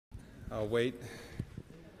I'll wait.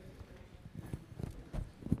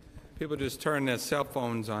 People just turn their cell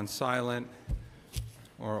phones on silent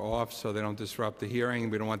or off so they don't disrupt the hearing.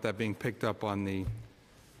 We don't want that being picked up on the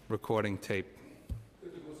recording tape.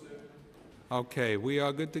 Okay, we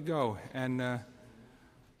are good to go. And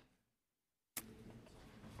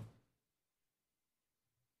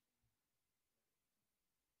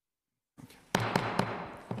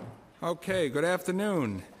okay, good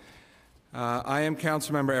afternoon. I am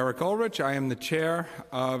Councilmember Eric Ulrich. I am the chair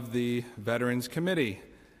of the Veterans Committee.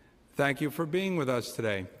 Thank you for being with us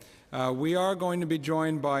today. We are going to be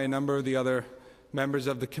joined by a number of the other members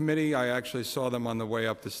of the committee. I actually saw them on the way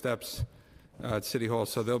up the steps at City Hall,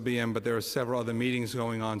 so they'll be in, but there are several other meetings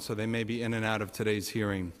going on, so they may be in and out of today's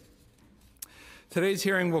hearing. Today's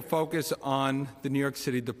hearing will focus on the New York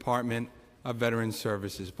City Department of Veterans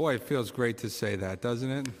Services. Boy, it feels great to say that,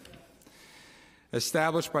 doesn't it?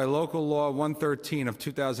 Established by Local Law 113 of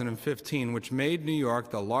 2015, which made New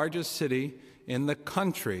York the largest city in the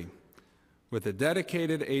country with a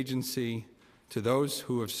dedicated agency to those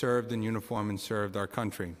who have served in uniform and served our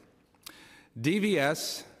country.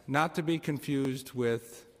 DVS, not to be confused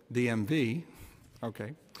with DMV,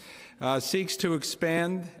 seeks to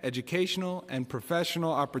expand educational and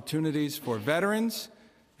professional opportunities for veterans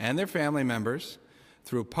and their family members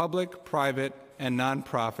through public, private, and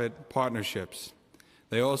nonprofit partnerships.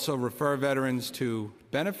 They also refer veterans to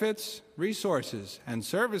benefits, resources, and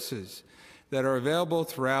services that are available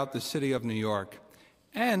throughout the city of New York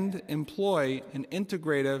and employ an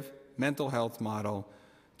integrative mental health model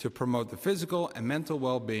to promote the physical and mental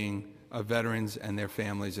well-being of veterans and their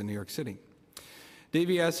families in New York City.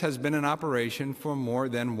 DVS has been in operation for more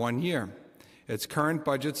than 1 year. Its current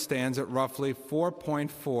budget stands at roughly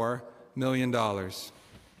 $4.4 million,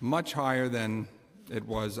 much higher than it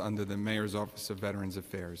was under the Mayor's Office of Veterans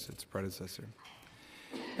Affairs, its predecessor.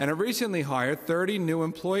 And it recently hired 30 new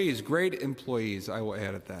employees, great employees, I will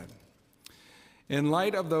add at that. In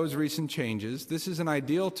light of those recent changes, this is an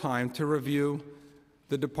ideal time to review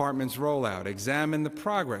the department's rollout, examine the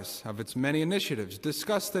progress of its many initiatives,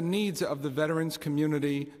 discuss the needs of the veterans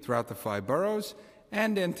community throughout the 5 boroughs,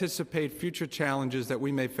 and anticipate future challenges that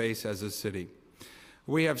we may face as a city.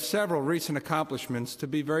 We have several recent accomplishments to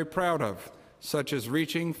be very proud of, such as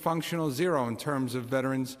reaching functional zero in terms of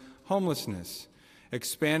veterans' homelessness,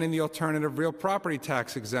 expanding the alternative real property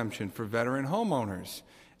tax exemption for veteran homeowners,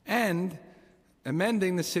 and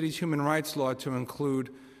amending the city's human rights law to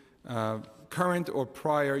include current or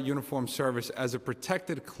prior uniform service as a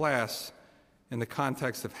protected class in the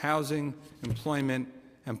context of housing, employment,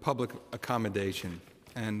 and public accommodation,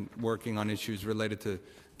 and working on issues related to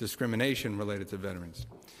discrimination related to veterans.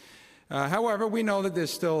 However, we know that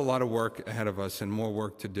there's still a lot of work ahead of us and more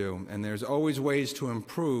work to do, and there's always ways to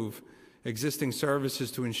improve existing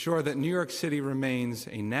services to ensure that New York City remains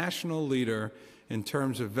a national leader in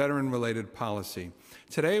terms of veteran-related policy.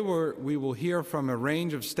 Today, we will hear from a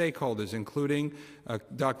range of stakeholders, including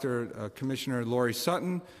Commissioner Lori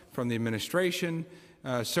Sutton from the administration,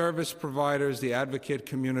 service providers, the advocate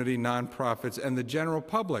community, nonprofits, and the general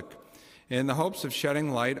public, in the hopes of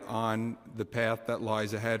shedding light on the path that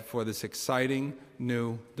lies ahead for this exciting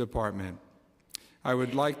new department. I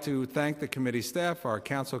would like to thank the committee staff, our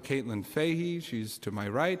counsel Caitlin Fahey, she's to my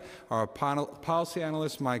right, our policy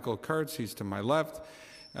analyst Michael Kurtz, he's to my left,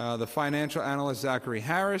 the financial analyst Zachary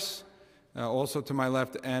Harris, also to my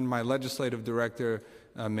left, and my legislative director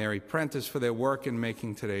Mary Prentice for their work in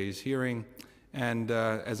making today's hearing. And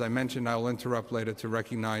as I mentioned, I will interrupt later to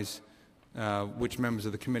recognize which members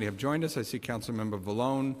of the committee have joined us. I see Councilmember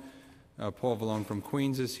Vallone, Paul Vallone from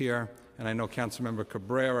Queens is here, and I know Councilmember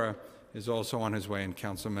Cabrera is also on his way, and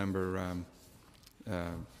Councilmember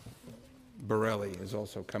Borelli is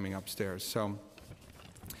also coming upstairs. So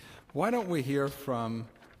why don't we hear from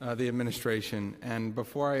the administration? And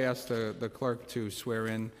before I ask the clerk to swear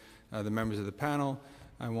in the members of the panel,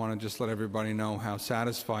 I want to just let everybody know how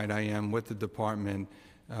satisfied I am with the department,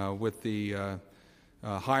 with the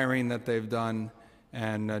hiring that they've done,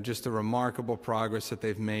 and just the remarkable progress that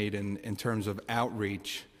they've made in terms of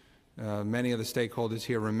outreach. Many of the stakeholders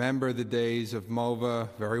here remember the days of MOVA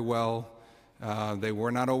very well. They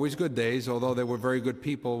were not always good days, although they were very good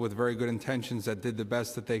people with very good intentions that did the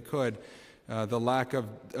best that they could. The lack of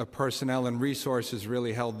personnel and resources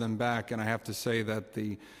really held them back, and I have to say that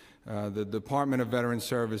the Department of Veterans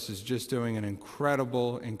Service is just doing an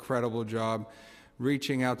incredible job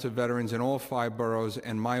reaching out to veterans in all 5 boroughs,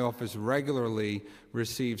 and my office regularly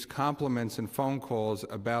receives compliments and phone calls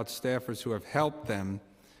about staffers who have helped them,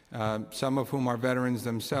 some of whom are veterans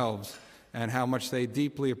themselves, and how much they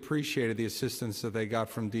deeply appreciated the assistance that they got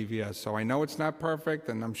from DVS. So I know it's not perfect,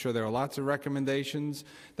 and I'm sure there are lots of recommendations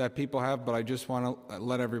that people have, but I just want to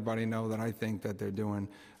let everybody know that I think that they're doing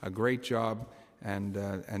a great job,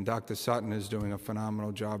 and Dr. Sutton is doing a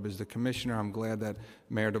phenomenal job as the commissioner. I'm glad that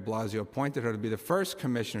Mayor de Blasio appointed her to be the first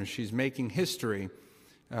commissioner. She's making history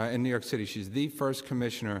in New York City. She's the first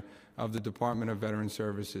commissioner of the Department of Veterans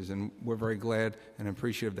Services, and we're very glad and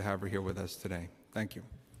appreciative to have her here with us today. Thank you.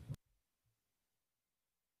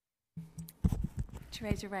 To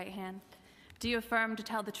raise your right hand. Do you affirm to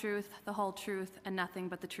tell the truth, the whole truth, and nothing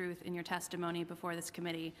but the truth in your testimony before this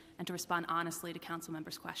committee, and to respond honestly to council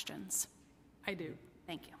members' questions? I do.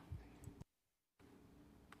 Thank you.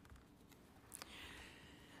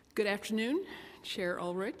 Good afternoon, Chair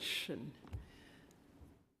Ulrich and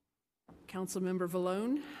Councilmember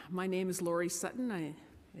Vallone. My name is Lori Sutton.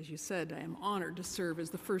 As you said, I am honored to serve as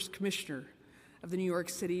the first commissioner of the New York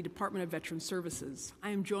City Department of Veterans Services.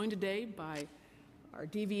 I am joined today by our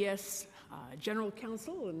DVS General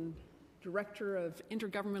Counsel and Director of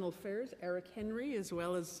Intergovernmental Affairs, Eric Henry, as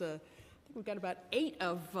well as I think we've got about 8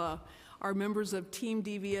 of our members of Team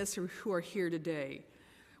DVS who are here today.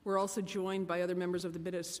 We're also joined by other members of the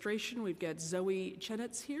administration. We've got Zoe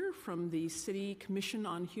Chenitz here from the City Commission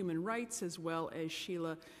on Human Rights, as well as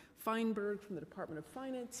Sheila Feinberg from the Department of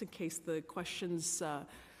Finance, in case the questions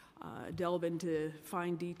delve into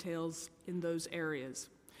fine details in those areas.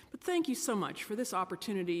 But thank you so much for this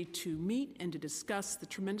opportunity to meet and to discuss the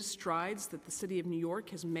tremendous strides that the City of New York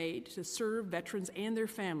has made to serve veterans and their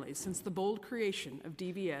families since the bold creation of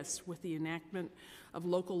DVS with the enactment of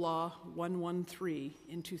Local Law 113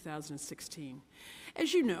 in 2016.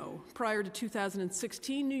 As you know, prior to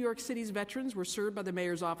 2016, New York City's veterans were served by the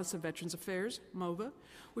Mayor's Office of Veterans Affairs, MOVA,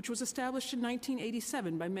 which was established in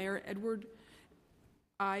 1987 by Mayor Edward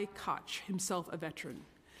I. Koch, himself a veteran.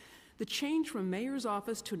 The change from mayor's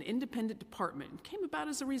office to an independent department came about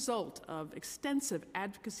as a result of extensive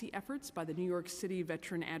advocacy efforts by the New York City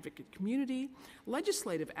veteran advocate community,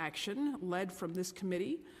 legislative action led from this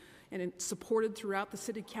committee, and supported throughout the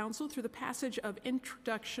City Council through the passage of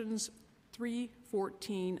Introductions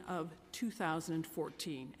 314 of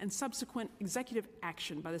 2014, and subsequent executive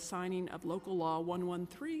action by the signing of Local Law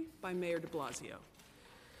 113 by Mayor de Blasio.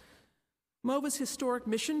 MOVA's historic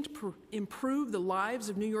mission to improve the lives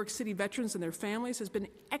of New York City veterans and their families has been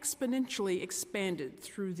exponentially expanded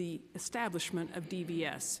through the establishment of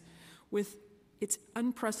DVS, with its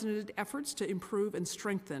unprecedented efforts to improve and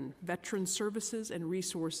strengthen veteran services and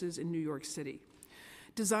resources in New York City.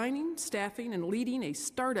 Designing, staffing, and leading a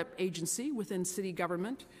startup agency within city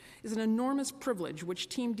government is an enormous privilege which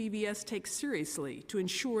Team DVS takes seriously to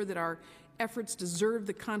ensure that our efforts deserve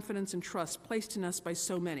the confidence and trust placed in us by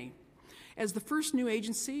so many. As the first new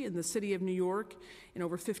agency in the City of New York in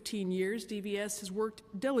over 15 years, DVS has worked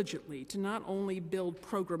diligently to not only build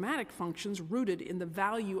programmatic functions rooted in the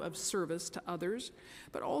value of service to others,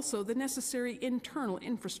 but also the necessary internal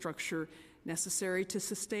infrastructure necessary to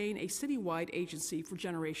sustain a citywide agency for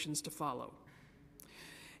generations to follow.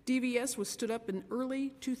 DVS was stood up in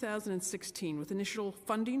early 2016 with initial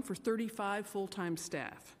funding for 35 full-time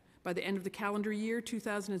staff. By the end of the calendar year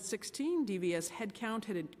 2016, DVS headcount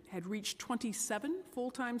had reached 27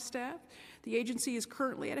 full-time staff. The agency is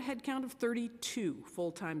currently at a headcount of 32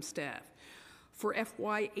 full-time staff. For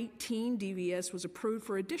FY18, DVS was approved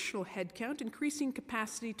for additional headcount, increasing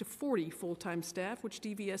capacity to 40 full-time staff, which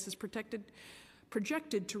DVS is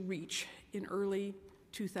projected to reach in early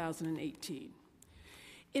 2018.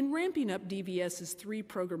 In ramping up DVS's 3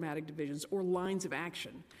 programmatic divisions, or lines of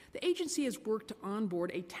action, the agency has worked to onboard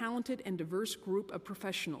a talented and diverse group of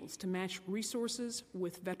professionals to match resources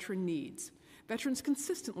with veteran needs. Veterans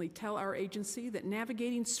consistently tell our agency that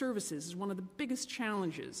navigating services is one of the biggest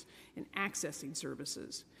challenges in accessing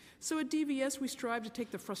services. So at DVS, we strive to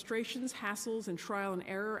take the frustrations, hassles, and trial and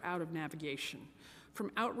error out of navigation.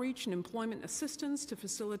 From outreach and employment assistance to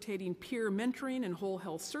facilitating peer mentoring and whole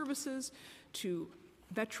health services to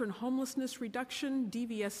veteran homelessness reduction,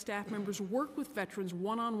 DVS staff members work with veterans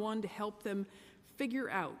one-on-one to help them figure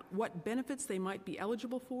out what benefits they might be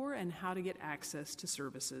eligible for and how to get access to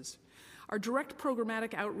services. Our direct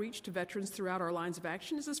programmatic outreach to veterans throughout our lines of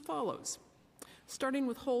action is as follows. Starting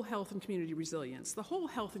with Whole Health and Community Resilience. The Whole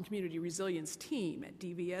Health and Community Resilience team at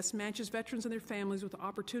DVS matches veterans and their families with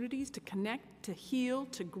opportunities to connect, to heal,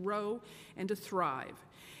 to grow, and to thrive.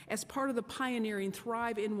 As part of the pioneering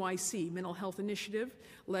Thrive NYC mental health initiative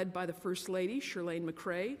led by the First Lady, Shirlane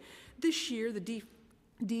McCrae, this year the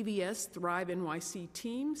DVS Thrive NYC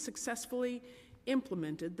team successfully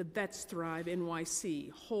implemented the Vets Thrive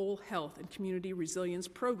NYC Whole Health and Community Resilience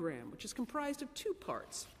Program, which is comprised of 2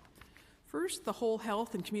 parts. First, the Whole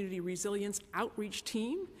Health and Community Resilience Outreach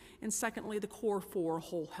Team, and secondly, the Core 4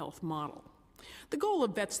 Whole Health Model. The goal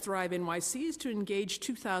of Vets Thrive NYC is to engage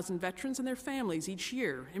 2,000 veterans and their families each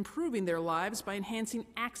year, improving their lives by enhancing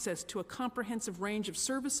access to a comprehensive range of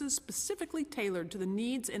services specifically tailored to the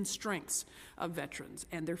needs and strengths of veterans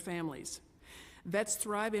and their families. Vets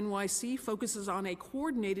Thrive NYC focuses on a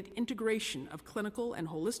coordinated integration of clinical and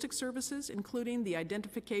holistic services, including the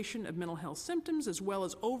identification of mental health symptoms as well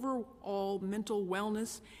as overall mental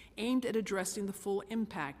wellness aimed at addressing the full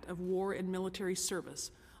impact of war and military service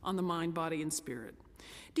on the mind, body, and spirit.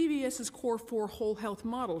 DVS's Core 4 Whole Health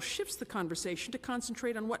model shifts the conversation to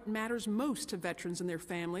concentrate on what matters most to veterans and their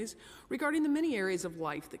families regarding the many areas of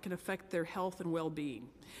life that can affect their health and well-being.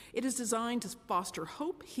 It is designed to foster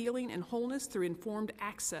hope, healing, and wholeness through informed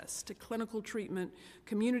access to clinical treatment,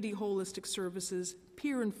 community holistic services,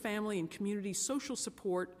 peer and family and community social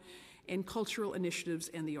support, and cultural initiatives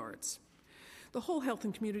and the arts. The Whole Health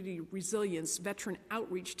and Community Resilience Veteran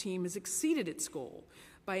Outreach Team has exceeded its goal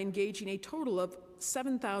by engaging a total of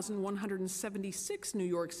 7,176 New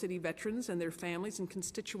York City veterans and their families and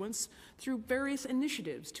constituents through various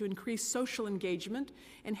initiatives to increase social engagement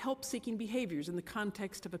and help-seeking behaviors in the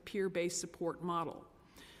context of a peer-based support model.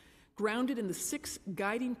 Grounded in the 6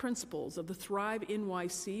 guiding principles of the Thrive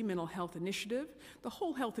NYC Mental Health Initiative, the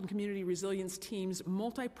Whole Health and Community Resilience Team's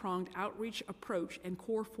multi-pronged outreach approach and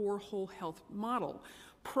Core 4 Whole Health model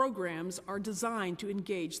programs are designed to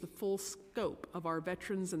engage the full scope of our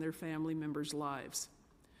veterans and their family members' lives.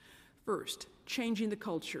 First, changing the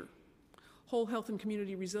culture. Whole Health and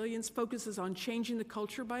Community Resilience focuses on changing the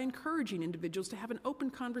culture by encouraging individuals to have an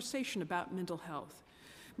open conversation about mental health.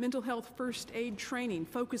 Mental health first aid training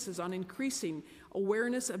focuses on increasing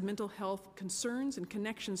awareness of mental health concerns and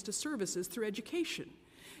connections to services through education.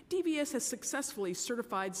 DVS has successfully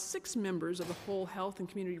certified 6 members of the Whole Health and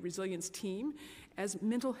Community Resilience team as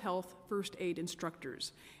mental health first aid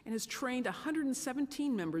instructors and has trained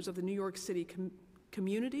 117 members of the New York City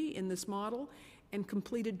community in this model and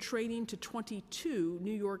completed training to 22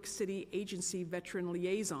 New York City agency veteran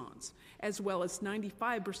liaisons, as well as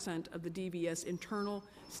 95% of the DVS internal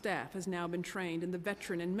staff has now been trained in the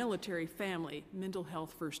veteran and military family mental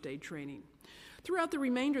health first aid training. Throughout the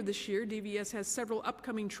remainder of this year, DVS has several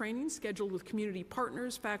upcoming trainings scheduled with community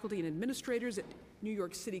partners, faculty, and administrators at New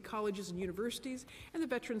York City colleges and universities, and the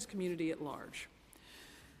veterans community at large.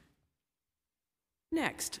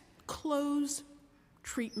 Next, close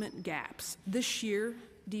treatment gaps. This year,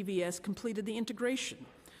 DVS completed the integration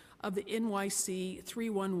of the NYC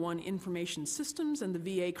 311 information systems and the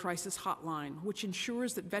VA crisis hotline, which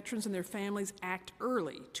ensures that veterans and their families act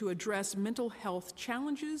early to address mental health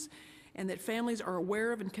challenges and that families are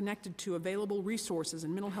aware of and connected to available resources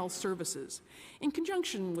and mental health services. In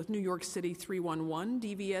conjunction with New York City 311,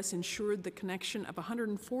 DVS ensured the connection of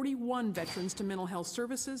 141 veterans to mental health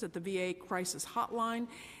services at the VA crisis hotline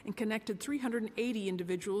and connected 380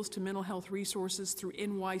 individuals to mental health resources through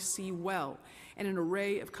NYC Well and an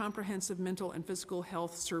array of comprehensive mental and physical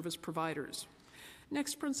health service providers.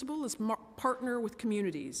 Next principle is partner with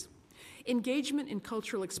communities. Engagement in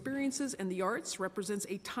cultural experiences and the arts represents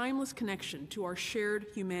a timeless connection to our shared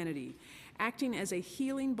humanity, acting as a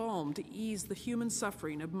healing balm to ease the human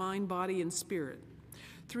suffering of mind, body, and spirit.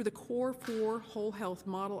 Through the Core 4 Whole Health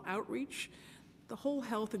Model outreach, the Whole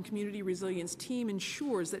Health and Community Resilience team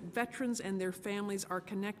ensures that veterans and their families are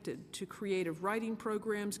connected to creative writing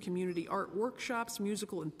programs, community art workshops,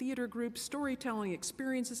 musical and theater groups, storytelling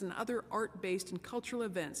experiences, and other art-based and cultural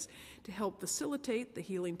events to help facilitate the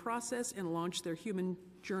healing process and launch their human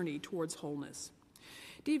journey towards wholeness.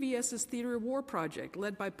 DVS's Theater of War project,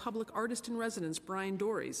 led by public artist-in-residence Brian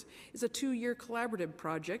Dories, is a 2-year collaborative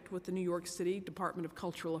project with the New York City Department of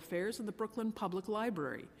Cultural Affairs and the Brooklyn Public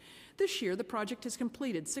Library. This year, the project has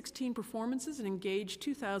completed 16 performances and engaged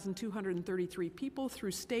 2,233 people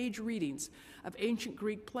through stage readings of ancient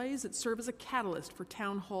Greek plays that serve as a catalyst for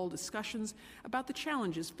town hall discussions about the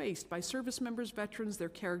challenges faced by service members, veterans, their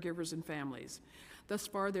caregivers, and families. Thus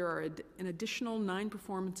far, there are an additional 9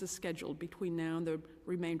 performances scheduled between now and the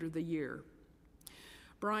remainder of the year.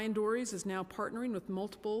 Brian Dories is now partnering with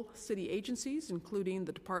multiple city agencies, including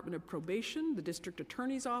the Department of Probation, the District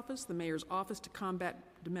Attorney's Office, the Mayor's Office to Combat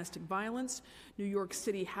Domestic Violence, New York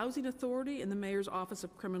City Housing Authority, and the Mayor's Office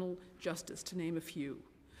of Criminal Justice, to name a few.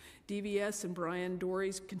 DVS and Brian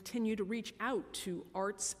Dories continue to reach out to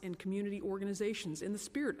arts and community organizations in the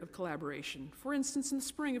spirit of collaboration. For instance, in the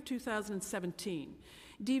spring of 2017,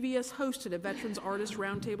 DVS hosted a Veterans Artist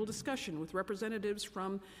Roundtable discussion with representatives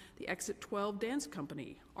from the Exit 12 Dance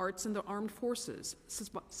Company, Arts in the Armed Forces,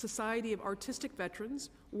 Society of Artistic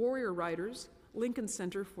Veterans, Warrior Writers, Lincoln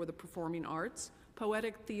Center for the Performing Arts,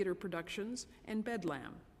 Poetic Theater Productions, and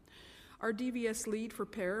Bedlam. Our DVS lead for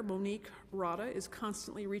PAIR, Monique Rada, is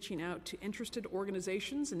constantly reaching out to interested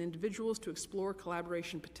organizations and individuals to explore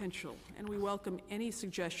collaboration potential, and we welcome any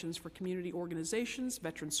suggestions for community organizations,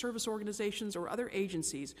 veteran service organizations, or other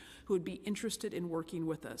agencies who would be interested in working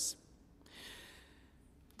with us.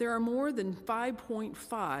 There are more than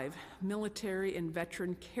 5.5 military and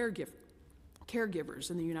veteran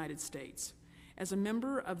caregivers in the United States. As a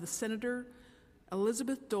member of the Senator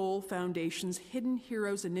Elizabeth Dole Foundation's Hidden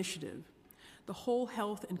Heroes Initiative, the Whole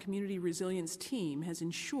Health and Community Resilience team has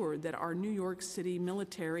ensured that our New York City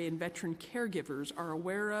military and veteran caregivers are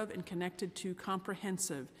aware of and connected to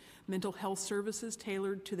comprehensive mental health services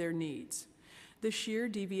tailored to their needs. This year,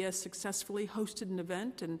 DVS successfully hosted an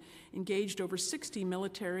event and engaged over 60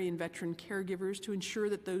 military and veteran caregivers to ensure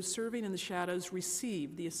that those serving in the shadows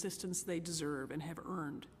receive the assistance they deserve and have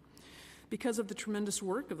earned. Because of the tremendous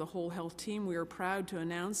work of the Whole Health team, we are proud to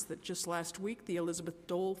announce that just last week, the Elizabeth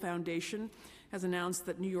Dole Foundation has announced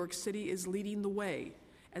that New York City is leading the way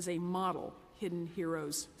as a model Hidden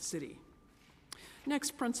Heroes city.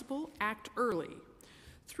 Next principle, act early.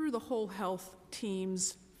 Through the Whole Health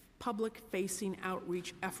team's public-facing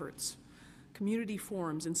outreach efforts, community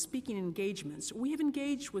forums, and speaking engagements, we have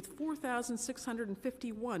engaged with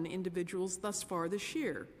 4,651 individuals thus far this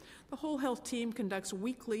year. The Whole Health team conducts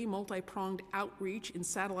weekly multi-pronged outreach in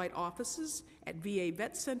satellite offices at VA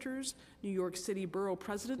vet centers, New York City Borough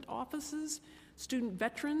President offices, student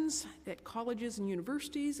veterans at colleges and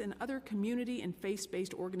universities, and other community and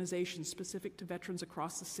faith-based organizations specific to veterans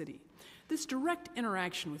across the city. This direct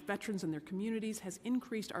interaction with veterans and their communities has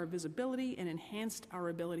increased our visibility and enhanced our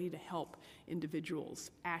ability to help individuals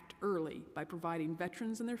act early by providing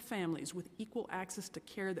veterans and their families with equal access to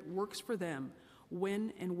care that works for them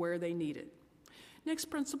when and where they need it. Next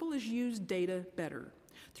principle is use data better.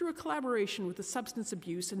 Through a collaboration with the Substance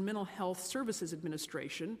Abuse and Mental Health Services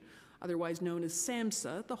Administration, otherwise known as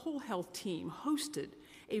SAMHSA, the Whole Health team hosted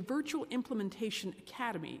a virtual implementation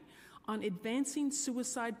academy on advancing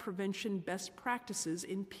suicide prevention best practices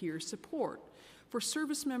in peer support for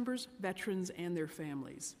service members, veterans, and their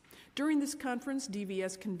families. During this conference,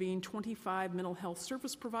 DVS convened 25 mental health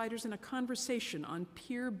service providers in a conversation on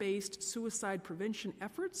peer-based suicide prevention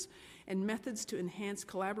efforts and methods to enhance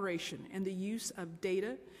collaboration and the use of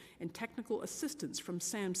data and technical assistance from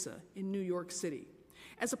SAMHSA in New York City.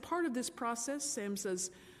 As a part of this process,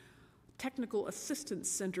 SAMHSA's Technical Assistance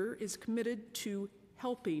Center is committed to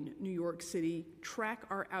helping New York City track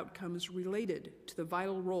our outcomes related to the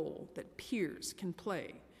vital role that peers can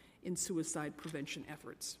play in suicide prevention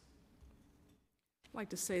efforts. I'd like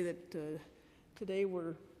to say that today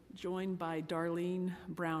we're joined by Darlene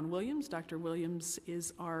Brown-Williams. Dr. Williams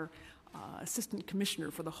is our Assistant Commissioner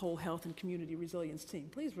for the Whole Health and Community Resilience team.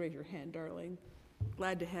 Please raise your hand, Darlene.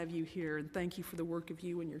 Glad to have you here, and thank you for the work of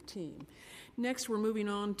you and your team. Next, we're moving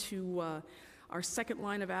on to our second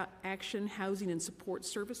line of action, Housing and Support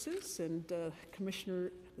Services, and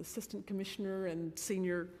Assistant Commissioner and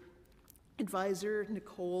Senior Advisor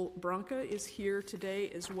Nicole Branca is here today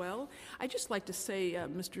as well. I'd just like to say,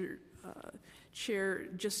 Mr. Chair,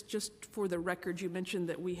 just for the record, you mentioned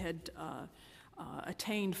that we had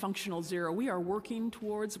attained functional zero. We are working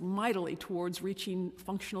mightily towards reaching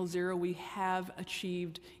functional zero. We have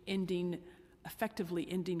achieved effectively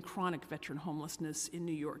ending chronic veteran homelessness in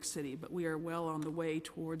New York City, but we are well on the way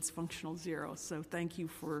towards functional zero. So thank you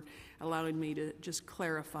for allowing me to just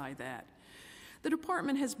clarify that. The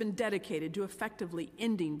department has been dedicated to effectively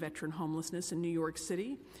ending veteran homelessness in New York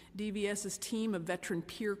City. DVS's team of veteran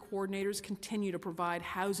peer coordinators continue to provide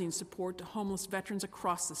housing support to homeless veterans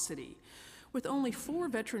across the city. With only 4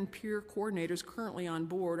 veteran peer coordinators currently on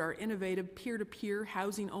board, our innovative peer-to-peer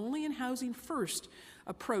housing only and housing first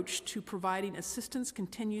approach to providing assistance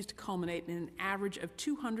continues to culminate in an average of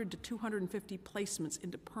 200 to 250 placements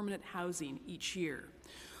into permanent housing each year.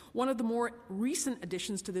 One of the more recent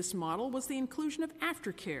additions to this model was the inclusion of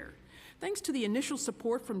aftercare. Thanks to the initial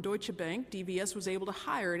support from Deutsche Bank, DVS was able to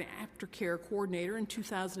hire an aftercare coordinator in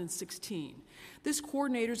 2016. This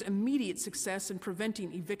coordinator's immediate success in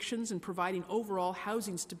preventing evictions and providing overall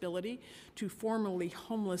housing stability to formerly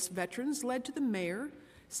homeless veterans led to the mayor,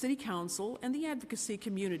 City Council, and the advocacy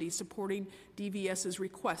community supporting DVS's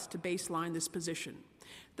request to baseline this position.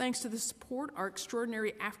 Thanks to this support, our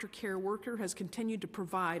extraordinary aftercare worker has continued to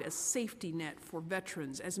provide a safety net for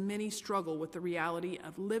veterans as many struggle with the reality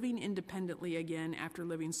of living independently again after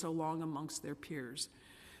living so long amongst their peers,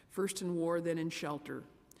 first in war, then in shelter.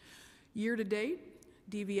 Year to date,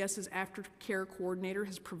 DVS's aftercare coordinator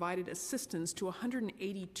has provided assistance to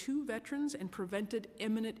 182 veterans and prevented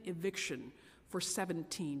imminent eviction for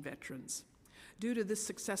 17 veterans. Due to this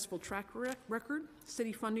successful track record,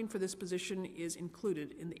 city funding for this position is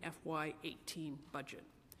included in the FY18 budget.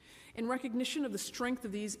 In recognition of the strength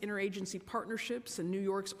of these interagency partnerships and New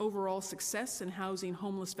York's overall success in housing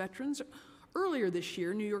homeless veterans, earlier this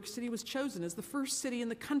year, New York City was chosen as the first city in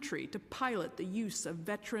the country to pilot the use of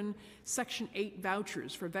veteran Section 8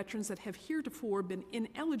 vouchers for veterans that have heretofore been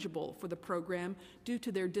ineligible for the program due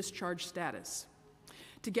to their discharge status.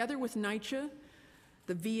 Together with NYCC,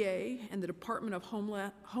 the VA, and the Department of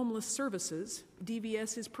Homeless Services,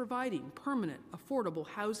 DVS is providing permanent, affordable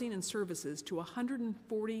housing and services to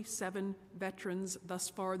 147 veterans thus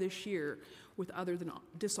far this year with other than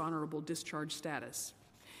dishonorable discharge status.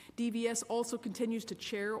 DVS also continues to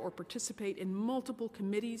chair or participate in multiple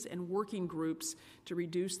committees and working groups to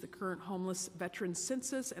reduce the current homeless veteran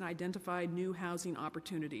census and identify new housing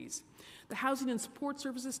opportunities. The Housing and Support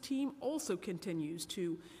Services team also continues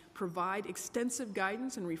to provide extensive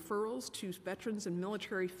guidance and referrals to veterans and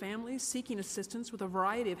military families seeking assistance with a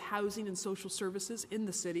variety of housing and social services in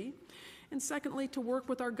the city. And secondly, to work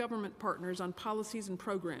with our government partners on policies and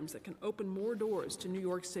programs that can open more doors to New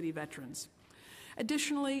York City veterans.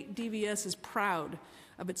 Additionally, DVS is proud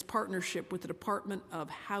of its partnership with the Department of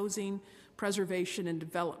Housing, Preservation, and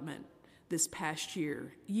Development this past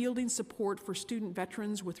year, yielding support for student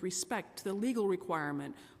veterans with respect to the legal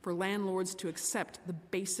requirement for landlords to accept the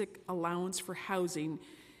basic allowance for housing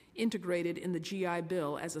integrated in the GI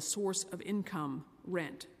Bill as a source of income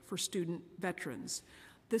rent for student veterans.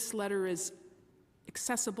 This letter is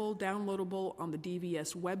accessible, downloadable on the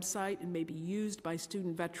DVS website, and may be used by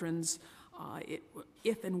student veterans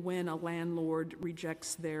if and when a landlord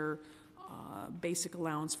rejects their basic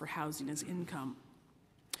allowance for housing as income.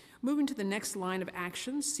 Moving to the next line of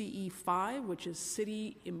action, CE5, which is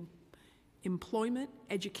City Employment,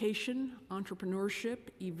 Education, Entrepreneurship,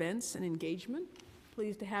 Events, and Engagement.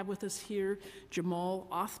 Pleased to have with us here Jamal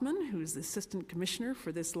Othman, who is the Assistant Commissioner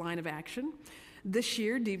for this line of action. This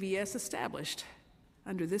year, DVS established,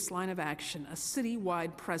 under this line of action, a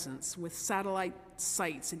city-wide presence with satellite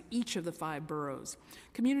sites in each of the 5 boroughs.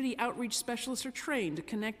 Community outreach specialists are trained to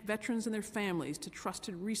connect veterans and their families to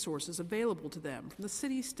trusted resources available to them from the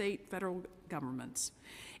city, state, federal governments.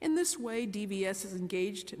 In this way, DVS has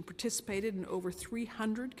engaged and participated in over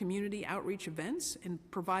 300 community outreach events and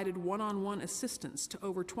provided one-on-one assistance to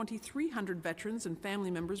over 2,300 veterans and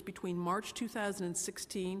family members between March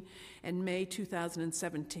 2016 and May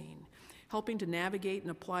 2017. Helping to navigate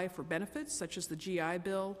and apply for benefits such as the GI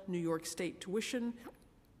Bill, New York State tuition,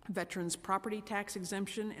 veterans property tax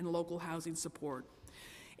exemption, and local housing support.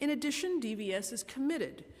 In addition, DVS is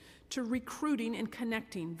committed to recruiting and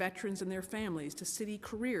connecting veterans and their families to city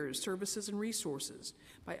careers, services, and resources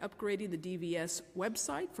by upgrading the DVS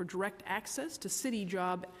website for direct access to city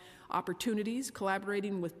job opportunities,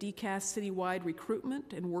 collaborating with DCAS citywide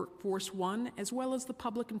recruitment and Workforce One, as well as the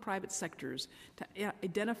public and private sectors to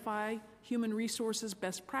identify human resources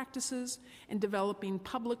best practices and developing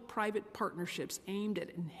public-private partnerships aimed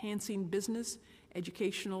at enhancing business,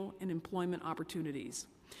 educational, and employment opportunities.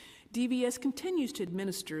 DVS continues to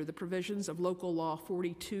administer the provisions of Local Law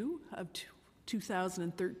 42 of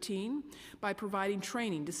 2013 by providing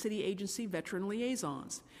training to city agency veteran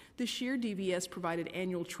liaisons. This year, DVS provided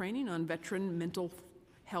annual training on veteran mental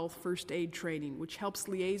health first aid training, which helps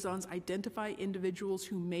liaisons identify individuals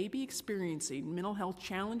who may be experiencing mental health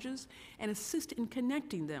challenges and assist in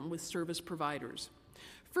connecting them with service providers.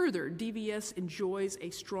 Further, DVS enjoys a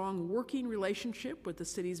strong working relationship with the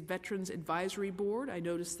city's Veterans Advisory Board. I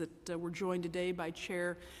noticed that we're joined today by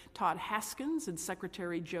Chair Todd Haskins and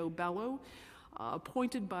Secretary Joe Bello.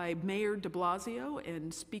 Appointed by Mayor de Blasio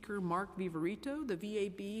and Speaker Mark Viverito, the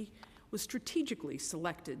VAB was strategically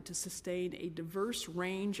selected to sustain a diverse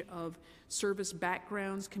range of service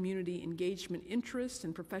backgrounds, community engagement interests,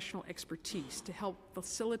 and professional expertise to help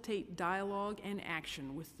facilitate dialogue and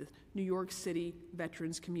action with the New York City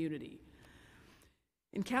veterans community.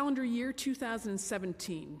 In calendar year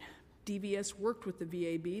 2017, DVS worked with the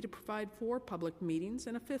VAB to provide 4 public meetings,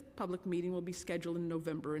 and a 5th public meeting will be scheduled in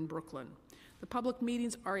November in Brooklyn. The public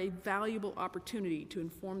meetings are a valuable opportunity to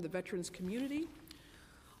inform the veterans community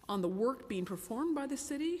on the work being performed by the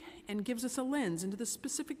city and gives us a lens into the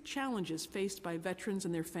specific challenges faced by veterans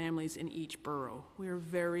and their families in each borough. We are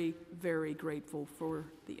very, very grateful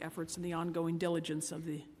for the efforts and the ongoing diligence of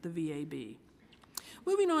the VAB.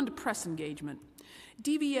 Moving on to press engagement.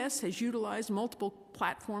 DVS has utilized multiple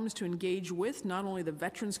platforms to engage with not only the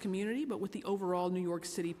veterans community, but with the overall New York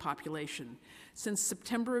City population. Since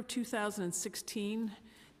September of 2016,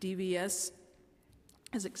 DVS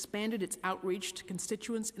has expanded its outreach to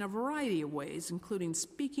constituents in a variety of ways, including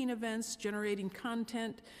speaking events, generating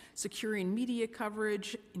content, securing media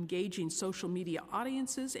coverage, engaging social media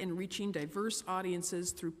audiences, and reaching diverse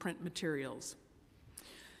audiences through print materials.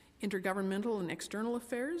 Intergovernmental and External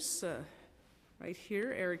Affairs, right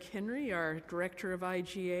here, Eric Henry, our Director of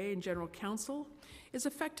IGA and General Counsel, is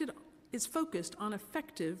focused on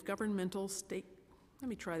effective governmental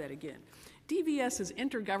DVS's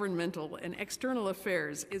Intergovernmental and External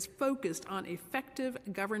Affairs is focused on effective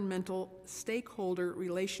governmental stakeholder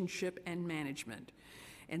relationship and management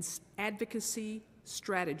and advocacy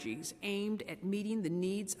strategies aimed at meeting the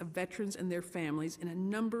needs of veterans and their families in a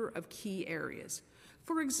number of key areas.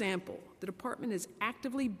 For example, the department is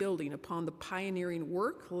actively building upon the pioneering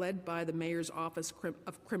work led by the Mayor's Office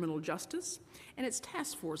of Criminal Justice and its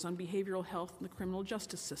task force on behavioral health in the criminal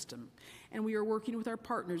justice system. And we are working with our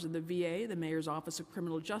partners in the VA, the Mayor's Office of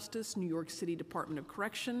Criminal Justice, New York City Department of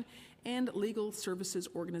Correction, and legal services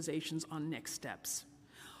organizations on next steps.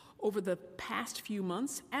 Over the past few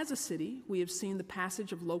months, as a city, we have seen the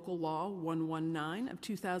passage of Local Law 119 of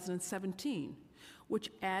 2017, which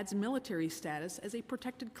adds military status as a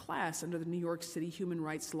protected class under the New York City human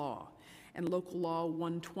rights law, and Local Law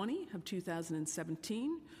 120 of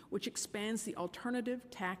 2017, which expands the alternative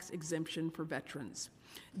tax exemption for veterans.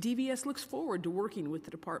 DVS looks forward to working with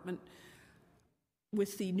the department,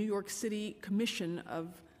 with the New York City Commission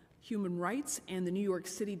of Human Rights and the New York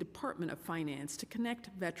City Department of Finance to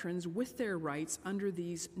connect veterans with their rights under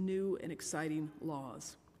these new and exciting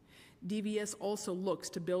laws. DVS also looks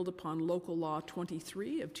to build upon Local Law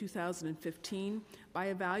 23 of 2015 by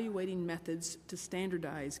evaluating methods to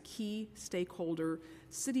standardize key stakeholder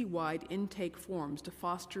citywide intake forms to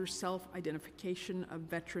foster self-identification of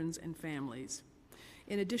veterans and families.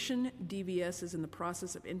 In addition, DVS is in the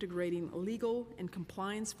process of integrating legal and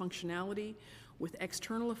compliance functionality with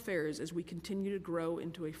external affairs as we continue to grow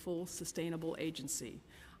into a full sustainable agency.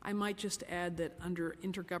 I might just add that under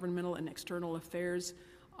intergovernmental and external affairs,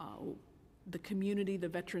 the community, the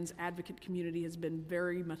veterans advocate community, has been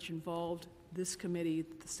very much involved. This committee,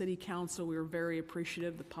 the City Council, we are very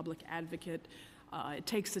appreciative, the public advocate. It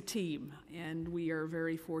takes a team, and we are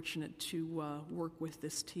very fortunate to work with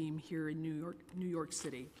this team here in New York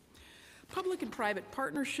City. Public and private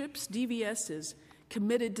partnerships, DVS is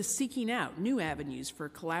committed to seeking out new avenues for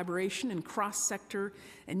collaboration and cross-sector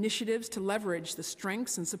initiatives to leverage the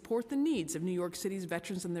strengths and support the needs of New York City's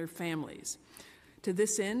veterans and their families. To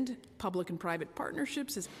this end, public and private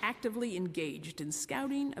partnerships is actively engaged in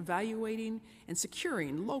scouting, evaluating, and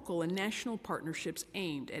securing local and national partnerships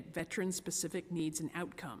aimed at veteran-specific needs and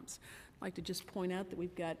outcomes. I'd like to just point out that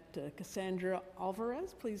we've got Cassandra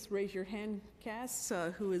Alvarez. Please raise your hand, Cass,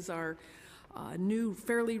 who is our new,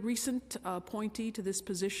 fairly recent appointee to this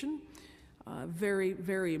position. Very,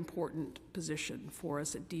 very important position for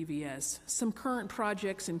us at DVS. Some current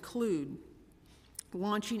projects include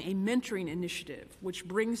launching a mentoring initiative which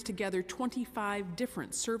brings together 25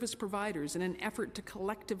 different service providers in an effort to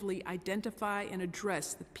collectively identify and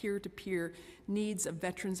address the peer-to-peer needs of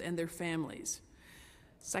veterans and their families.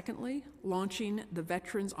 Secondly, launching the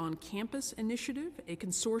Veterans on Campus initiative, a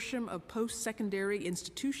consortium of post-secondary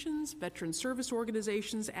institutions, veteran service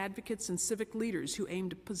organizations, advocates, and civic leaders who aim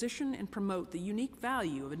to position and promote the unique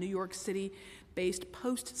value of a New York City-based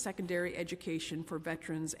post-secondary education for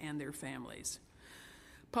veterans and their families.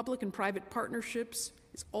 Public and private partnerships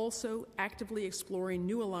is also actively exploring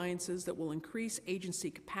new alliances that will increase agency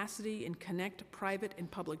capacity and connect private and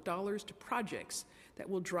public dollars to projects that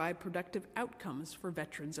will drive productive outcomes for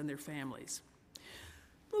veterans and their families.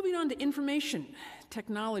 Moving on to information,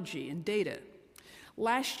 technology, and data.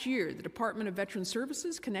 Last year, the Department of Veteran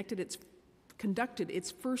Services conducted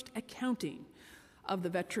its first accounting of the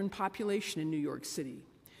veteran population in New York City.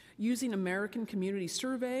 Using American Community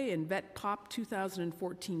Survey and VetPop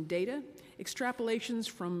 2014 data, extrapolations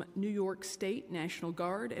from New York State National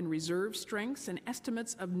Guard and Reserve strengths, and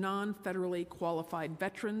estimates of non-federally qualified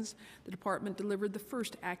veterans, the department delivered the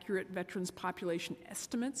first accurate veterans population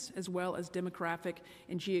estimates, as well as demographic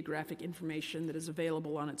and geographic information that is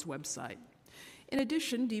available on its website. In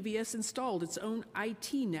addition, DVS installed its own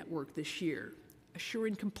IT network this year,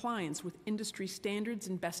 assuring compliance with industry standards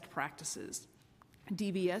and best practices.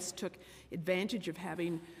 DVS took advantage of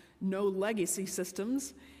having no legacy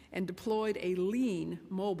systems and deployed a lean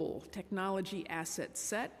mobile technology asset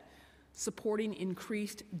set, supporting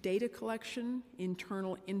increased data collection,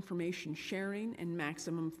 internal information sharing, and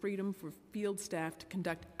maximum freedom for field staff to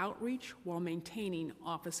conduct outreach while maintaining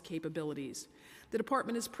office capabilities. The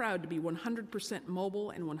department is proud to be 100%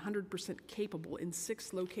 mobile and 100% capable in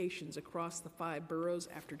 6 locations across the 5 boroughs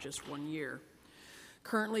after just 1 year.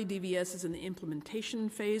 Currently, DVS is in the implementation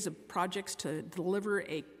phase of projects to deliver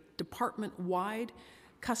a department-wide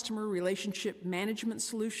customer relationship management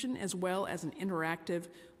solution, as well as an interactive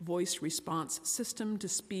voice response system to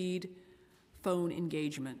speed phone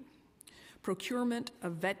engagement. Procurement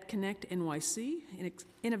of VetConnect NYC, an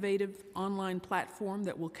innovative online platform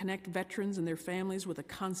that will connect veterans and their families with a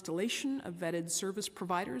constellation of vetted service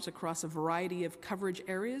providers across a variety of coverage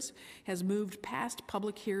areas, has moved past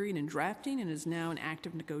public hearing and drafting and is now in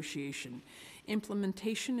active negotiation.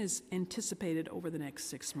 Implementation is anticipated over the next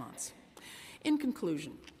 6 months. In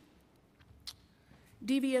conclusion,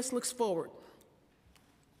 DVS looks forward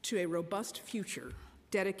to a robust future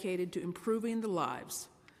dedicated to improving the lives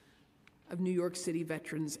of New York City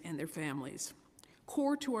veterans and their families.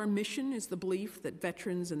 Core to our mission is the belief that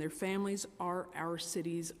veterans and their families are our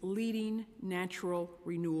city's leading natural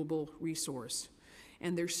renewable resource,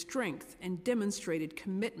 and their strength and demonstrated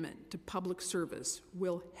commitment to public service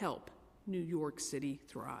will help New York City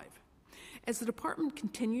thrive. As the department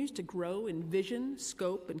continues to grow in vision,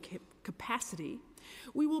 scope, and capacity,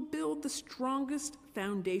 we will build the strongest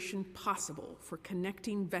foundation possible for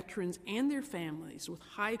connecting veterans and their families with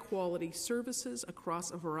high-quality services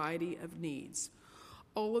across a variety of needs.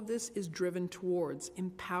 All of this is driven towards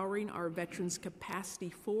empowering our veterans' capacity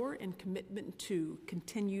for and commitment to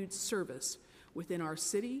continued service within our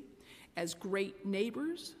city as great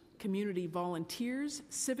neighbors, community volunteers,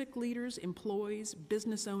 civic leaders, employees,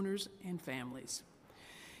 business owners, and families.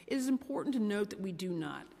 It is important to note that we do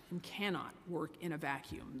not and cannot work in a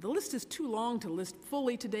vacuum. The list is too long to list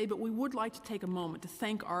fully today, but we would like to take a moment to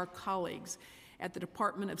thank our colleagues at the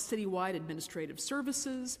Department of Citywide Administrative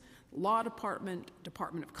Services, Law Department,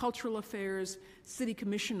 Department of Cultural Affairs, City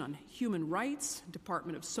Commission on Human Rights,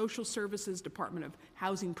 Department of Social Services, Department of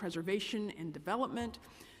Housing Preservation and Development,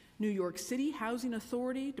 New York City Housing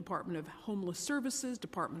Authority, Department of Homeless Services,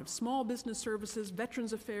 Department of Small Business Services,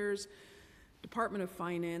 Veterans Affairs, Department of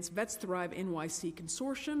Finance, Vets Thrive NYC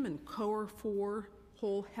Consortium, and Core 4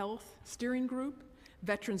 Whole Health Steering Group,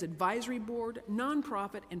 Veterans Advisory Board,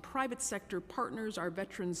 nonprofit and private sector partners, our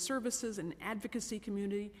veterans services and advocacy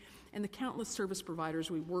community, and the countless service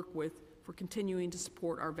providers we work with for continuing to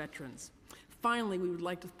support our veterans. Finally, we would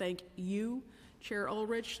like to thank you, Chair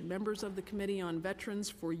Ulrich, members of the Committee on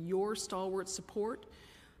Veterans, for your stalwart support,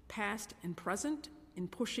 past and present, in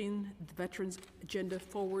pushing the veterans agenda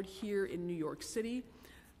forward here in New York City.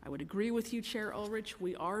 I would agree with you, Chair Ulrich.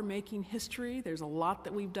 We are making history. There's a lot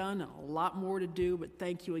that we've done and a lot more to do, but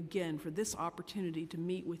thank you again for this opportunity to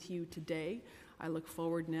meet with you today. I look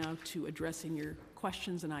forward now to addressing your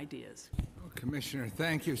questions and ideas. Well, Commissioner,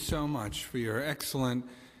 thank you so much for your excellent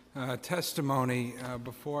testimony.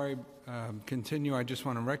 Before I continue, I just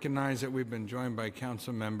want to recognize that we've been joined by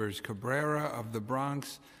Council Members Cabrera of the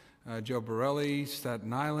Bronx, Joe Borelli,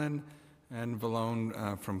 Staten Island, and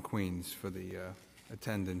Vallone from Queens for the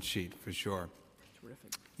attendance sheet, for sure.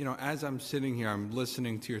 Terrific. You know, as I'm sitting here, I'm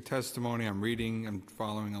listening to your testimony, I'm reading, I'm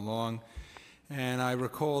following along, and I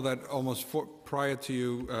recall that prior to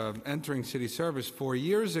you entering city service 4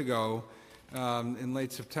 years ago, in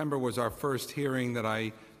late September, was our first hearing that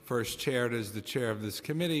I first chaired as the chair of this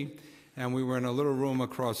committee, and we were in a little room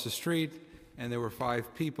across the street, and there were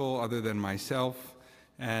 5 people other than myself,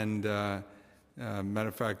 and matter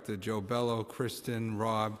of fact, Joe Bello, Kristen,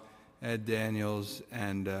 Rob, Ed Daniels,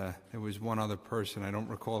 and there was one other person. I don't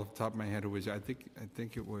recall off the top of my head who was. I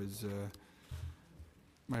think it was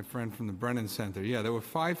my friend from the Brennan Center. Yeah, there were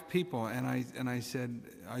 5 people, and I said,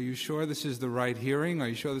 "Are you sure this is the right hearing? Are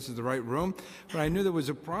you sure this is the right room?" But I knew there was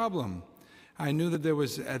a problem. I knew that there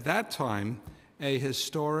was at that time a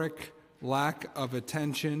historic lack of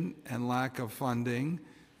attention and lack of funding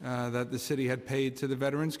that the city had paid to the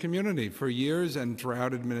veterans community for years, and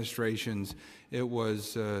throughout administrations. It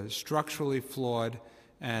was structurally flawed,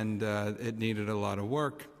 and it needed a lot of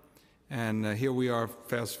work. And here we are,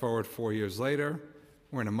 fast forward 4 years later.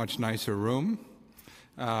 We're in a much nicer room.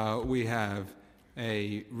 We have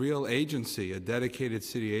a real agency, a dedicated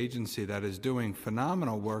city agency that is doing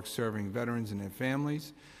phenomenal work serving veterans and their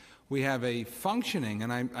families. We have a functioning,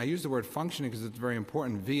 and I use the word functioning because it's very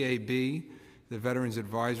important, VAB, the Veterans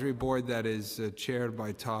Advisory Board, that is chaired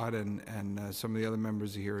by Todd, and some of the other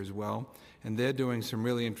members are here as well. And they're doing some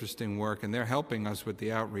really interesting work, and they're helping us with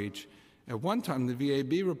the outreach. At one time, the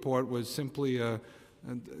VAB report was simply a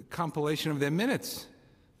compilation of their minutes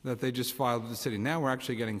that they just filed with the city. Now we're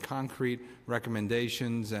actually getting concrete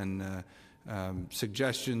recommendations and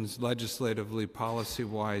suggestions legislatively,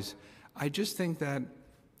 policy-wise. I just think that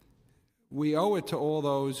we owe it to all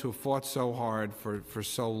those who fought so hard for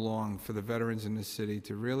so long for the veterans in this city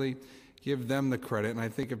to really give them the credit. And I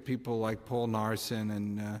think of people like Paul Narson,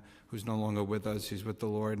 and who's no longer with us, he's with the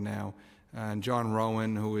Lord now, and John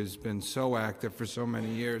Rowan, who has been so active for so many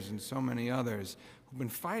years, and so many others who've been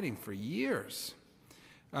fighting for years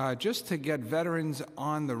just to get veterans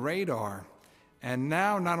on the radar. And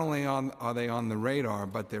now not only are they on the radar,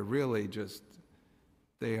 but they're really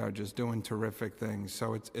they are just doing terrific things.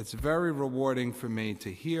 So it's very rewarding for me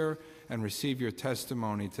to hear and receive your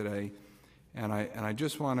testimony today. And I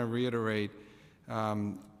just want to reiterate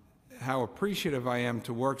how appreciative I am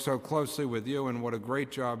to work so closely with you, and what a great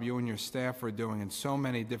job you and your staff are doing in so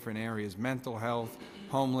many different areas: mental health,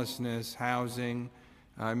 homelessness, housing.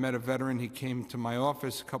 I met a veteran. He came to my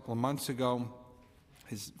office a couple of months ago.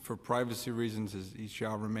 For privacy reasons, he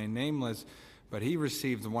shall remain nameless, but he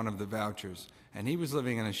received one of the vouchers, and he was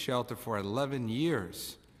living in a shelter for 11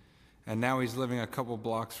 years. And now he's living a couple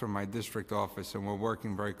blocks from my district office, and we're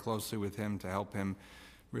working very closely with him to help him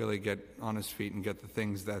really get on his feet and get the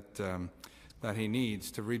things that he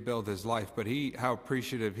needs to rebuild his life. But how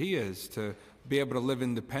appreciative he is to be able to live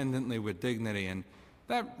independently with dignity. And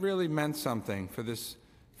that really meant something for this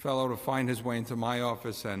fellow to find his way into my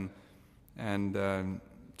office and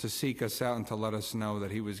to seek us out and to let us know that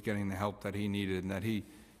he was getting the help that he needed, and that he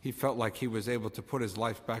felt like he was able to put his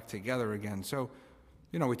life back together again. So,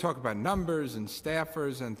 we talk about numbers and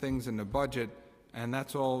staffers and things in the budget, and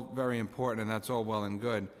that's all very important, and that's all well and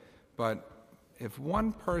good. But if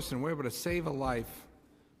one person were able to save a life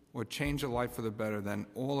or change a life for the better, then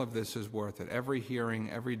all of this is worth it. Every hearing,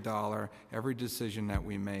 every dollar, every decision that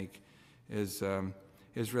we make is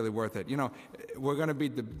really worth it. We're going to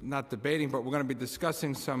be not debating, but we're going to be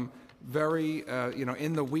discussing some very,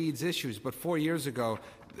 in the weeds issues. But 4 years ago,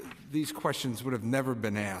 these questions would have never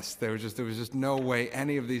been asked. There was just no way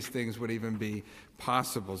any of these things would even be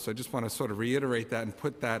possible. So I just want to sort of reiterate that and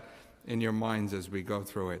put that in your minds as we go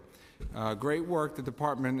through it. Great work the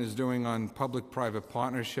department is doing on public-private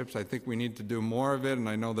partnerships. I think we need to do more of it, and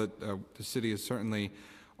I know that the city is certainly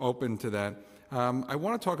open to that. I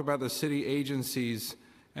want to talk about the city agencies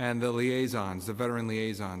and the liaisons, the veteran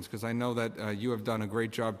liaisons, because I know that you have done a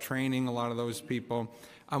great job training a lot of those people.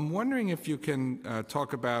 I'm wondering if you can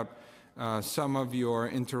talk about some of your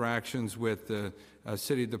interactions with the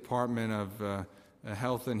City Department of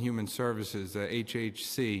Health and Human Services,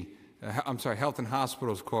 HHC, Health and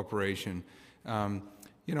Hospitals Corporation. A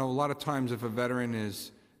lot of times if a veteran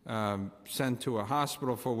is sent to a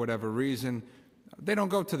hospital for whatever reason, they don't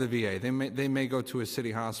go to the VA. They may go to a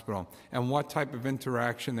city hospital. And what type of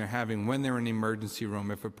interaction they're having when they're in the emergency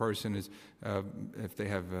room, if a person is, if they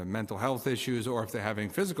have mental health issues, or if they're having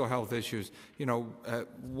physical health issues,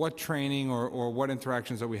 what training or what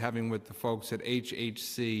interactions are we having with the folks at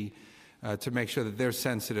HHC to make sure that they're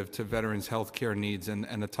sensitive to veterans' health care needs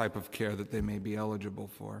and the type of care that they may be eligible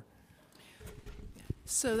for?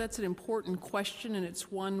 So that's an important question, and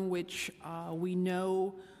it's one which we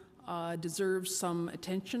know deserves some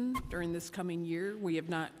attention during this coming year. We have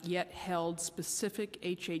not yet held specific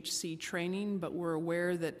HHC training, but we're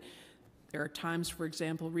aware that there are times, for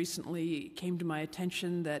example, recently it came to my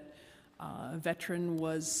attention that a veteran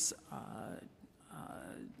was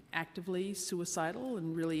actively suicidal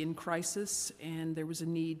and really in crisis, and there was a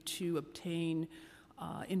need to obtain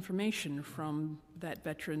information from that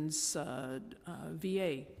veteran's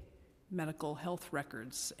VA medical health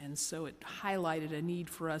records. And so it highlighted a need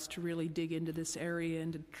for us to really dig into this area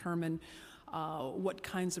and determine what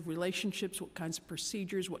kinds of relationships, what kinds of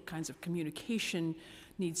procedures, what kinds of communication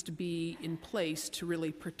needs to be in place to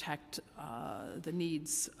really protect the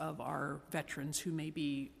needs of our veterans who may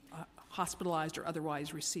be hospitalized or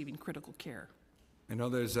otherwise receiving critical care. I know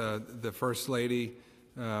there's the First Lady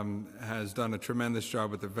has done a tremendous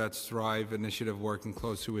job with the Vets Thrive initiative, working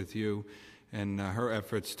closely with you and her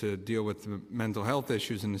efforts to deal with the mental health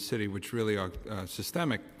issues in the city, which really are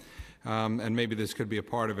systemic. And maybe this could be a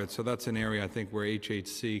part of it. So that's an area I think where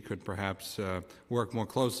HHC could perhaps work more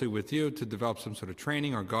closely with you to develop some sort of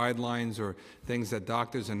training or guidelines or things that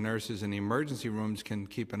doctors and nurses in the emergency rooms can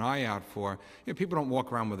keep an eye out for. People don't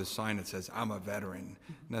walk around with a sign that says, "I'm a veteran,"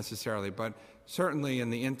 necessarily, but certainly in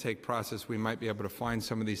the intake process we might be able to find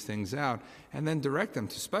some of these things out and then direct them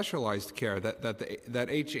to specialized care that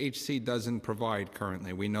HHC doesn't provide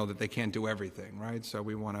currently. We know that they can't do everything, right? So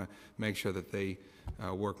we want to make sure that they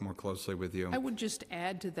work more closely with you. I would just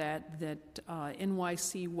add to that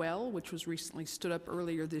NYC Well, which was recently stood up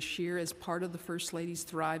earlier this year as part of the First Lady's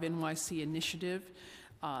Thrive NYC initiative,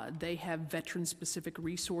 they have veteran-specific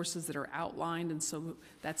resources that are outlined, and so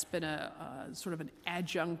that's been a sort of an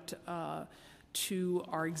adjunct to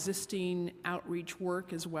our existing outreach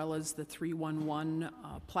work as well as the 311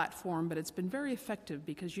 platform, but it's been very effective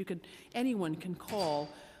because anyone can call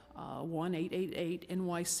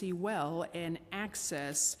 1-888-NYC-WELL and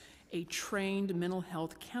access a trained mental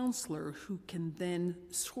health counselor who can then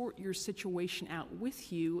sort your situation out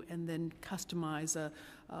with you and then customize a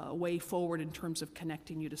way forward in terms of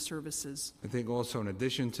connecting you to services. I think also in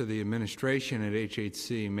addition to the administration at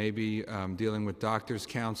HHC, maybe dealing with Doctors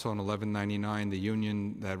Council and 1199, the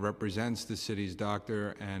union that represents the city's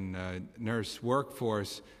doctor and nurse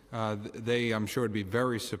workforce, they, I'm sure, would be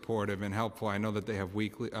very supportive and helpful. I know that they have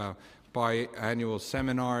weekly, biannual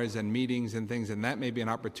seminars and meetings and things, and that may be an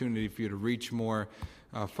opportunity for you to reach more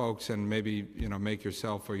folks and maybe, make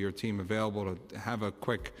yourself or your team available to have a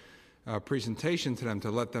quick presentation to them to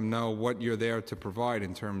let them know what you're there to provide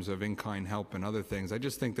in terms of in-kind help and other things. I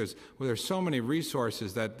just think there's so many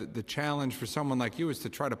resources that the challenge for someone like you is to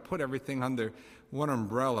try to put everything under one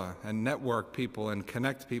umbrella and network people and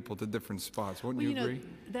connect people to different spots. Wouldn't you agree?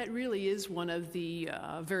 That really is one of the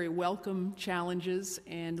very welcome challenges,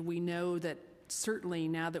 and we know that certainly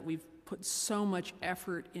now that we've put so much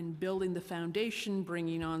effort in building the foundation,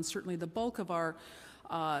 bringing on certainly the bulk of our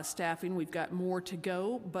staffing, we've got more to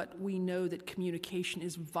go, but we know that communication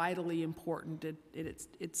is vitally important.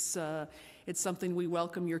 It's something we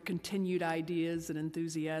welcome your continued ideas and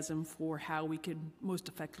enthusiasm for how we could most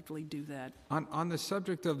effectively do that. On the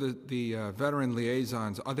subject of the veteran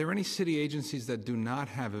liaisons, are there any city agencies that do not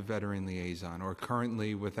have a veteran liaison or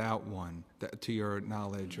currently without one, to your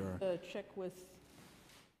knowledge? Or Check with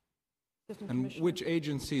Assistant and Commissioner. which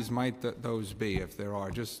agencies might those be, if there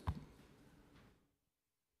are? Just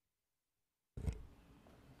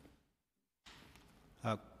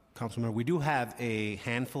Councilmember, we do have a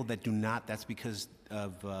handful that do not. That's because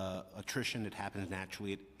of attrition that happens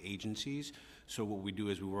naturally at agencies. So what we do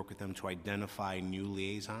is we work with them to identify new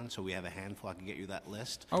liaisons. So we have a handful. I can get you that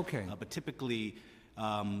list. okay. But typically,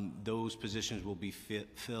 those positions will be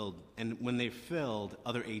filled. And when they're filled,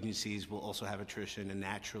 other agencies will also have attrition. And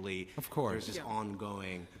naturally, Of course. there's this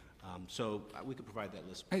ongoing. So we could provide that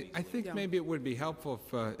list. I think maybe it would be helpful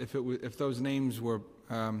if those names were,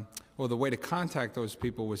 or the way to contact those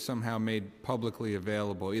people was somehow made publicly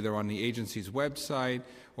available, either on the agency's website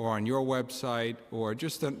or on your website, or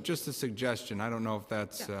just a suggestion. I don't know if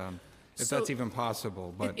that's that's even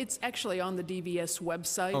possible, but It's actually on the DVS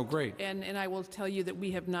website. Oh, great. And I will tell you that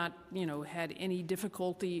we have not, had any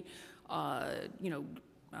difficulty,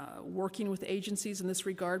 working with agencies in this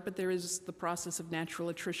regard, but there is the process of natural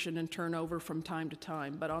attrition and turnover from time to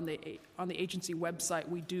time. But on the agency website,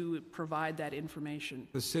 we do provide that information.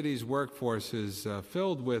 the city's workforce is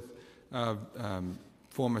filled with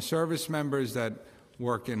former service members that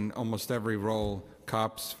work in almost every role: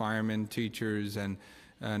 cops, firemen, teachers, and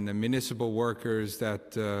the municipal workers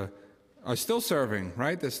that are still serving.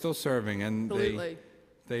 Right? They're still serving, and Absolutely.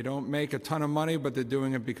 They don't make a ton of money, but they're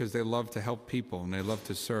doing it because they love to help people and they love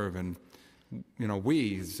to serve. And,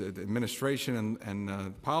 we, as administration and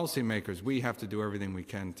policymakers, we have to do everything we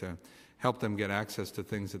can to help them get access to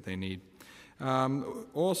things that they need.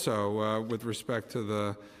 Also, with respect to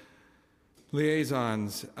the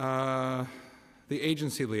liaisons, the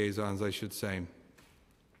agency liaisons, I should say,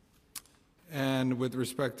 and with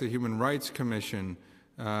respect to Human Rights Commission,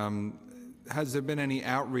 has there been any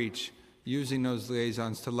outreach using those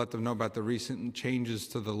liaisons to let them know about the recent changes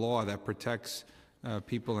to the law that protects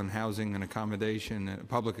people in housing and accommodation,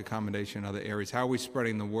 public accommodation in other areas? How are we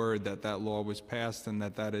spreading the word that that law was passed and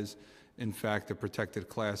that is, in fact, a protected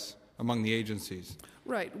class among the agencies?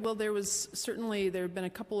 Right. Well, there have been a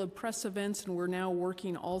couple of press events, and we're now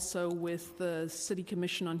working also with the City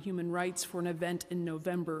Commission on Human Rights for an event in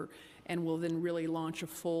November, and we'll then really launch a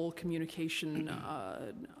full communication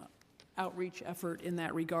outreach effort in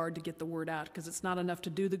that regard to get the word out, because it's not enough to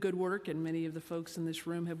do the good work, and many of the folks in this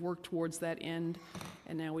room have worked towards that end,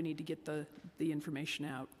 and now we need to get the information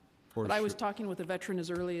out. But I was talking with a veteran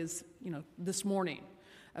as early as this morning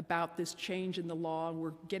about this change in the law.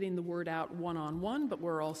 We're getting the word out one-on-one, but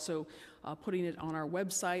we're also putting it on our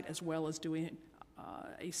website, as well as doing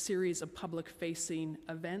a series of public-facing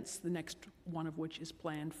events, the next one of which is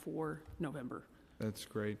planned for November. That's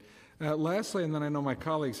great. Lastly, and then I know my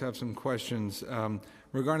colleagues have some questions,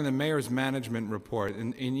 regarding the mayor's management report.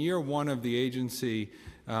 In year one of the agency,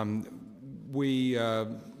 we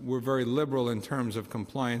were very liberal in terms of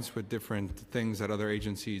compliance with different things that other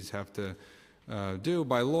agencies have to do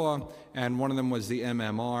by law, and one of them was the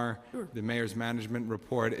MMR, the Mayor's Management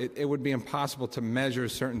Report. It would be impossible to measure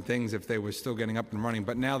certain things if they were still getting up and running,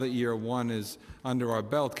 but now that year one is under our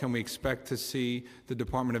belt, can we expect to see the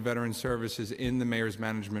Department of Veteran Services in the Mayor's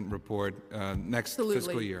Management Report next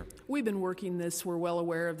fiscal year? We've been working this. We're well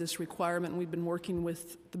aware of this requirement. We've been working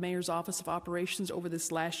with the Mayor's Office of Operations over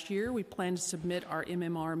this last year. We plan to submit our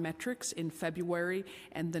MMR metrics in February,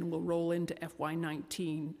 and then we'll roll into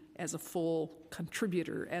FY19 as a full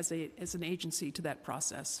contributor, as an agency to that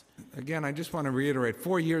process. Again, I just want to reiterate,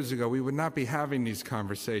 4 years ago, we would not be having these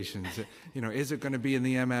conversations. You know, is it going to be in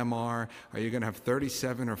the MMR? Are you going to have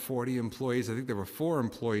 37 or 40 employees? I think there were 4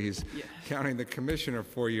 employees, counting the commissioner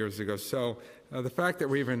 4 years ago. So the fact that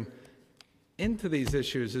we're even into these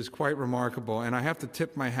issues is quite remarkable. And I have to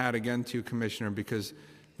tip my hat again to you, Commissioner, because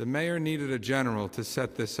the mayor needed a general to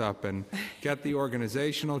set this up and get the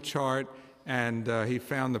organizational chart, and he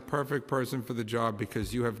found the perfect person for the job,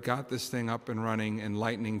 because you have got this thing up and running in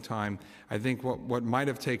lightning time. I think what might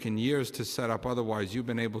have taken years to set up otherwise, you've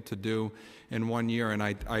been able to do in 1 year. And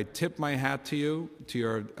I tip my hat to you,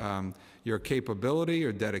 to your capability,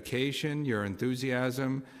 your dedication, your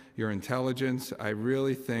enthusiasm, your intelligence. I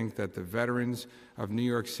really think that the veterans of New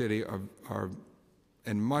York City are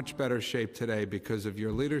in much better shape today because of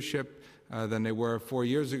your leadership than they were 4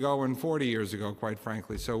 years ago and 40 years ago, quite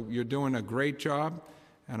frankly. So you're doing a great job,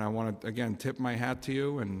 and I want to, again, tip my hat to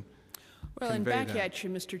you and well, and back at you,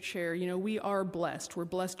 Mr. Chair. You know, we are blessed. We're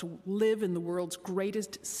blessed to live in the world's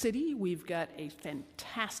greatest city. We've got a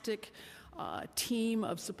fantastic team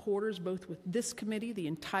of supporters, both with this committee, the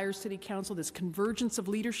entire city council, this convergence of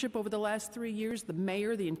leadership over the last 3 years, the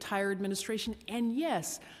mayor, the entire administration, and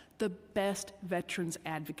yes, the best veterans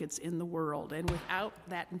advocates in the world. And without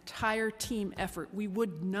that entire team effort, we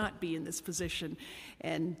would not be in this position.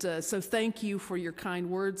 And so thank you for your kind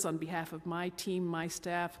words on behalf of my team, my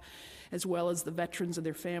staff, as well as the veterans and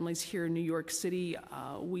their families here in New York City.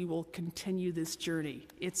 We will continue this journey.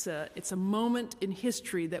 It's a moment in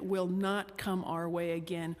history that will not come our way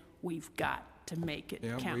again. We've got to make it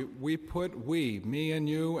count. Me and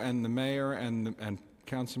you and the mayor and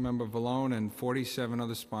Councilmember Vallone and 47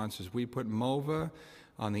 other sponsors, we put MOVA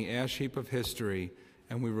on the ash heap of history,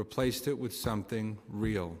 and we replaced it with something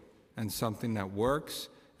real and something that works,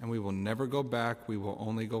 and we will never go back. We will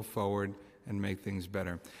only go forward and make things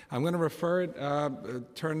better. I'm going to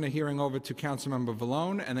turn the hearing over to Councilmember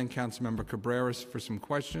Vallone and then Councilmember Cabreras for some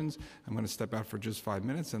questions. I'm going to step out for just 5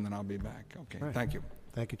 minutes, and then I'll be back. Okay, right. Thank you.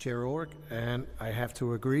 Thank you, Chair Orrick. And I have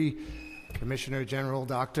to agree, Commissioner, General,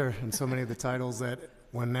 Doctor, and so many of the titles that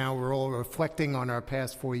when now we're all reflecting on our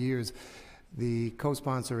past 4 years, the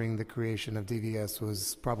co-sponsoring the creation of DVS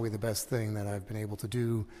was probably the best thing that I've been able to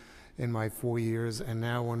do in my 4 years. And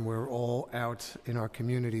now when we're all out in our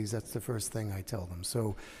communities, that's the first thing I tell them.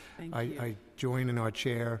 So I join in our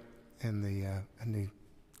chair in the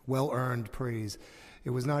well-earned praise. It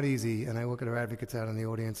was not easy, and I look at our advocates out in the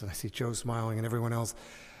audience, and I see Joe smiling and everyone else.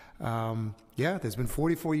 There's been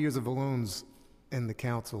 44 years of Vallones in the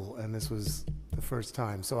council, and this was the first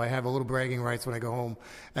time. So I have a little bragging rights when I go home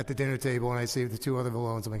at the dinner table and I see the 2 other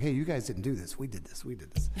Vallones. I'm like, hey, you guys didn't do this. We did this. We did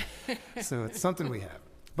this. So it's something we have.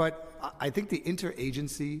 But I think the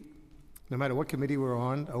interagency, no matter what committee we're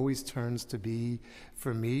on, always turns to be,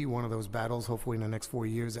 for me, one of those battles, hopefully in the next 4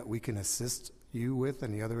 years, that we can assist you with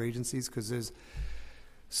and the other agencies, because there's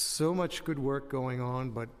so much good work going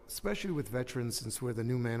on, but especially with veterans, since we're the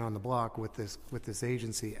new man on the block with this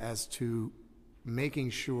agency, as to making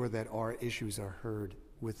sure that our issues are heard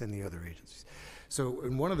within the other agencies. So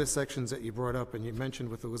in one of the sections that you brought up and you mentioned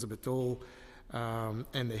with Elizabeth Dole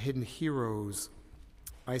and the hidden heroes,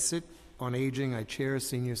 I sit on aging, I chair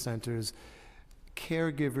senior centers.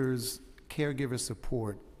 Caregiver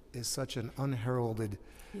support is such an unheralded,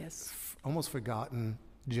 almost forgotten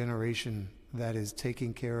generation that is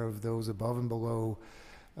taking care of those above and below.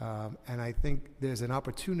 And I think there's an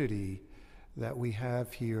opportunity that we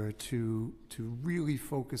have here to really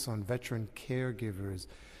focus on veteran caregivers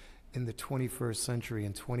in the 21st century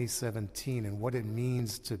in 2017 and what it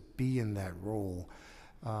means to be in that role.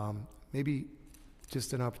 Maybe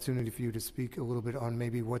just an opportunity for you to speak a little bit on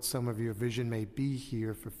maybe what some of your vision may be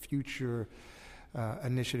here for future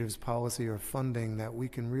initiatives, policy, or funding that we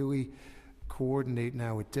can really coordinate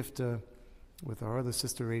now with DFTA, with our other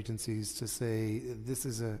sister agencies, to say this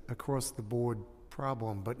is a across-the-board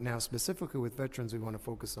problem, but now specifically with veterans, we want to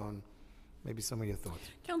focus on maybe some of your thoughts.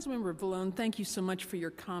 Councilmember Vallone, thank you so much for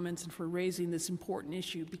your comments and for raising this important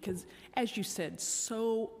issue, because as you said,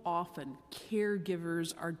 so often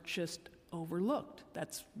caregivers are just overlooked.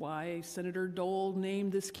 That's why Senator Dole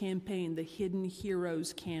named this campaign the Hidden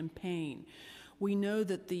Heroes Campaign. We know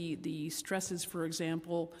that the stresses, for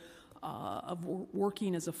example, of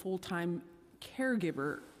working as a full-time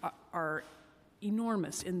caregiver are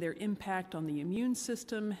enormous in their impact on the immune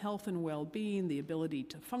system, health and well-being, the ability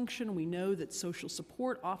to function. We know that social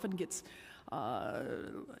support often gets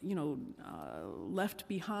left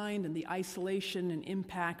behind, and the isolation and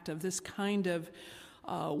impact of this kind of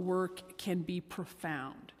work can be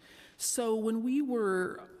profound. So when we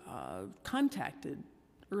were contacted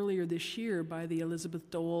earlier this year by the Elizabeth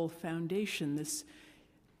Dole Foundation,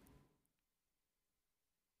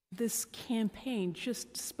 this campaign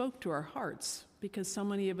just spoke to our hearts, because so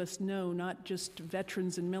many of us know not just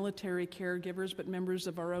veterans and military caregivers, but members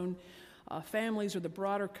of our own families or the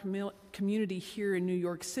broader community here in New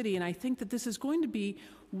York City. And I think that this is going to be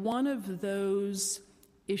one of those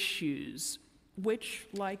issues which,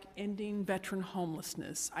 like ending veteran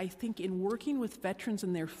homelessness, I think in working with veterans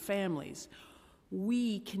and their families,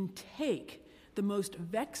 we can take the most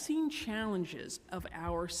vexing challenges of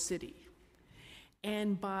our city,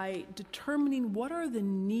 and by determining what are the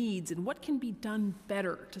needs and what can be done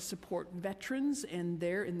better to support veterans and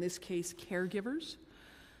their, in this case, caregivers,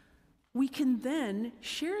 we can then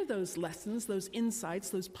share those lessons, those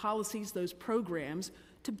insights, those policies, those programs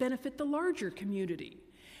to benefit the larger community.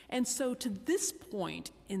 And so to this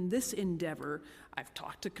point in this endeavor, I've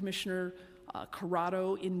talked to Commissioner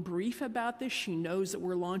Corrado in brief about this. She knows that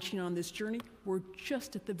we're launching on this journey. We're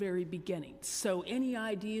just at the very beginning. So any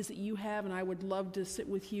ideas that you have, and I would love to sit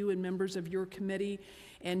with you and members of your committee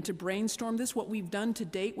and to brainstorm this. What we've done to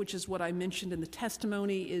date, which is what I mentioned in the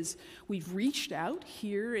testimony, is we've reached out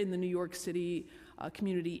here in the New York City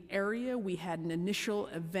community area. We had an initial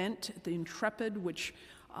event at the Intrepid, which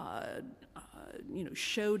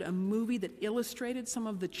showed a movie that illustrated some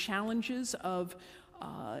of the challenges of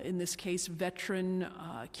in this case, veteran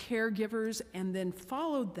caregivers, and then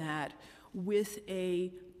followed that with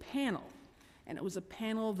a panel. And it was a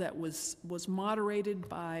panel that was moderated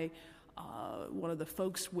by one of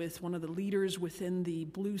the leaders within the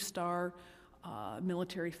Blue Star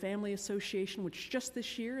Military Family Association, which just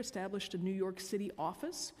this year established a New York City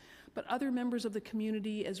office, but other members of the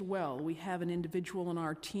community as well. We have an individual on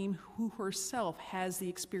our team who herself has the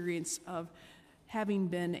experience of having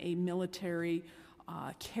been a military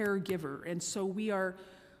caregiver, and so we are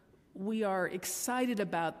excited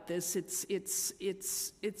about this. It's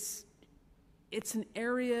an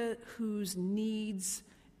area whose needs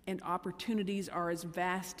and opportunities are as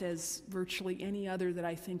vast as virtually any other that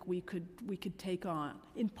I think we could take on,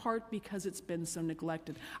 in part because it's been so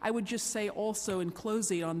neglected. I would just say also in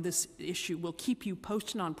closing on this issue, we'll keep you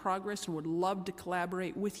posted on progress and would love to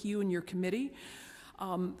collaborate with you and your committee.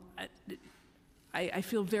 I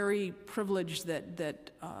feel very privileged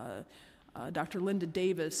that Dr. Linda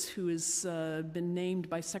Davis, who has been named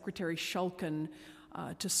by Secretary Shulkin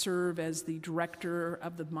to serve as the director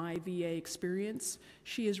of the My VA Experience,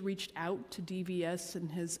 she has reached out to DVS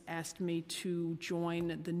and has asked me to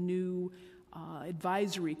join the new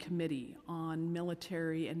advisory committee on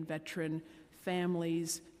military and veteran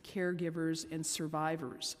families, caregivers, and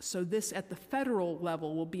survivors. So this at the federal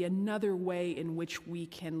level will be another way in which we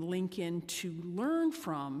can link in to learn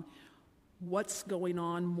from what's going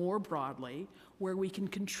on more broadly, where we can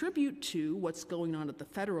contribute to what's going on at the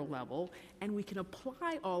federal level, and we can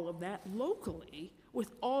apply all of that locally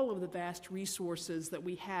with all of the vast resources that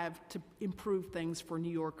we have to improve things for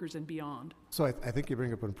New Yorkers and beyond. So I think you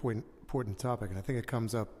bring up an important topic, and I think it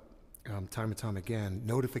comes up time and time again,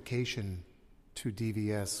 notification to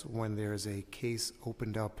DVS when there's a case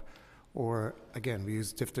opened up, or again, we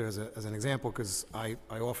use DFTA as an example because I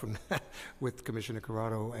often, with Commissioner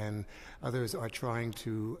Corrado and others, are trying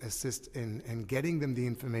to assist in getting them the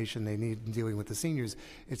information they need in dealing with the seniors.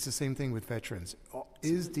 It's the same thing with veterans.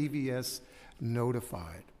 Is DVS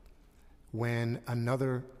notified when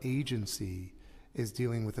another agency is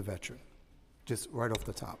dealing with a veteran? Just right off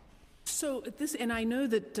the top. So this, and I know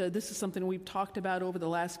that this is something we've talked about over the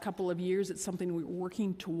last couple of years. It's something we're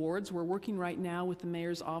working towards. We're working right now with the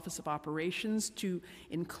Mayor's Office of Operations to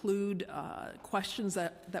include questions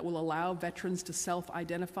that will allow veterans to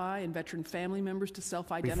self-identify and veteran family members to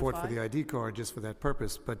self-identify. We fought for the ID card just for that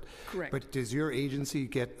purpose, but correct. But does your agency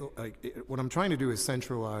get? What I'm trying to do is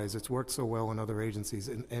centralize. It's worked so well in other agencies,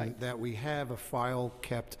 and right. That we have a file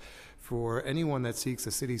kept for anyone that seeks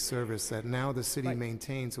a city service that now the city right.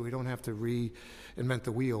 maintains, so we don't have to reinvent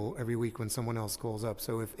the wheel every week when someone else calls up.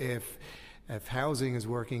 So if housing is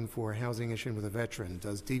working for a housing issue with a veteran,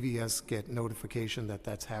 does DVS get notification that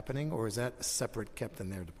that's happening, or is that separate kept in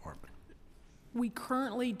their department? We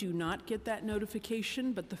currently do not get that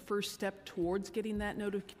notification, but the first step towards getting that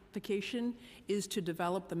notification is to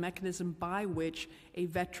develop the mechanism by which a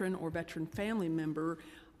veteran or veteran family member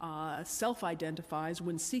self-identifies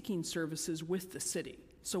when seeking services with the city.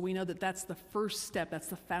 So we know that that's the first step, that's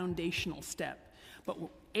the foundational step, but we're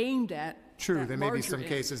aimed at True, that there may be larger some end.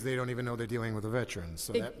 cases they don't even know they're dealing with a veteran,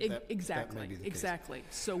 so Exactly, that may be the case. exactly.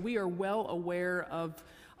 So we are well aware of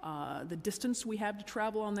the distance we have to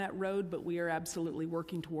travel on that road, but we are absolutely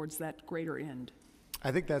working towards that greater end.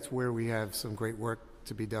 I think that's where we have some great work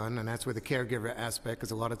to be done, and that's where the caregiver aspect,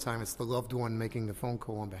 because a lot of time it's the loved one making the phone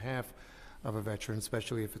call on behalf of a veteran,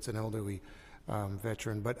 especially if it's an elderly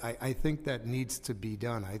veteran. But I think that needs to be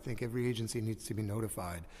done. I think every agency needs to be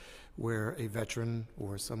notified where a veteran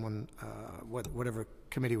or someone, whatever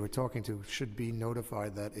committee we're talking to, should be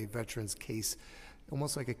notified that a veteran's case,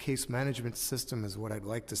 almost like a case management system is what I'd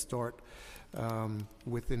like to start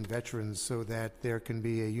within veterans, so that there can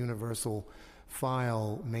be a universal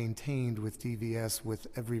file maintained with DVS with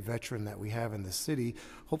every veteran that we have in the city.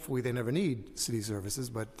 Hopefully they never need city services,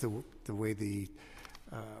 but the way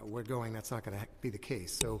we're going, that's not going to be the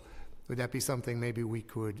case. So would that be something maybe we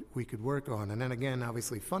could work on? And then again,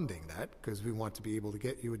 obviously funding that, because we want to be able to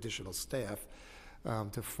get you additional staff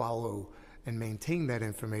to follow and maintain that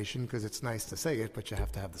information, because it's nice to say it, but you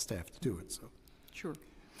have to have the staff to do it. So Sure.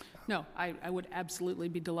 No, I would absolutely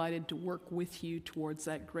be delighted to work with you towards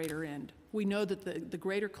that greater end. We know that the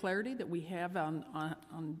greater clarity that we have on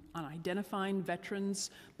identifying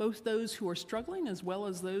veterans, both those who are struggling as well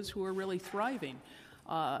as those who are really thriving,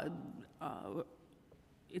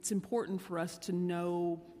 it's important for us to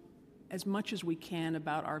know as much as we can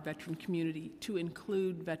about our veteran community, to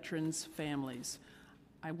include veterans' families.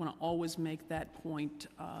 I want to always make that point,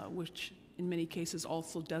 which in many cases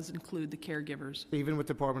also does include the caregivers. even with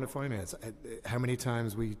Department of Finance, how many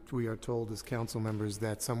times we are told as council members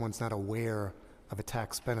that someone's not aware of a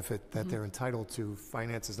tax benefit that they're entitled to.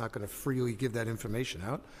 Finance is not going to freely give that information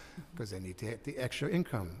out because they need to get the extra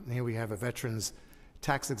income. And here we have a veteran's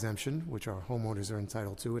tax exemption, which our homeowners are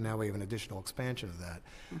entitled to, and now we have an additional expansion of that.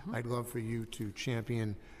 I'd love for you to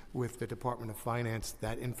champion with the Department of Finance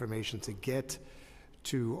that information to get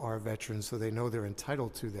to our veterans so they know they're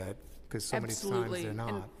entitled to that, because so many times they're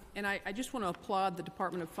not. And I just want to applaud the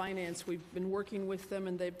Department of Finance. We've been working with them,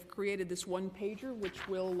 and they've created this one-pager, which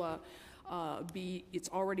will it's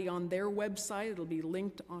already on their website. It'll be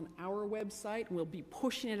linked on our website, and we'll be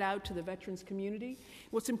pushing it out to the veterans community.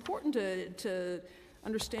 What's important to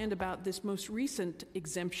understand about this most recent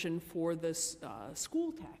exemption for the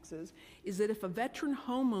school taxes is that if a veteran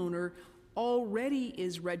homeowner already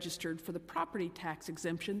is registered for the property tax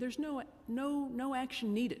exemption, there's no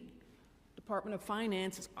action needed. Department of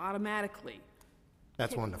Finance is automatically That's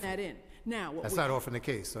kicking wonderful. that in. Now, That's not often the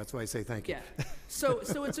case, so that's why I say thank you. yeah. So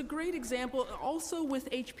it's a great example. Also with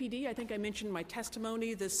HPD, I think I mentioned in my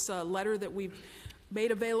testimony, this letter that we've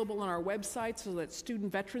made available on our website so that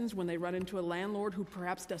student veterans, when they run into a landlord who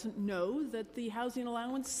perhaps doesn't know that the housing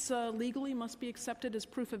allowance legally must be accepted as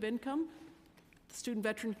proof of income, the student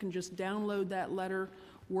veteran can just download that letter,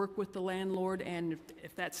 work with the landlord, and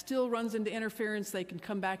if that still runs into interference, they can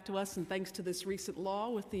come back to us. And thanks to this recent law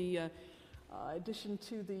with the addition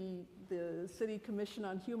to the City Commission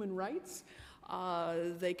on Human Rights,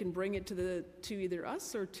 they can bring it to either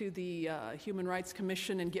us or to the Human Rights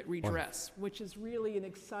Commission and get redress, which is really an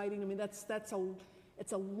exciting. I mean,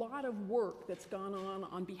 it's a lot of work that's gone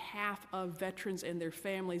on behalf of veterans and their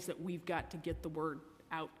families that we've got to get the word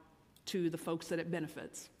out to the folks that it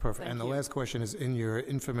benefits. Perfect. Thank And the you. last question is, in your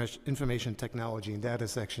information technology and data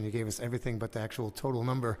section, you gave us everything but the actual total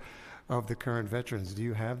number of the current veterans. Do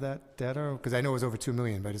you have that data? Because I know it was over 2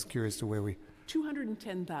 million, but I'm just curious to where we...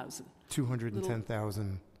 210,000.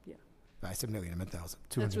 210,000. Yeah. I said million, I meant thousand.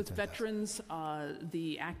 That's with 210,000. veterans,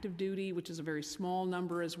 the active duty, which is a very small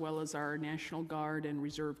number, as well as our National Guard and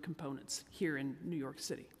Reserve components here in New York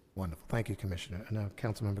City. Wonderful. Thank you, Commissioner. And now,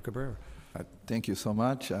 Councilmember Cabrera. Thank you so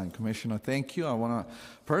much, and Commissioner, thank you. I want to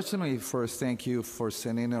personally first thank you for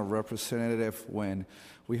sending a representative when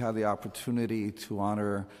we had the opportunity to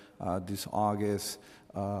honor this August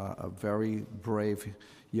a very brave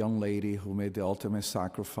young lady who made the ultimate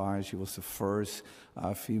sacrifice. She was the first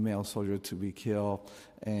female soldier to be killed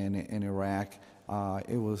in Iraq.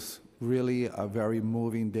 It was really a very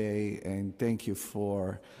moving day, and thank you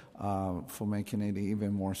for making it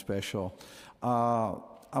even more special.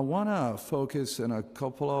 I want to focus on a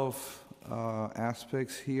couple of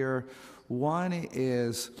aspects here. One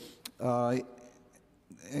is, I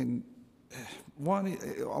want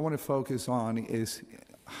to focus on is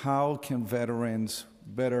how can veterans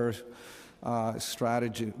better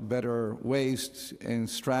better ways and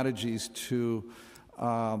strategies to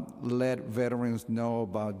let veterans know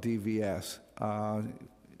about DVS.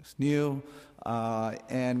 It's new,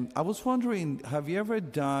 and I was wondering, have you ever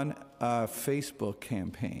done a Facebook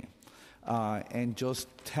campaign and just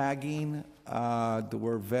tagging the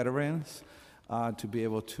word veterans to be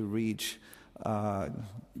able to reach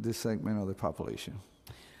this segment of the population?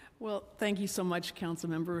 Well, thank you so much,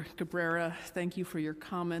 Councilmember Cabrera. Thank you for your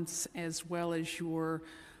comments as well as your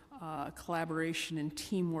collaboration and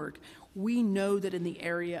teamwork. We know that in the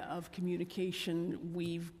area of communication,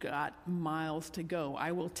 we've got miles to go.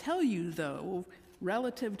 I will tell you, though,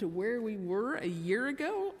 relative to where we were a year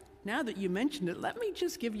ago, now that you mentioned it, let me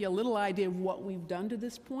just give you a little idea of what we've done to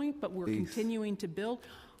this point, but we're continuing to build.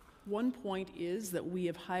 One point is that we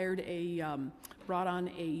have brought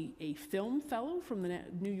on a film fellow from the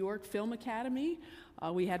New York Film Academy.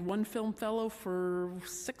 We had one film fellow for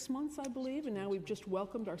 6 months, I believe, and now we've just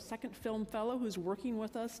welcomed our second film fellow who's working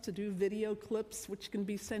with us to do video clips, which can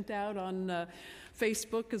be sent out on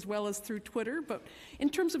Facebook as well as through Twitter. But in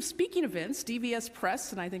terms of speaking events, DVS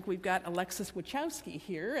Press, and I think we've got Alexis Wachowski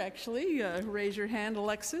here, actually. Raise your hand,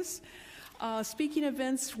 Alexis. Speaking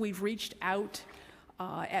events, we've reached out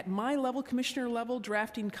at my level, commissioner level,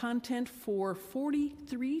 drafting content for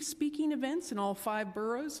 43 speaking events in all 5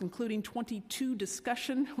 boroughs, including 22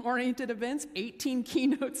 discussion-oriented events, 18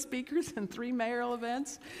 keynote speakers, and 3 mayoral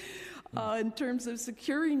events. In terms of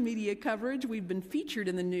securing media coverage, we've been featured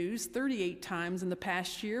in the news 38 times in the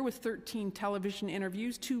past year with 13 television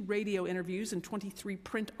interviews, 2 radio interviews, and 23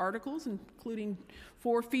 print articles, including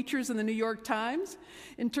 4 features in the New York Times.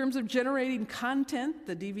 In terms of generating content,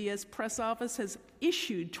 the DVS Press Office has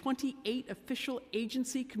issued 28 official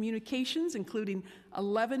agency communications, including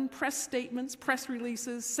 11 press statements, press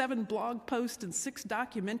releases, 7 blog posts, and 6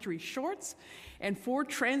 documentary shorts, and 4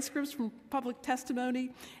 transcripts from public testimony.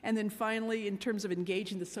 And then finally, in terms of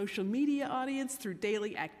engaging the social media audience through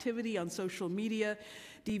daily activity on social media,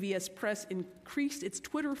 DVS Press increased its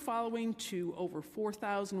Twitter following to over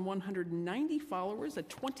 4,190 followers, a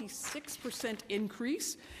 26%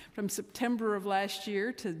 increase from September of last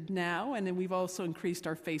year to now. And then we've also increased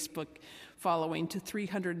our Facebook following to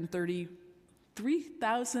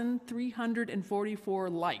 3,344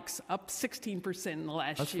 likes, up 16% in the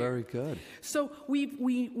last year. That's very good. So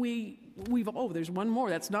there's one more,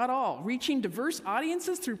 that's not all. Reaching diverse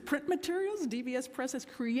audiences through print materials, DVS Press has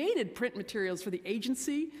created print materials for the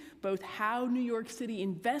agency, both how New York City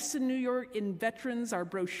invests in New York, in veterans, our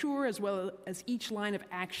brochure, as well as each line of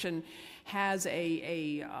action has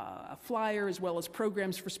a flyer as well as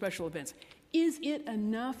programs for special events. Is it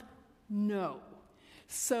enough? No.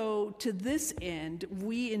 So to this end,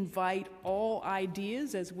 we invite all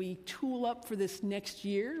ideas as we tool up for this next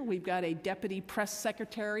year. We've got a deputy press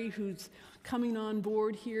secretary who's coming on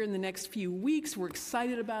board here in the next few weeks. We're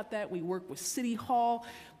excited about that. We work with City Hall,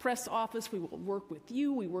 press office. We will work with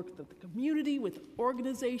you. We work with the community, with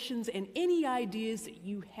organizations, and any ideas that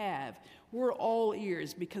you have. We're all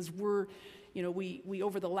ears because we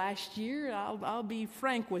over the last year, I'll be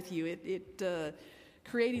frank with you,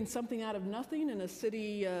 creating something out of nothing in a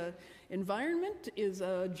city environment is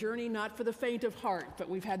a journey not for the faint of heart, but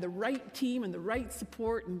we've had the right team and the right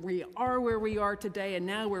support, and we are where we are today, and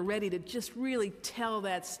now we're ready to just really tell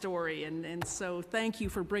that story. And so thank you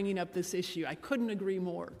for bringing up this issue. I couldn't agree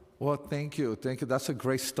more. Well, thank you. Thank you. That's a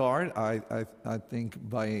great start. I think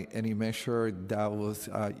by any measure that was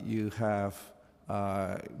you have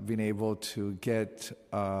been able to get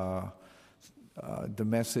the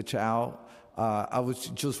message out. I was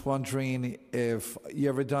just wondering if you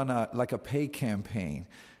ever done a paid campaign.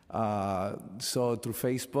 So through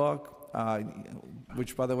Facebook,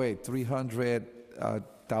 which by the way,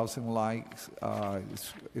 300,000 likes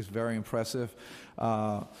is very impressive.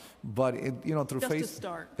 But through just Facebook, a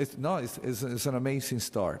start. It's an amazing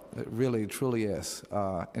start. It really, truly is.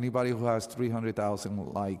 Anybody who has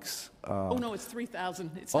 300,000 likes. No, it's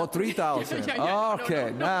 3,000. 3,000. Yeah.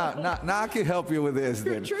 Okay, No. Now I can help you with this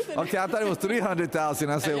then. Okay, I thought it was 300,000.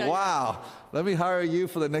 I said, wow, let me hire you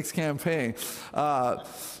for the next campaign.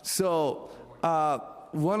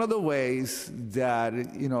 One of the ways that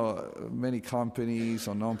many companies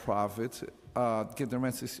or nonprofits get their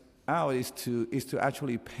message out is to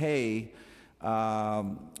actually pay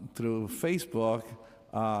through Facebook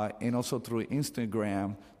and also through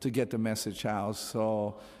Instagram to get the message out.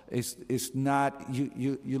 So it's not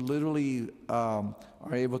you literally are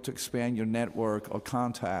able to expand your network of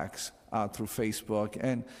contacts through Facebook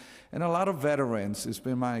and a lot of veterans. It's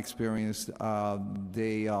been my experience.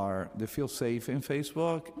 They feel safe in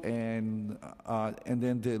Facebook and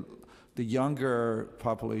then the younger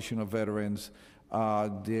population of veterans,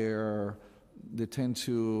 they tend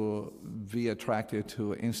to be attracted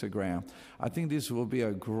to Instagram. I think this will be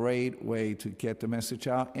a great way to get the message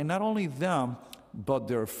out, and not only them, but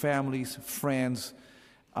their families, friends.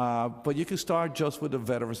 But you can start just with the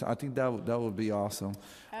veterans. I think that would be awesome.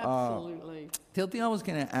 Absolutely. The other thing I was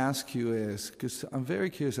going to ask you is, because I'm very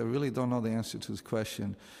curious, I really don't know the answer to this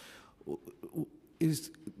question,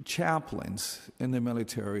 is chaplains in the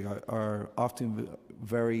military are often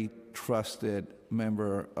very trusted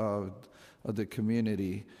member of the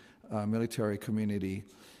community, military community.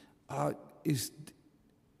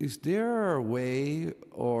 Is there a way,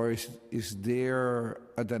 or is there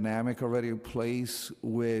a dynamic already in place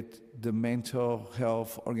with the mental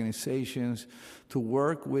health organizations to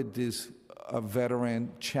work with these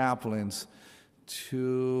veteran chaplains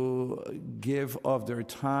to give of their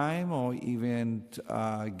time or even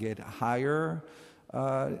get higher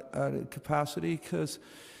capacity? Because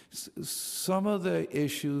some of the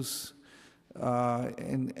issues,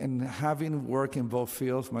 and having worked in both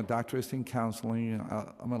fields, my doctorate is in counseling.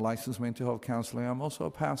 I'm a licensed mental health counselor. I'm also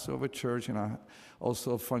a pastor of a church, and I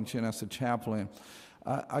also function as a chaplain.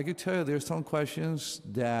 I could tell you there's some questions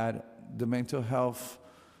that the mental health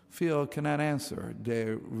field cannot answer.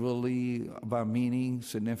 They're really about meaning,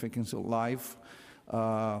 significance of life,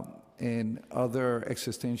 and other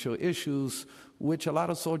existential issues, which a lot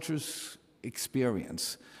of soldiers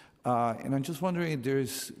experience. And I'm just wondering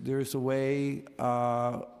if there's a way,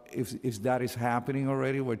 if that is happening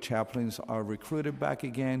already, where chaplains are recruited back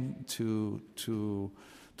again to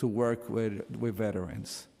work with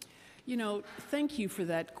veterans. You know, thank you for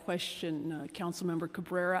that question, Councilmember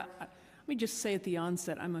Cabrera. Let me just say at the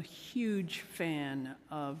onset, I'm a huge fan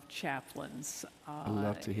of chaplains. I'd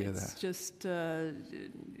love to hear that. It's just,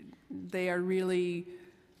 they are really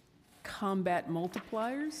combat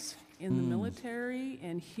multipliers in the military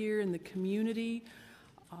and here in the community.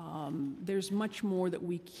 There's much more that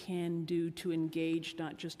we can do to engage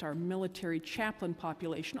not just our military chaplain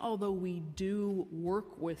population, although we do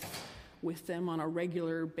work with them on a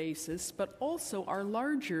regular basis, but also our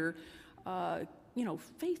larger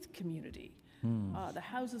faith community. The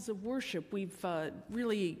houses of worship. We've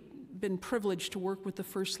really been privileged to work with the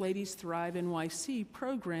First Lady's Thrive NYC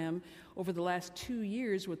program over the last 2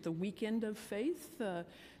 years with the Weekend of Faith,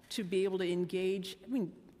 to be able to engage,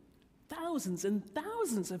 thousands and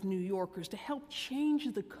thousands of New Yorkers to help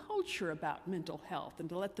change the culture about mental health and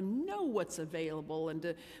to let them know what's available and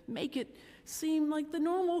to make it seem like the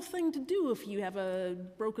normal thing to do. If you have a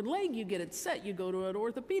broken leg, you get it set, you go to an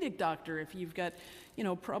orthopedic doctor. If you've got,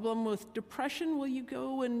 problem with depression, well, you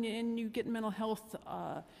go and you get mental health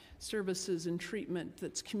services and treatment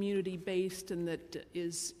that's community-based and that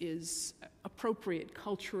is appropriate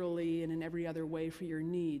culturally and in every other way for your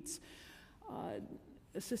needs.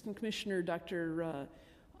 Assistant Commissioner Dr.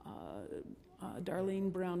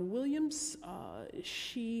 Darlene Brown-Williams,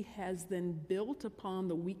 she has then built upon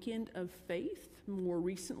the Weekend of Faith more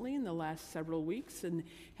recently in the last several weeks and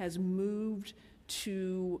has moved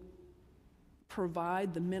to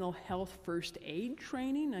provide the mental health first aid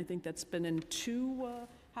training. I think that's been in 2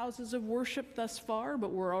 houses of worship thus far,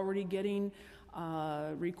 but we're already getting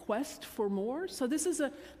request for more. So this is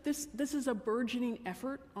a burgeoning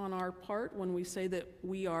effort on our part when we say that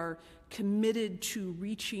we are committed to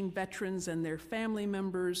reaching veterans and their family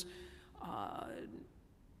members,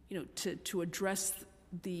 to address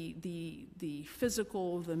the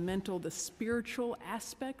physical, the mental, the spiritual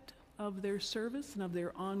aspect of their service and of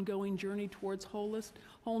their ongoing journey towards wholeness.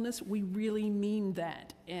 We really mean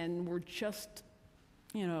that, and we're just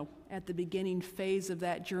at the beginning phase of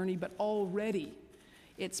that journey, but already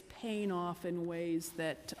it's paying off in ways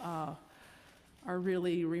that are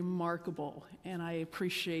really remarkable, and I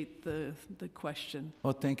appreciate the question.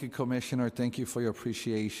 Well, thank you, Commissioner. Thank you for your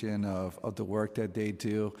appreciation of the work that they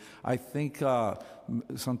do. I think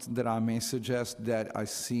something that I may suggest that I've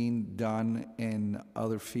seen done in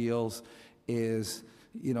other fields is,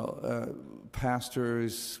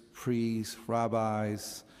 pastors, priests,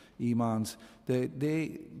 rabbis, imams,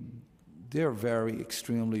 they're very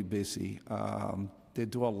extremely busy. They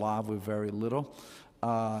do a lot with very little.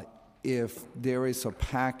 If there is a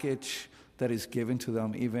package that is given to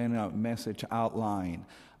them, even a message outline,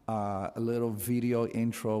 a little video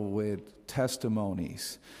intro with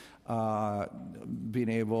testimonies, being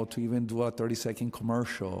able to even do a 30-second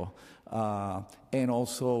commercial, and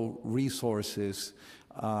also resources,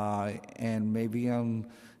 and maybe on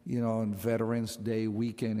Veterans Day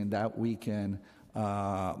weekend and that weekend,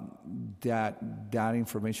 that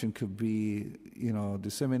information could be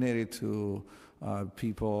disseminated to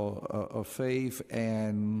people of faith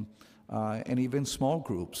and and even small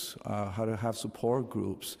groups, how to have support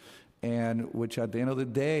groups, and which at the end of the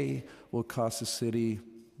day will cost the city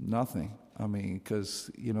nothing. I mean, because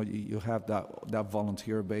you have that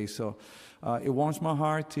volunteer base. So it warms my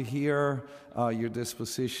heart to hear your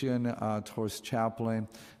disposition towards Chaplain.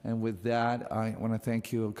 And with that, I want to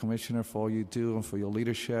thank you, Commissioner, for all you do and for your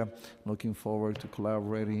leadership. Looking forward to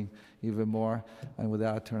collaborating even more. And with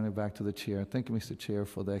that, I turn it back to the chair. Thank you, Mr. Chair,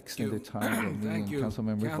 for the extended time. Thank you.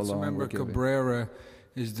 Councilmember Cabrera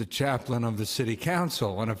is the chaplain of the City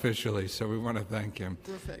Council unofficially, so we want to thank him.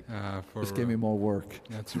 Perfect. For, Just give me more work.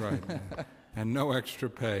 That's right. And no extra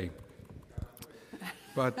pay.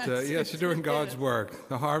 But yes, you're doing God's work.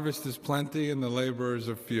 The harvest is plenty and the laborers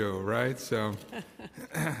are few, right? So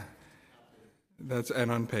that's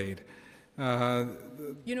and unpaid. Can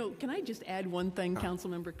I just add one thing,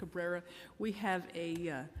 Councilmember Cabrera? We have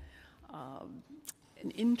an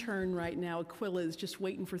intern right now. Aquila is just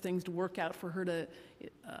waiting for things to work out for her to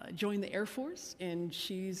join the Air Force, and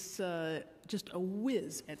she's just a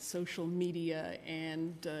whiz at social media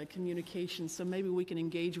and communication. So maybe we can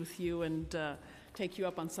engage with you and take you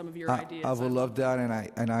up on some of your ideas. I would love that,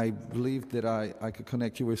 and I believe that I could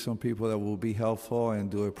connect you with some people that will be helpful and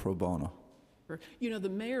do it pro bono. The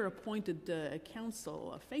mayor appointed a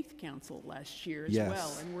faith council last year as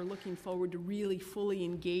well, and we're looking forward to really fully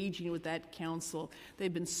engaging with that council.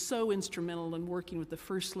 They've been so instrumental in working with the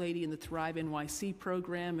First Lady in the Thrive NYC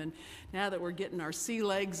program, and now that we're getting our sea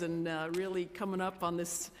legs and really coming up on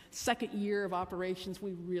this second year of operations,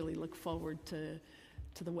 we really look forward to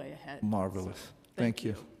the way ahead. Marvelous. So, thank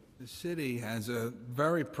you. The city has a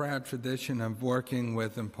very proud tradition of working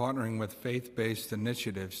with and partnering with faith-based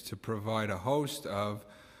initiatives to provide a host of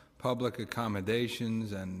public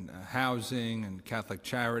accommodations and housing and Catholic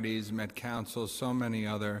charities, Met Council, so many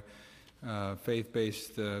other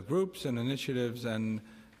faith-based groups and initiatives. And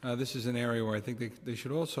this is an area where I think they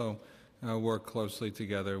should also work closely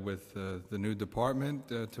together with the new department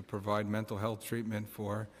to provide mental health treatment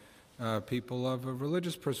for people of a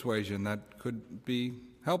religious persuasion that could be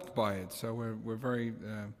helped by it. So we're very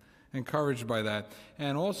encouraged by that.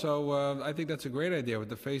 And also, I think that's a great idea with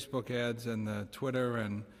the Facebook ads and the Twitter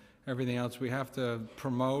and everything else. We have to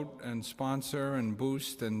promote and sponsor and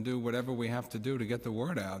boost and do whatever we have to do to get the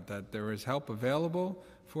word out that there is help available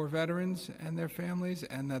for veterans and their families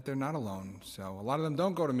and that they're not alone. So a lot of them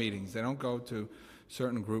don't go to meetings. They don't go to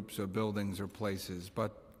certain groups or buildings or places.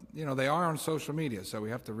 But, they are on social media, so we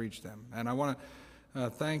have to reach them. And I want to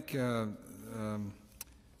thank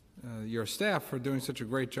your staff for doing such a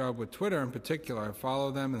great job with Twitter in particular. I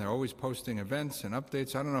follow them, and they're always posting events and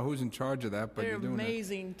updates. I don't know who's in charge of that, but they're you're doing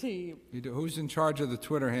amazing team. Who's in charge of the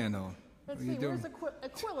Twitter handle? Let's see, where's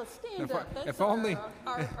Aquila? Stand up. That's if only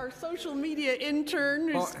our social media intern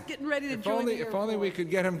who's getting ready to join the Air If only we Force. could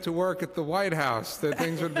get him to work at the White House, that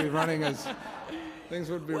things would be running as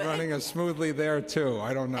running as smoothly there too.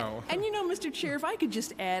 I don't know. And Mr. Chair, if I could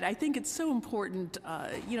just add, I think it's so important.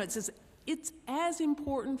 It says it's as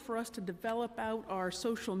important for us to develop out our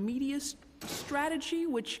social media strategy,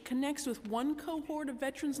 which connects with one cohort of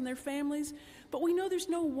veterans and their families. But we know there's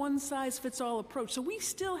no one-size-fits-all approach. So we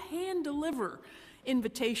still hand-deliver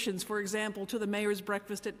invitations, for example, to the mayor's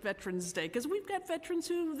breakfast at Veterans Day, because we've got veterans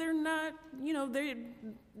who they're not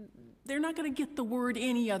going to get the word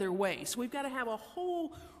any other way. So we've got to have a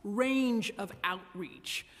whole range of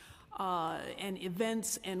outreach and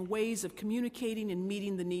events and ways of communicating and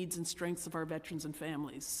meeting the needs and strengths of our veterans and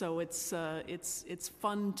families. So it's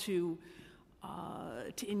fun to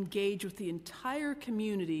engage with the entire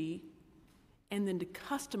community and then to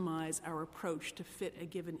customize our approach to fit a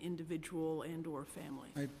given individual and or family.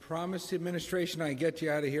 I promised the administration I'd get you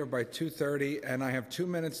out of here by 2:30, and I have 2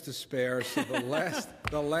 minutes to spare. So the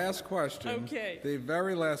last question, the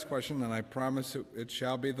very last question, and I promise it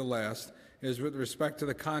shall be the last, is with respect to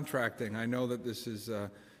the contracting. I know that this is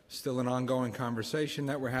still an ongoing conversation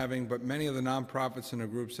that we're having, but many of the nonprofits and the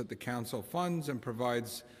groups that the council funds and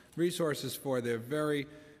provides resources for, they're very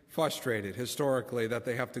frustrated historically that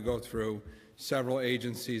they have to go through several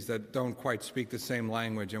agencies that don't quite speak the same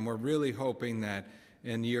language. And we're really hoping that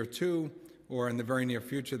in year 2 or in the very near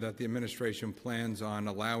future that the administration plans on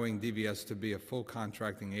allowing DVS to be a full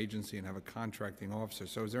contracting agency and have a contracting officer.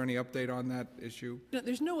 So is there any update on that issue? No,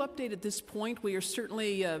 there's no update at this point. We are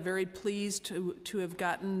certainly very pleased to have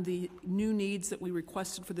gotten the new needs that we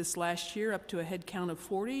requested for this last year up to a head count of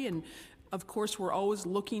 40. And of course, we're always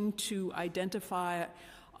looking to identify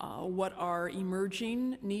what our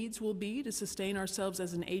emerging needs will be to sustain ourselves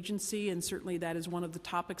as an agency, and certainly that is one of the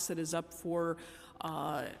topics that is up for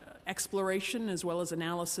exploration as well as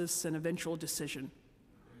analysis and eventual decision.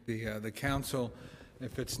 The council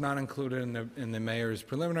If it's not included in the mayor's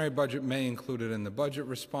preliminary budget, may include it in the budget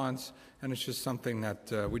response, and it's just something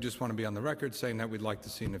that we just want to be on the record saying that we'd like to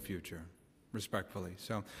see in the future, respectfully.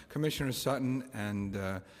 So, Commissioner Sutton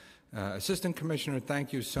and Assistant Commissioner,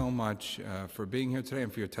 thank you so much for being here today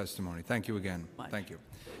and for your testimony. Thank you again. Thank you.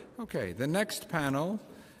 Okay, the next panel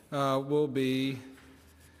will be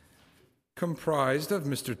comprised of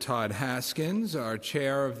Mr. Todd Haskins, our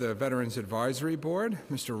chair of the Veterans Advisory Board,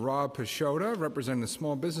 Mr. Rob Pashota, representing the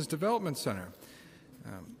Small Business Development Center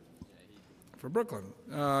for Brooklyn,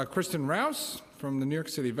 Kristen Rouse from the New York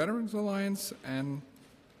City Veterans Alliance, and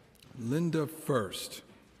Linda First.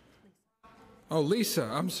 Oh, Lisa,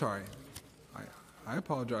 I'm sorry. I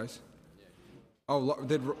apologize. Oh,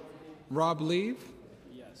 did Rob leave?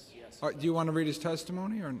 Yes. Do you want to read his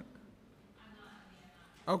testimony or no?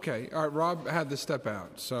 Okay, all right, Rob had to step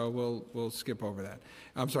out, so we'll skip over that.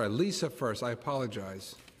 I'm sorry, Lisa First, I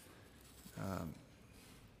apologize.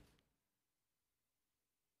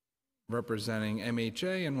 Representing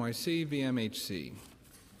MHA, NYC, VMHC.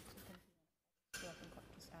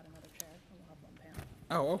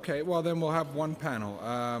 Oh, okay, well then we'll have one panel.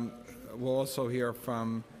 We'll also hear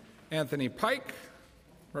from Anthony Pike,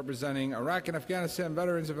 representing Iraq and Afghanistan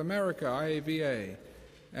Veterans of America, IAVA.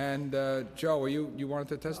 And Joe, you wanted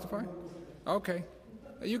to testify? Okay.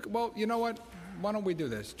 Well, you know what? Why don't we do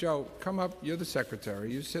this? Joe, come up. You're the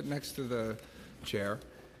secretary. You sit next to the chair.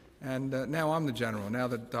 And now I'm the general, now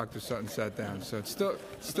that Dr. Sutton sat down. So it's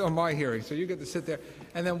still my hearing, so you get to sit there.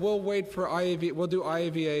 And then we'll wait for IAVA. We'll do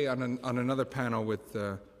IAVA on another panel with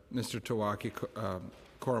Mr. Tawaki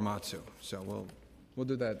Korematsu. So we'll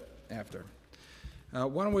do that after.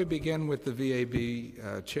 Why don't we begin with the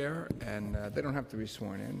VAB chair, and they don't have to be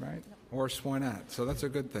sworn in, right? Or sworn at, so that's a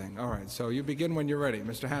good thing. All right, so you begin when you're ready.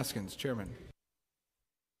 Mr. Haskins, Chairman.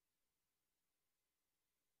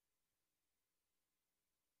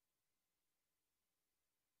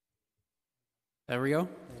 There we go.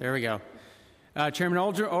 Chairman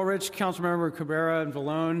Ulrich, Councilmember Cabrera and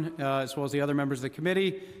Vallone, as well as the other members of the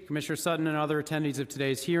committee, Commissioner Sutton, and other attendees of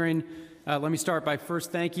today's hearing. Let me start by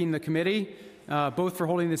first thanking the committee, both for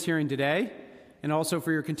holding this hearing today and also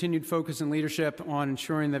for your continued focus and leadership on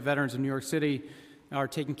ensuring that veterans of New York City are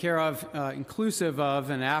taken care of, inclusive of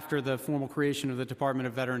and after the formal creation of the Department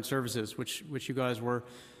of Veteran Services, which you guys were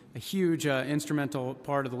a huge instrumental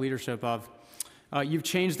part of the leadership of. You've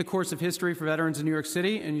changed the course of history for veterans in New York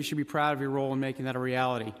City, and you should be proud of your role in making that a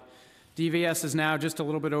reality. DVS is now just a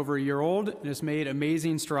little bit over a year old and has made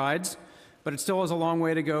amazing strides, but it still has a long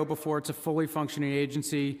way to go before it's a fully functioning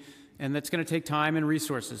agency, and that's going to take time and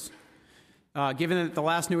resources. Given that the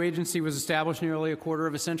last new agency was established nearly a quarter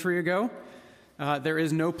of a century ago, there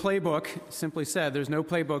is no playbook. Simply said, there's no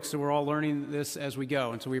playbook, so we're all learning this as we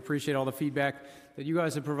go. And so we appreciate all the feedback that you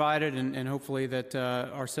guys have provided, and hopefully that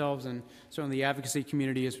ourselves and certainly the advocacy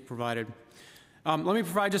community has provided. Let me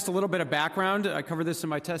provide just a little bit of background. I covered this in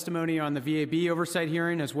my testimony on the VAB oversight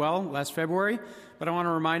hearing as well last February, but I want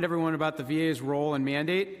to remind everyone about the VA's role and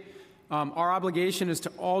mandate. Our obligation is to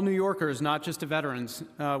all New Yorkers, not just to veterans,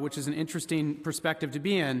 which is an interesting perspective to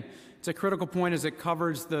be in. It's a critical point as it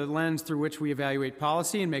covers the lens through which we evaluate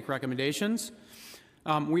policy and make recommendations.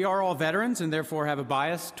 We are all veterans and therefore have a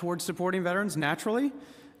bias towards supporting veterans naturally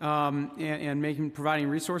and providing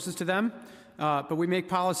resources to them. But we make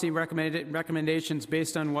policy recommendations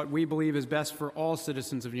based on what we believe is best for all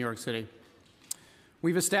citizens of New York City.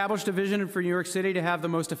 We've established a vision for New York City to have the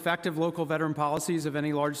most effective local veteran policies of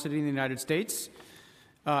any large city in the United States,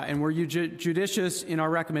 and we're judicious in our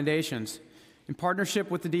recommendations. In partnership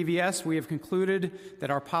with the DVS, we have concluded that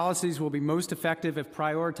our policies will be most effective if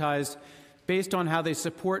prioritized based on how they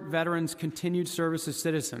support veterans' continued service as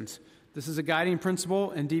citizens. This is a guiding principle,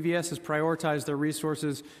 and DVS has prioritized their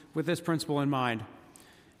resources with this principle in mind.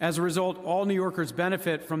 As a result, all New Yorkers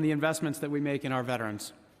benefit from the investments that we make in our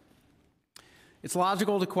veterans. It's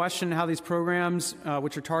logical to question how these programs,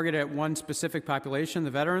 which are targeted at one specific population,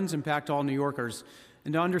 the veterans, impact all New Yorkers.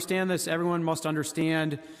 And to understand this, everyone must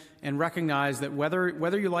understand and recognize that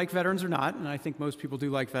whether you like veterans or not, and I think most people do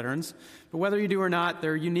like veterans, but whether you do or not,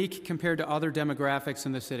 they're unique compared to other demographics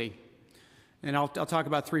in the city. And I'll talk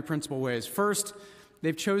about three principal ways. First,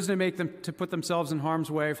 they've chosen to put themselves in harm's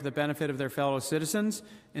way for the benefit of their fellow citizens,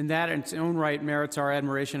 and that in its own right merits our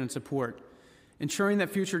admiration and support. Ensuring that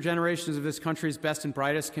future generations of this country's best and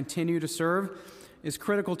brightest continue to serve is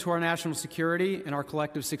critical to our national security and our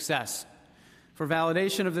collective success. For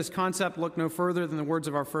validation of this concept, look no further than the words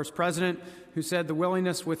of our first president, who said the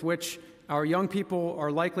willingness with which our young people are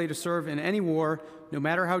likely to serve in any war, no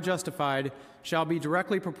matter how justified, shall be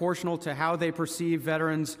directly proportional to how they perceive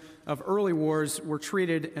veterans of early wars were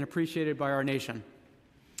treated and appreciated by our nation.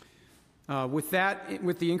 With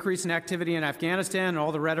the increase in activity in Afghanistan and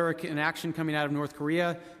all the rhetoric and action coming out of North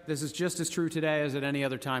Korea, this is just as true today as at any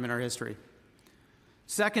other time in our history.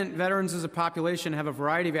 Second, veterans as a population have a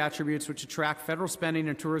variety of attributes which attract federal spending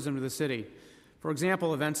and tourism to the city. For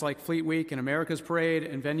example, events like Fleet Week and America's Parade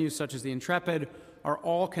and venues such as the Intrepid are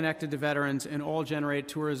all connected to veterans and all generate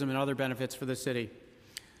tourism and other benefits for the city.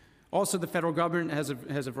 Also, the federal government has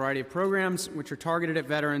a variety of programs which are targeted at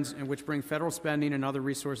veterans and which bring federal spending and other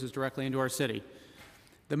resources directly into our city.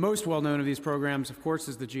 The most well-known of these programs, of course,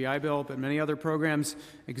 is the GI Bill, but many other programs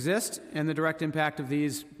exist, and the direct impact of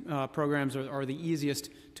these programs are the easiest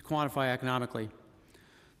to quantify economically.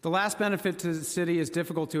 The last benefit to the city is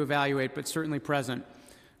difficult to evaluate, but certainly present.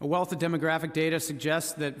 A wealth of demographic data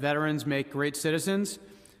suggests that veterans make great citizens.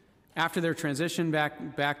 After their transition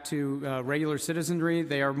back to regular citizenry,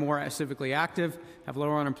 they are more civically active, have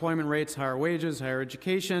lower unemployment rates, higher wages, higher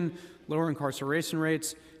education, lower incarceration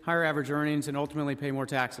rates, higher average earnings, and ultimately pay more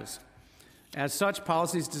taxes. As such,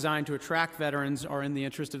 policies designed to attract veterans are in the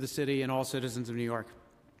interest of the city and all citizens of New York.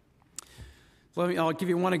 I'll give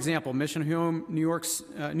you one example. Mission Home, New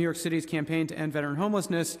York City's campaign to end veteran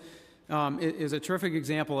homelessness is a terrific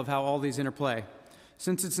example of how all these interplay.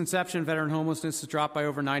 Since its inception, veteran homelessness has dropped by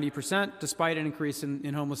over 90%, despite an increase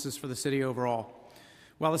in homelessness for the city overall.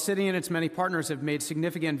 While the city and its many partners have made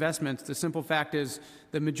significant investments, the simple fact is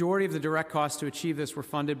the majority of the direct costs to achieve this were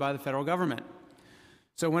funded by the federal government.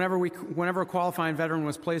 So whenever a qualifying veteran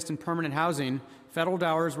was placed in permanent housing, federal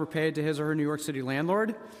dollars were paid to his or her New York City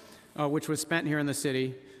landlord, which was spent here in the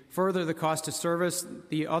city. Further, the cost to service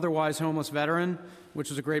the otherwise homeless veteran, which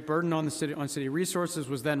was a great burden on city resources,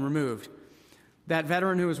 was then removed. That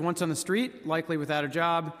veteran who was once on the street, likely without a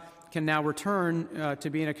job, can now return to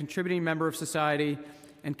being a contributing member of society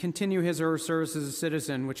and continue his or her service as a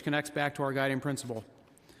citizen, which connects back to our guiding principle.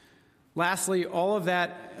 Lastly, all of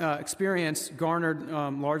that experience garnered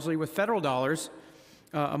largely with federal dollars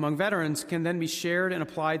among veterans can then be shared and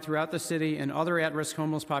applied throughout the city and other at-risk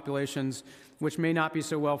homeless populations which may not be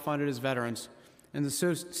so well funded as veterans. And the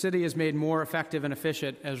city is made more effective and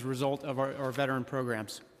efficient as a result of our veteran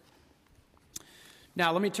programs.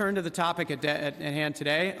 Now, let me turn to the topic at hand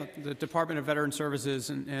today, the Department of Veteran Services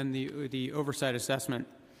and the oversight assessment.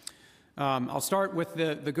 I'll start with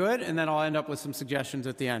the good, and then I'll end up with some suggestions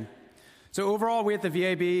at the end. So overall, we at the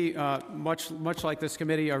VAB, much like this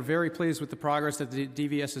committee, are very pleased with the progress that the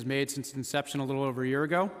DVS has made since its inception a little over a year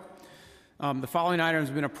ago. The following items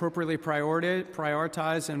have been appropriately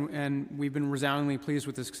prioritized, and we've been resoundingly pleased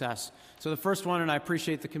with the success. So the first one, and I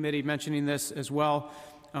appreciate the committee mentioning this as well,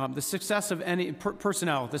 the success of any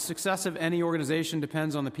personnel, the success of any organization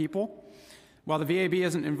depends on the people. While the VAB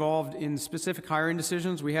isn't involved in specific hiring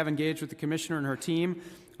decisions, we have engaged with the commissioner and her team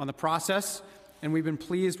on the process, and we've been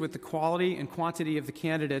pleased with the quality and quantity of the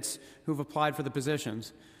candidates who've applied for the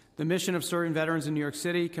positions. The mission of serving veterans in New York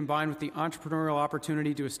City, combined with the entrepreneurial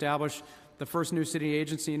opportunity to establish the first new city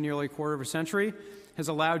agency in nearly a quarter of a century, has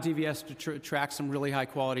allowed DVS to attract some really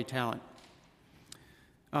high-quality talent.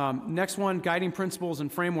 Next one, guiding principles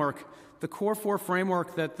and framework. The core four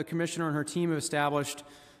framework that the commissioner and her team have established,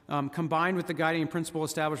 combined with the guiding principle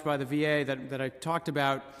established by the VA that I talked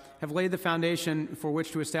about, have laid the foundation for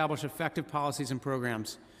which to establish effective policies and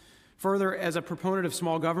programs. Further, as a proponent of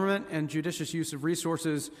small government and judicious use of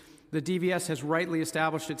resources, the DVS has rightly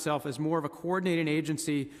established itself as more of a coordinating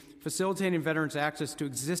agency facilitating veterans' access to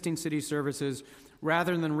existing city services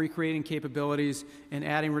rather than recreating capabilities and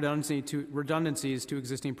adding redundancies to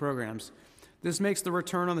existing programs. This makes the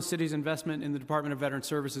return on the city's investment in the Department of Veteran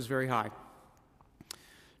Services very high.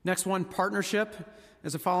 Next one, partnership.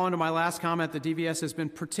 As a follow-on to my last comment, the DVS has been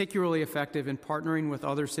particularly effective in partnering with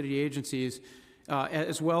other city agencies,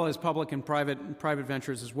 as well as public and private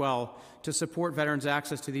ventures as well, to support veterans'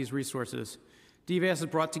 access to these resources. DVS has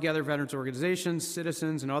brought together veterans organizations,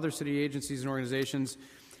 citizens, and other city agencies and organizations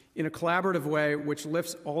in a collaborative way which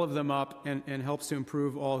lifts all of them up and helps to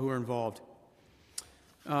improve all who are involved.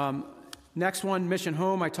 Next one, Mission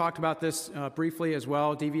Home. I talked about this briefly as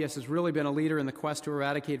well. DVS has really been a leader in the quest to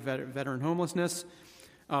eradicate veteran homelessness.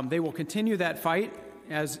 They will continue that fight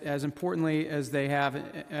as importantly as they have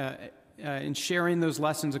in sharing those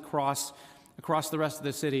lessons across the rest of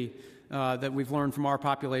the city that we've learned from our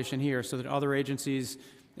population here so that other agencies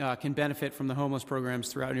can benefit from the homeless programs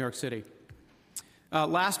throughout New York City.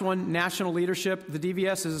 Last one, national leadership. The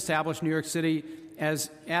DVS has established New York City as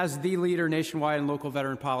the leader nationwide in local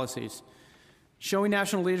veteran policies. Showing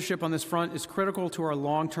national leadership on this front is critical to our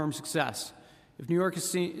long-term success. If New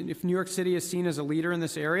York City is seen as a leader in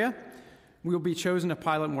this area, we will be chosen to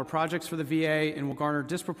pilot more projects for the VA and will garner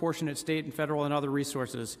disproportionate state and federal and other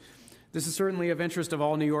resources. This is certainly of interest of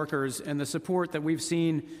all New Yorkers, and the support that we've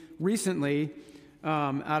seen recently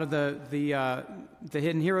out of the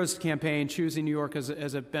Hidden Heroes campaign, choosing New York as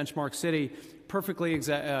a benchmark city, perfectly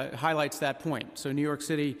highlights that point. So New York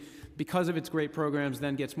City, because of its great programs,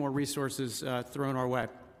 then gets more resources thrown our way.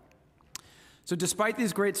 So despite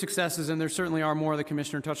these great successes, and there certainly are more, the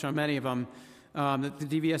Commissioner touched on many of them, that the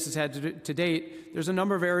DVS has had to date, there's a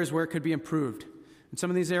number of areas where it could be improved. And some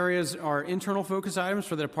of these areas are internal focus items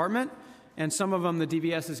for the department, and some of them the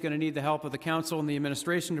DVS is going to need the help of the council and the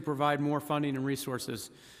administration to provide more funding and resources.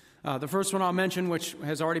 The first one I'll mention, which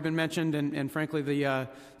has already been mentioned, and frankly the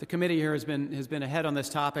committee here has been ahead on this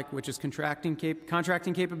topic, which is contracting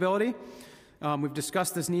capability. We've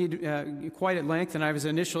discussed this need quite at length, and I was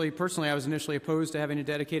initially opposed to having a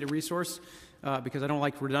dedicated resource because I don't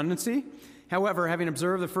like redundancy. However, having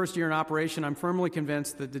observed the first year in operation, I'm firmly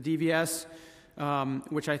convinced that the DVS,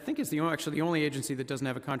 which I think is the only agency that doesn't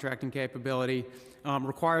have a contracting capability,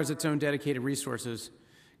 requires its own dedicated resources.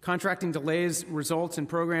 Contracting delays result in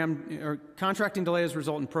program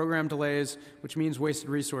delays, which means wasted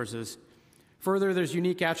resources. Further, there's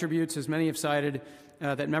unique attributes, as many have cited,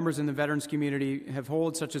 that members in the veterans community have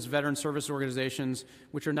held, such as veteran service organizations,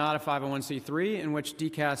 which are not a 501c3 and which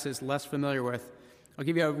DCAS is less familiar with. I'll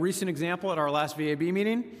give you a recent example at our last VAB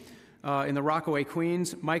meeting. In the Rockaway,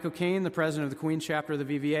 Queens, Mike O'Kane, the president of the Queens chapter of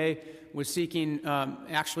the VVA, was seeking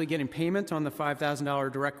actually getting payment on the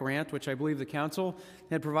 $5,000 direct grant, which I believe the council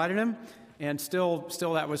had provided him, and still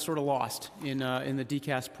that was sort of lost in the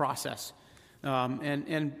DCAS process.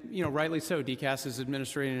 And rightly so. DCAS is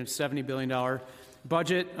administrating a $70 billion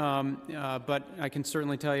budget, but I can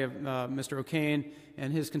certainly tell you Mr. O'Kane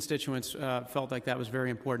and his constituents felt like that was very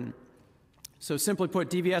important. So simply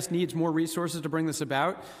put, DVS needs more resources to bring this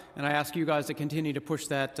about, and I ask you guys to continue to push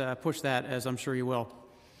that, as I'm sure you will.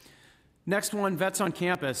 Next one, Vets on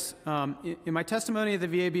Campus. In my testimony at the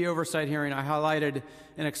VAB oversight hearing, I highlighted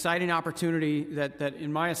an exciting opportunity that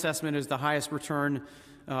in my assessment is the highest return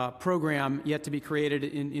program yet to be created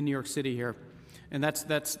in New York City here, and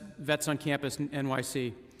that's Vets on Campus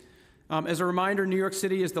NYC. As a reminder, New York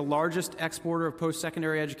City is the largest exporter of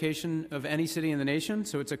post-secondary education of any city in the nation,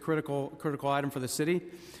 so it's a critical item for the city.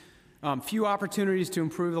 Few opportunities to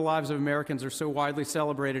improve the lives of Americans are so widely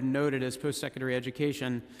celebrated and noted as post-secondary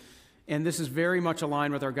education, and this is very much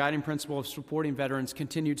aligned with our guiding principle of supporting veterans'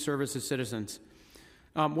 continued service as citizens.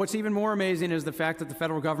 What's even more amazing is the fact that the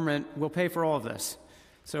federal government will pay for all of this.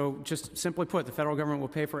 So just simply put, the federal government will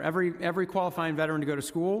pay for every qualifying veteran to go to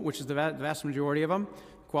school, which is the vast majority of them,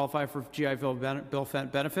 qualify for GI Bill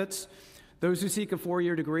benefits. Those who seek a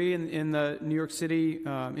 4-year degree in New York City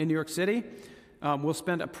will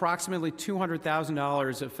spend approximately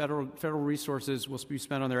 $200,000 of federal resources will be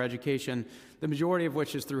spent on their education, the majority of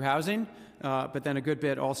which is through housing, but then a good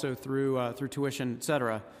bit also through tuition, et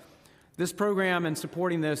cetera. This program and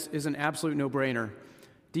supporting this is an absolute no-brainer.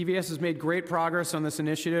 DVS has made great progress on this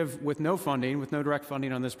initiative with no direct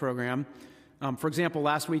funding on this program. For example,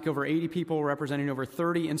 last week, over 80 people representing over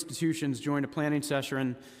 30 institutions joined a planning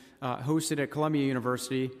session hosted at Columbia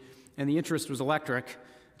University, and the interest was electric.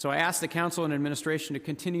 So I asked the council and administration to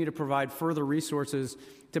continue to provide further resources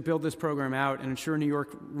to build this program out and ensure New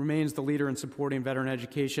York remains the leader in supporting veteran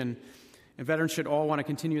education. And veterans should all want to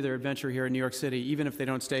continue their adventure here in New York City, even if they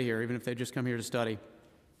don't stay here, even if they just come here to study.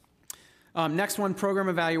 Next one, program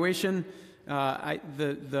evaluation.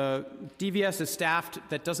 The DVS is staffed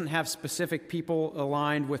that doesn't have specific people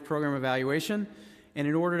aligned with program evaluation, and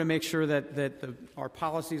in order to make sure that our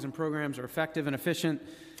policies and programs are effective and efficient,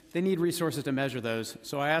 they need resources to measure those.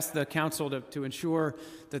 So I asked the council to ensure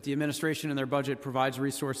that the administration in their budget provides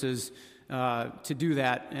resources to do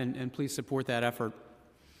that, and please support that effort.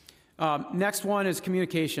 Next one is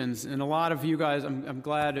communications, and a lot of you guys, I'm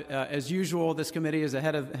glad, as usual, this committee is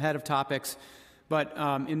ahead of topics. But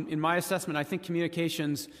in my assessment, I think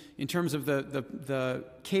communications, in terms of the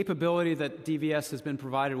capability that DVS has been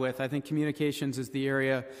provided with, I think communications is the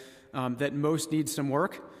area that most needs some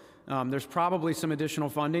work. There's probably some additional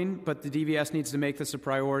funding, but the DVS needs to make this a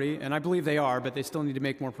priority, and I believe they are, but they still need to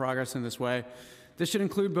make more progress in this way. This should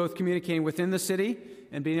include both communicating within the city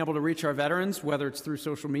and being able to reach our veterans, whether it's through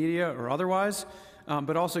social media or otherwise,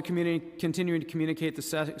 but also continuing to communicate the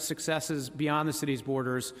successes beyond the city's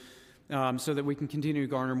borders, so that we can continue to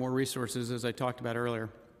garner more resources, as I talked about earlier.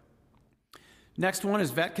 Next one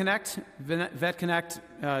is Vet Connect. Vet Connect,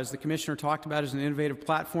 as the Commissioner talked about, is an innovative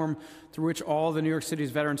platform through which all the New York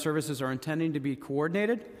City's veteran services are intending to be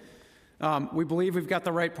coordinated. We believe we've got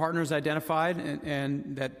the right partners identified,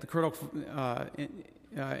 and that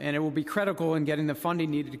and it will be critical in getting the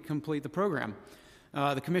funding needed to complete the program.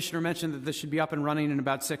 The commissioner mentioned that this should be up and running in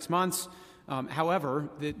about 6 months. However,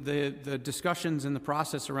 the discussions in the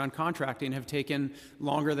process around contracting have taken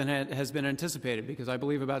longer than has been anticipated, because I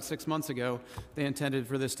believe about 6 months ago they intended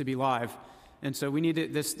for this to be live. And so we need to,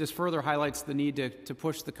 this further highlights the need to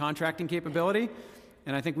push the contracting capability,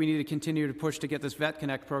 and I think we need to continue to push to get this Vet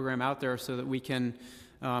Connect program out there so that we can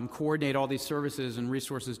coordinate all these services and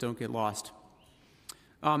resources don't get lost.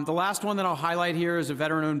 The last one that I'll highlight here is a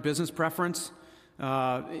veteran-owned business preference.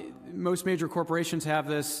 Most major corporations have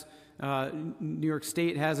this. New York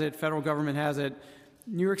State has it. Federal government has it.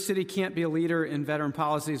 New York City can't be a leader in veteran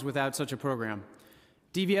policies without such a program.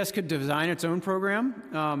 DVS could design its own program,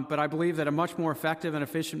 but I believe that a much more effective and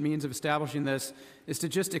efficient means of establishing this is to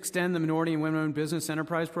just extend the Minority and Women-Owned Business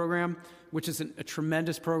Enterprise Program, which is a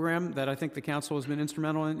tremendous program that I think the Council has been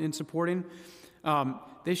instrumental in supporting.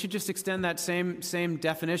 They should just extend that same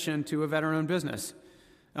definition to a veteran-owned business.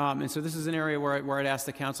 And so this is an area where I'd ask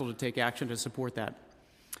the Council to take action to support that.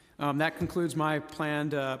 That concludes my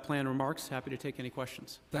planned remarks. Happy to take any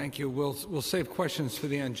questions. Thank you. We'll save questions for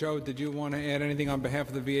the end. Joe, did you want to add anything on behalf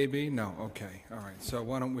of the VAB? No. Okay. All right. So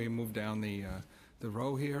why don't we move down the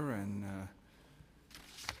row here, and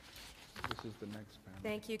this is the next panel.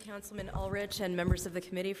 Thank you, Councilman Ulrich and members of the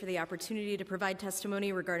committee, for the opportunity to provide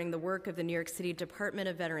testimony regarding the work of the New York City Department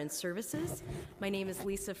of Veterans Services. My name is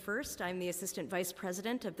Lisa First. I'm the Assistant Vice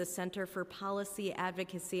President of the Center for Policy,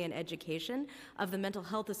 Advocacy, and Education of the Mental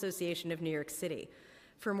Health Association of New York City.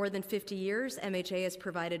 For more than 50 years, MHA has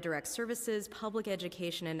provided direct services, public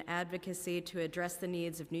education, and advocacy to address the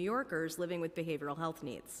needs of New Yorkers living with behavioral health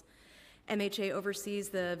needs. MHA oversees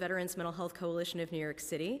the Veterans Mental Health Coalition of New York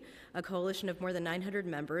City, a coalition of more than 900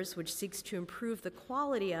 members which seeks to improve the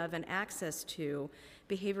quality of and access to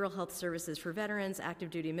behavioral health services for veterans,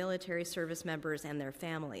 active duty military service members, and their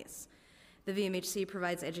families. The VMHC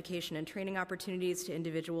provides education and training opportunities to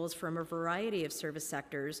individuals from a variety of service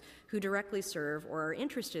sectors who directly serve or are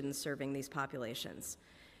interested in serving these populations.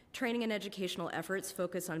 Training and educational efforts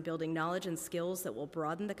focus on building knowledge and skills that will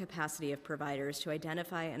broaden the capacity of providers to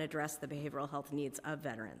identify and address the behavioral health needs of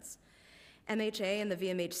veterans. MHA and the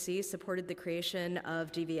VMHC supported the creation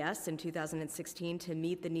of DVS in 2016 to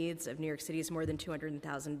meet the needs of New York City's more than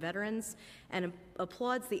 200,000 veterans, and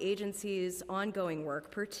applauds the agency's ongoing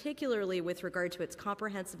work, particularly with regard to its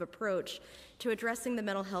comprehensive approach to addressing the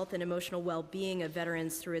mental health and emotional well-being of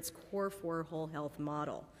veterans through its Core 4 Whole Health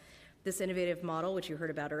model. This innovative model, which you heard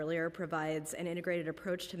about earlier, provides an integrated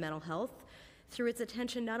approach to mental health through its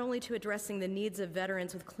attention not only to addressing the needs of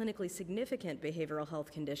veterans with clinically significant behavioral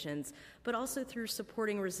health conditions, but also through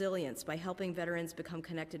supporting resilience by helping veterans become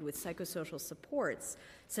connected with psychosocial supports,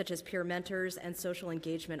 such as peer mentors and social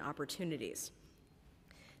engagement opportunities.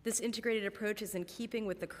 This integrated approach is in keeping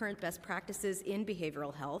with the current best practices in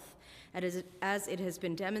behavioral health, as it has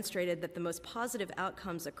been demonstrated that the most positive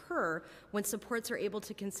outcomes occur when supports are able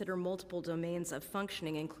to consider multiple domains of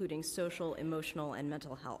functioning, including social, emotional, and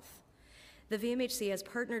mental health. The VMHC has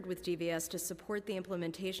partnered with DVS to support the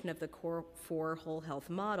implementation of the Core 4 Whole Health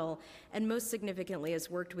model, and most significantly has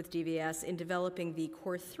worked with DVS in developing the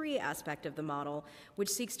Core 3 aspect of the model, which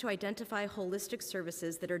seeks to identify holistic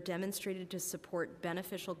services that are demonstrated to support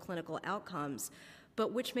beneficial clinical outcomes,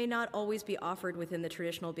 but which may not always be offered within the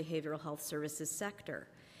traditional behavioral health services sector.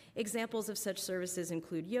 Examples of such services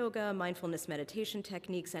include yoga, mindfulness meditation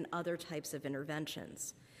techniques, and other types of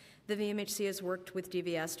interventions. The VMHC has worked with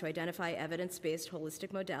DVS to identify evidence-based holistic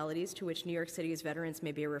modalities to which New York City's veterans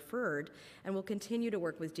may be referred, and will continue to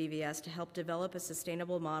work with DVS to help develop a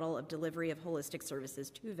sustainable model of delivery of holistic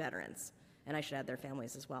services to veterans, and I should add their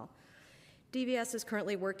families as well. DVS is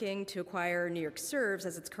currently working to acquire New York Serves,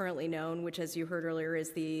 as it's currently known, which, as you heard earlier,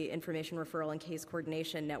 is the information referral and case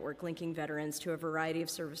coordination network linking veterans to a variety of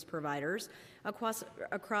service providers across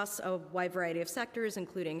a wide variety of sectors,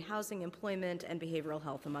 including housing, employment, and behavioral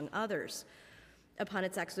health, among others. Upon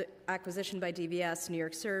its acquisition by DVS, New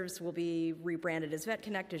York Serves will be rebranded as Vet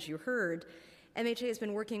Connect, as you heard. MHA has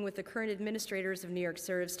been working with the current administrators of New York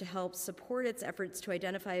Serves to help support its efforts to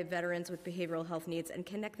identify veterans with behavioral health needs and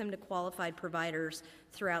connect them to qualified providers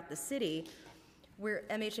throughout the city, where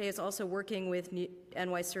MHA is also working with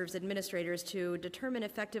NY Serves administrators to determine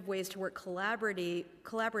effective ways to work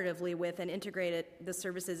collaboratively with and integrate the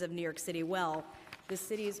services of New York City well, the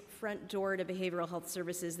city's front door to behavioral health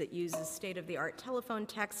services that uses state-of-the-art telephone,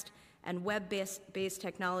 text, and web-based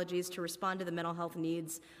technologies to respond to the mental health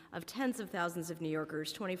needs of tens of thousands of New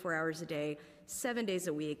Yorkers 24 hours a day, 7 days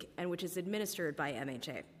a week, and which is administered by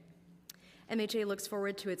MHA. MHA looks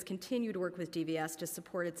forward to its continued work with DVS to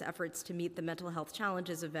support its efforts to meet the mental health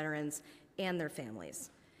challenges of veterans and their families.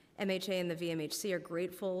 MHA and the VMHC are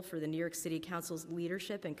grateful for the New York City Council's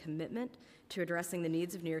leadership and commitment to addressing the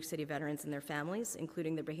needs of New York City veterans and their families,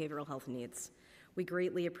 including their behavioral health needs. We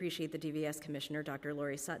greatly appreciate the DVS Commissioner, Dr.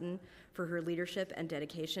 Lori Sutton, for her leadership and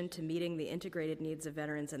dedication to meeting the integrated needs of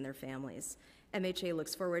veterans and their families. MHA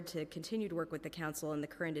looks forward to continued work with the Council and the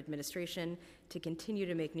current administration to continue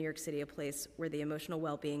to make New York City a place where the emotional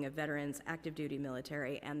well-being of veterans, active duty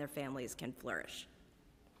military, and their families can flourish.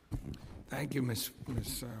 Thank you, Ms.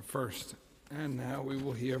 First. And now we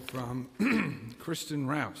will hear from Kristen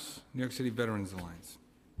Rouse, New York City Veterans Alliance.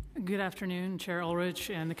 Good afternoon, Chair Ulrich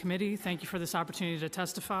and the committee. Thank you for this opportunity to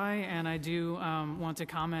testify, and I do want to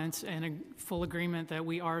comment in a full agreement that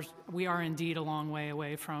we are indeed a long way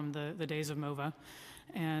away from the days of MOVA,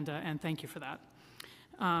 and thank you for that.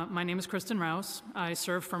 My name is Kristen Rouse. I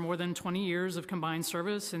served for more than 20 years of combined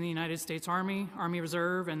service in the United States Army, Army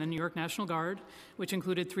Reserve, and the New York National Guard, which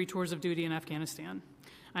included 3 tours of duty in Afghanistan.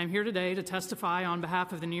 I'm here today to testify on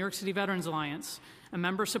behalf of the New York City Veterans Alliance, a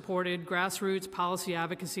member-supported grassroots policy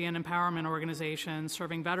advocacy and empowerment organization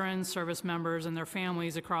serving veterans, service members, and their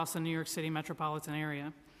families across the New York City metropolitan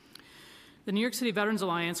area. The New York City Veterans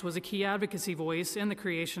Alliance was a key advocacy voice in the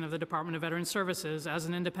creation of the Department of Veterans Services as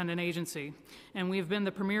an independent agency, and we have been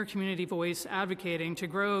the premier community voice advocating to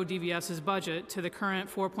grow DVS's budget to the current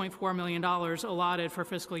 $4.4 million allotted for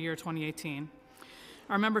fiscal year 2018.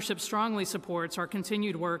 Our membership strongly supports our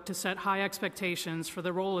continued work to set high expectations for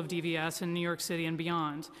the role of DVS in New York City and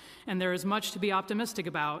beyond, and there is much to be optimistic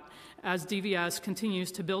about as DVS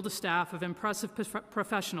continues to build a staff of impressive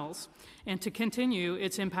professionals and to continue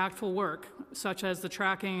its impactful work, such as the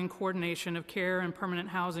tracking and coordination of care and permanent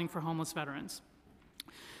housing for homeless veterans.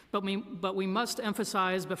 But we must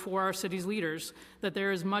emphasize before our city's leaders that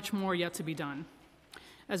there is much more yet to be done.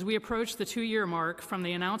 As we approach the 2-year mark from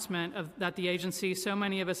the announcement that the agency so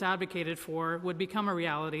many of us advocated for would become a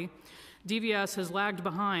reality, DVS has lagged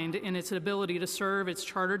behind in its ability to serve its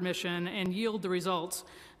chartered mission and yield the results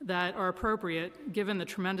that are appropriate given the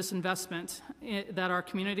tremendous investment that our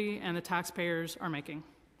community and the taxpayers are making.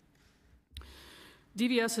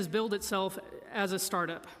 DVS has billed itself as a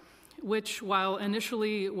startup, which, while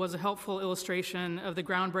initially was a helpful illustration of the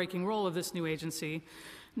groundbreaking role of this new agency,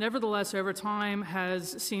 nevertheless, over time, has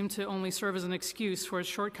seemed to only serve as an excuse for its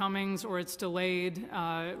shortcomings or its delayed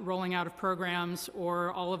rolling out of programs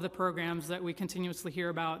or all of the programs that we continuously hear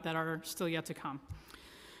about that are still yet to come.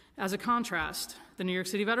 As a contrast, the New York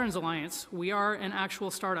City Veterans Alliance, we are an actual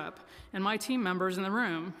startup, and my team members in the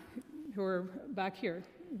room, who are back here,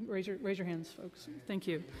 raise your hands, folks. Thank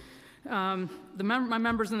you. My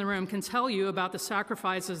members in the room can tell you about the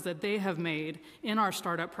sacrifices that they have made in our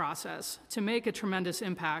startup process to make a tremendous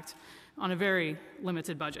impact on a very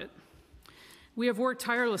limited budget. We have worked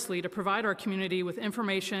tirelessly to provide our community with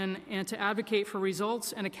information and to advocate for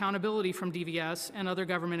results and accountability from DVS and other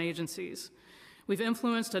government agencies. We've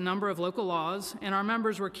influenced a number of local laws, and our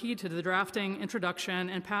members were key to the drafting, introduction,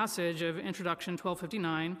 and passage of Introduction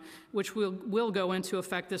 1259, which will go into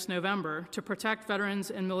effect this November to protect veterans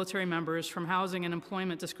and military members from housing and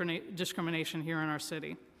employment discrimination here in our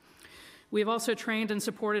city. We have also trained and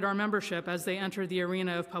supported our membership as they enter the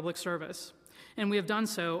arena of public service, and we have done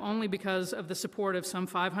so only because of the support of some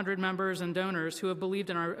 500 members and donors who have believed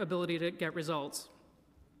in our ability to get results.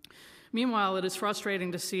 Meanwhile, it is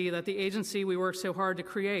frustrating to see that the agency we worked so hard to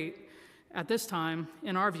create at this time,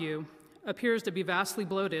 in our view, appears to be vastly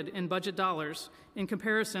bloated in budget dollars in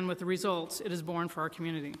comparison with the results it has borne for our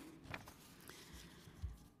community.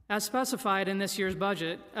 As specified in this year's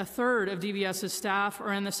budget, a third of DVS's staff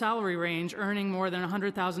are in the salary range earning more than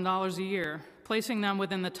 $100,000 a year, placing them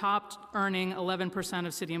within the top earning 11%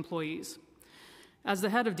 of city employees. As the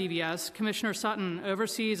head of DVS, Commissioner Sutton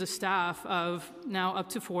oversees a staff of now up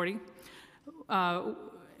to 40,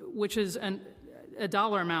 which is a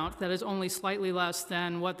dollar amount that is only slightly less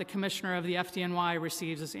than what the commissioner of the FDNY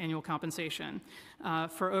receives as annual compensation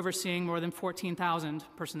for overseeing more than 14,000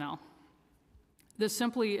 personnel. This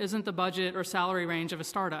simply isn't the budget or salary range of a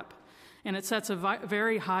startup, and it sets a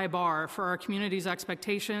very high bar for our community's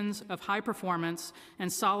expectations of high performance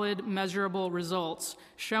and solid, measurable results,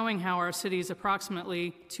 showing how our city's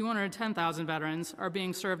approximately 210,000 veterans are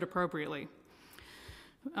being served appropriately.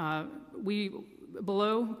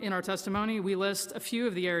 Below in our testimony, we list a few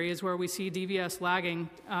of the areas where we see DVS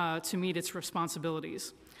lagging to meet its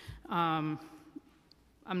responsibilities.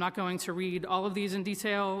 I'm not going to read all of these in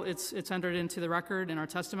detail. It's entered into the record in our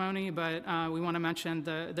testimony, but we want to mention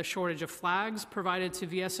the shortage of flags provided to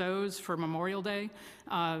VSOs for Memorial Day.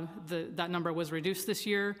 That number was reduced this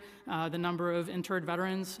year. The number of interred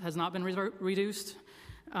veterans has not been reduced.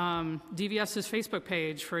 DVS's Facebook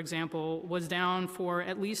page, for example, was down for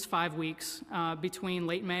at least 5 weeks between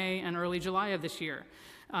late May and early July of this year,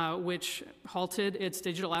 which halted its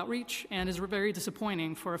digital outreach and is very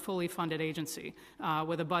disappointing for a fully funded agency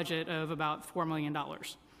with a budget of about $4 million.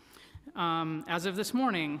 As of this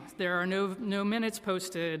morning, there are no minutes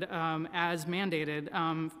posted as mandated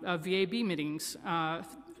of VAB meetings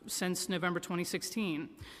since November 2016.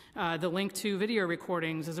 The link to video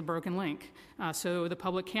recordings is a broken link, so the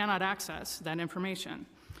public cannot access that information.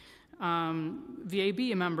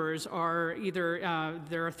 VAB members are either,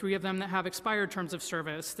 there are 3 of them that have expired terms of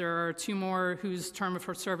service. There are 2 more whose term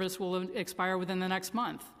of service will expire within the next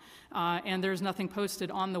month. And there's nothing posted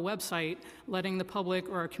on the website letting the public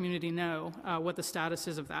or our community know what the status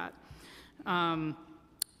is of that.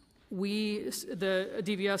 The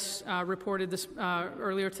DVS reported this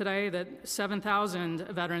earlier today that 7,000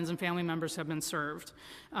 veterans and family members have been served,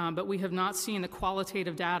 but we have not seen the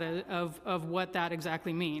qualitative data of what that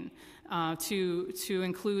exactly mean. To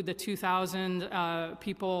include the 2,000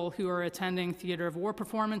 people who are attending theater of war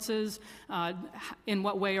performances, in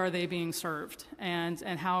what way are they being served, and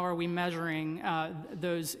how are we measuring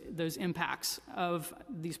those impacts of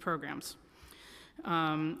these programs?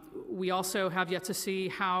 We also have yet to see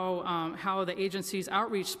how the agency's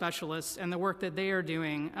outreach specialists and the work that they are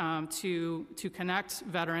doing to connect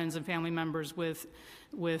veterans and family members with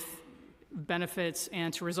benefits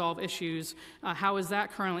and to resolve issues, how is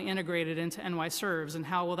that currently integrated into NY Serves, and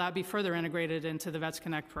how will that be further integrated into the Vets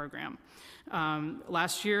Connect program?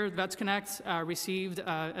 Last year, Vets Connect received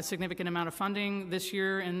a significant amount of funding. This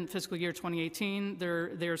year, in fiscal year 2018,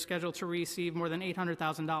 they're scheduled to receive more than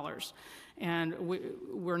 $800,000. And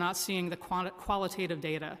we're not seeing the qualitative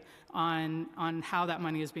data on how that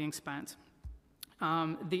money is being spent.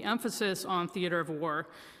 The emphasis on theater of war,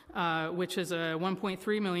 which is a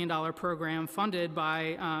 $1.3 million program funded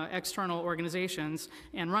by external organizations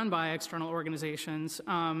and run by external organizations,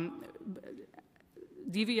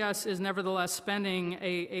 DVS is nevertheless spending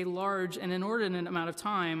a large and inordinate amount of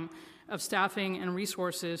time of staffing and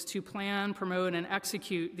resources to plan, promote, and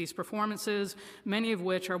execute these performances, many of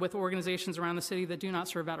which are with organizations around the city that do not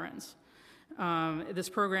serve veterans. This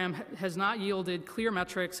program has not yielded clear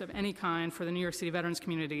metrics of any kind for the New York City veterans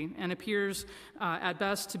community and appears at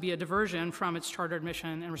best to be a diversion from its chartered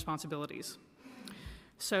mission and responsibilities.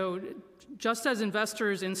 So just as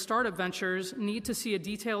investors in startup ventures need to see a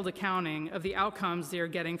detailed accounting of the outcomes they are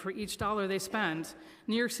getting for each dollar they spend,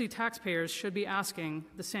 New York City taxpayers should be asking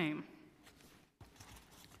the same.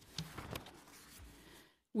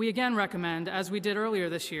 We again recommend, as we did earlier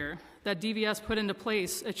this year, that DVS put into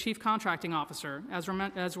place a chief contracting officer,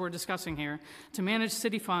 as we're discussing here, to manage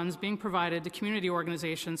city funds being provided to community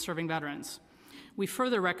organizations serving veterans. We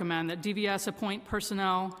further recommend that DVS appoint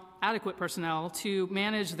adequate personnel to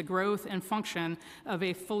manage the growth and function of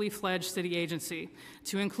a fully fledged city agency,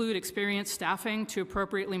 to include experienced staffing to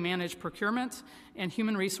appropriately manage procurement and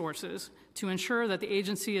human resources, to ensure that the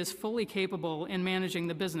agency is fully capable in managing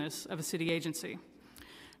the business of a city agency.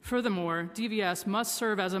 Furthermore, DVS must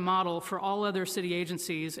serve as a model for all other city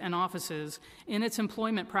agencies and offices in its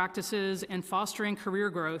employment practices and fostering career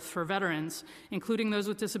growth for veterans, including those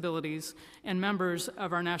with disabilities, and members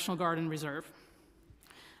of our National Guard and Reserve.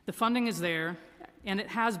 The funding is there, and it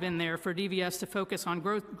has been there for DVS to focus on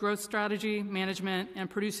growth strategy, management, and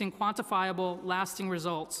producing quantifiable, lasting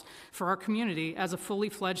results for our community as a fully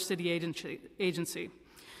fledged city agency.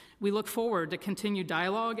 We look forward to continued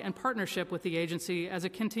dialogue and partnership with the agency as it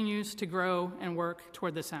continues to grow and work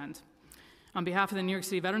toward this end. On behalf of the New York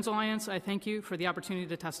City Veterans Alliance, I thank you for the opportunity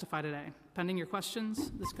to testify today. Pending your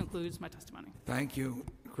questions, this concludes my testimony. Thank you,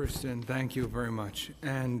 Kristen. Thank you very much.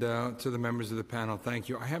 And to the members of the panel, thank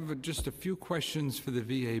you. I have just a few questions for the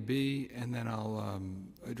VAB, and then I'll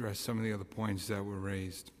address some of the other points that were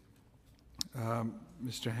raised.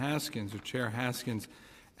 Mr. Haskins, or Chair Haskins,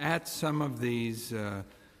 at some of these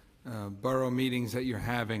borough meetings that you're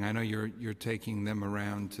having, I know you're taking them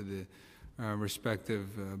around to the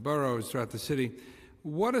respective boroughs throughout the city.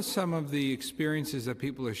 What are some of the experiences that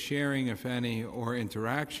people are sharing, if any, or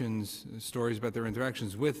interactions, stories about their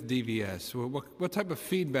interactions with DVS? What type of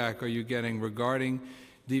feedback are you getting regarding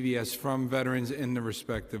DVS from veterans in the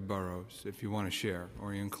respective boroughs, if you want to share,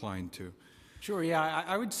 or you're inclined to? Sure, yeah.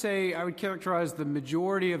 I would say, I would characterize the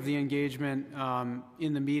majority of the engagement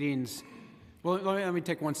in the meetings. Well, let me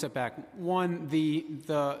take one step back. One,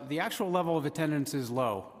 the actual level of attendance is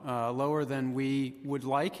low, lower than we would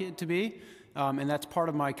like it to be, and that's part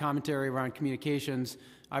of my commentary around communications.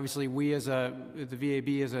 Obviously, we as the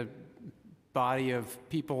VAB as a body of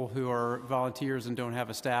people who are volunteers and don't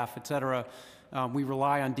have a staff, et cetera, we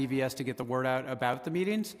rely on DVS to get the word out about the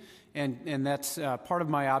meetings, and that's part of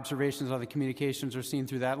my observations on the communications are seen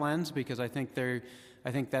through that lens, because I think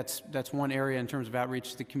that's one area in terms of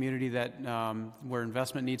outreach to the community that where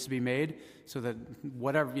investment needs to be made, so that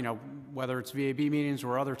whatever, whether it's VAB meetings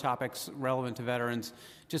or other topics relevant to veterans,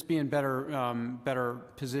 just be in better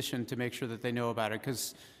position to make sure that they know about it,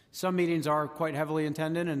 because some meetings are quite heavily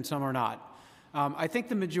attended and some are not. I think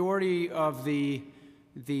the majority of the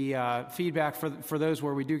feedback for those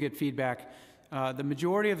where we do get feedback, the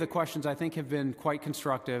majority of the questions I think have been quite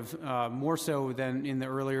constructive, more so than in the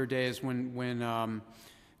earlier days when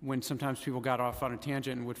sometimes people got off on a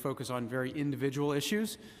tangent and would focus on very individual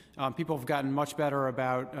issues. People have gotten much better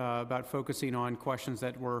about focusing on questions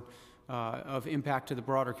that were of impact to the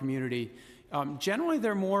broader community. Generally,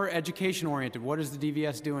 they're more education-oriented. What is the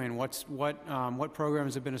DVS doing? What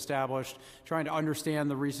programs have been established? Trying to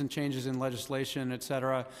understand the recent changes in legislation, et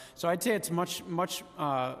cetera. So I'd say it's much.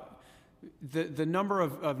 The number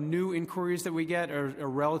of new inquiries that we get are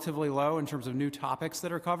relatively low in terms of new topics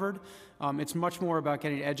that are covered. It's much more about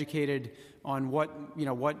getting educated on what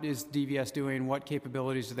is DVS doing, what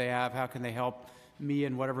capabilities do they have, how can they help me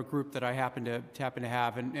and whatever group that I happen to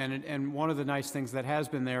have. And one of the nice things that has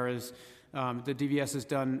been there is the DVS has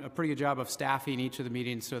done a pretty good job of staffing each of the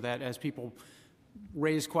meetings, so that as people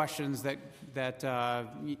raise questions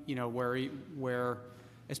where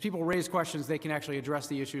as people raise questions, they can actually address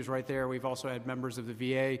the issues right there. We've also had members of the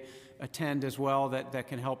VA attend as well that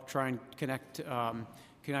can help try and connect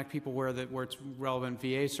people where it's relevant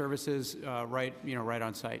VA services right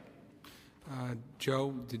on site.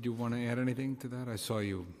 Joe, did you want to add anything to that? I saw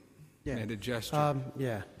you made a gesture.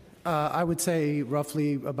 I would say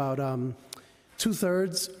roughly about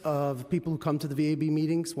 2/3 of people who come to the VAB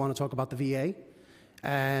meetings want to talk about the VA.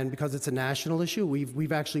 And because it's a national issue,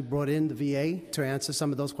 we've actually brought in the VA to answer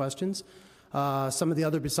some of those questions. Some of the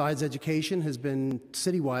other, besides education, has been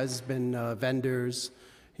citywide, has been vendors,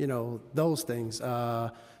 those things.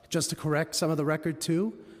 Just to correct some of the record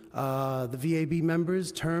too, the VAB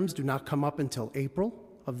members' terms do not come up until April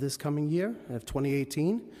of this coming year, of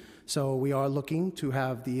 2018. So we are looking to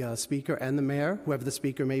have the speaker and the mayor, whoever the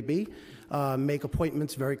speaker may be, make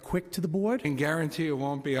appointments very quick to the board. I can guarantee it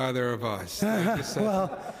won't be either of us.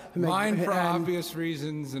 Well, mine for obvious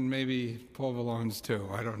reasons, and maybe Paul Vallone's too.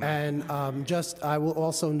 I don't know. And I will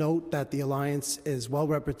also note that the Alliance is well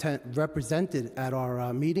represented at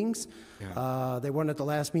our meetings. Yeah. They weren't at the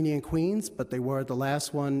last meeting in Queens, but they were at the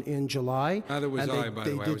last one in July. Neither was I, by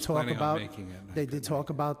the way. I was planning on making it. They did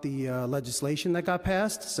talk about the legislation that got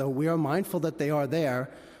passed, so we are mindful that they are there.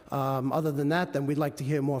 Other than that, then we'd like to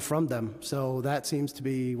hear more from them. So that seems to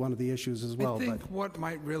be one of the issues as well. I think what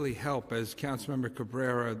might really help, as Councilmember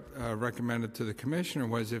Cabrera recommended to the Commissioner,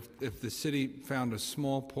 was if the city found a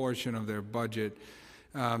small portion of their budget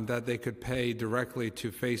that they could pay directly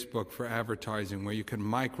to Facebook for advertising, where you can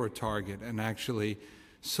micro-target and actually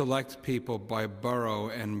select people by borough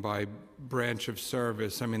and by branch of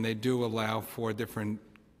service. I mean, they do allow for different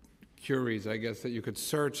queries, I guess, that you could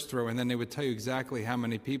search through, and then they would tell you exactly how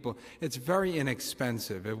many people. It's very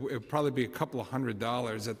inexpensive. It would probably be a couple of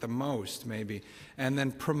 $100 at the most, maybe, and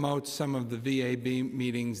then promote some of the VAB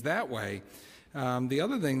meetings that way. The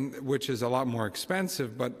other thing, which is a lot more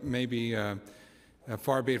expensive, but maybe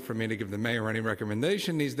far be it from me to give the mayor any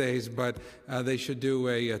recommendation these days, but they should do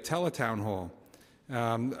a teletown hall.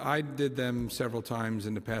 I did them several times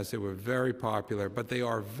in the past. They were very popular, but they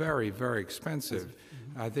are very, very expensive.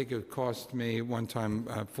 I think it cost me one time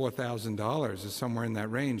 $4,000 or somewhere in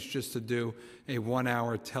that range just to do a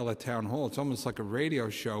 1-hour teletown hall. It's almost like a radio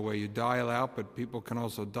show where you dial out, but people can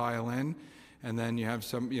also dial in, and then you have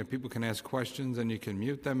people can ask questions and you can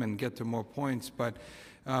mute them and get to more points. But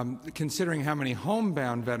considering how many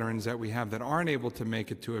homebound veterans that we have that aren't able to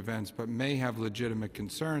make it to events but may have legitimate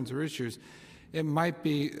concerns or issues, it might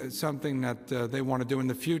be something that they want to do in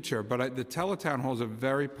the future. But the teletown halls are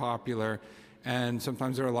very popular, and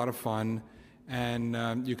sometimes they're a lot of fun,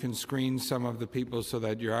 and you can screen some of the people so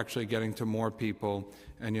that you're actually getting to more people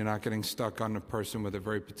and you're not getting stuck on a person with a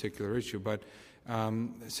very particular issue. But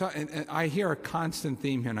and I hear a constant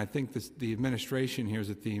theme here, and I think the administration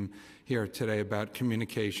hears a theme here today about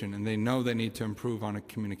communication, and they know they need to improve on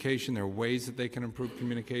communication. There are ways that they can improve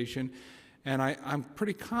communication, and I'm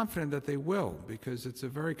pretty confident that they will, because it's a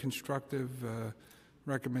very constructive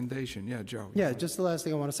recommendation. Yeah, Joe. Yeah, just the last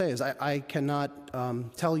thing I want to say is I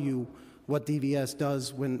cannot tell you what DVS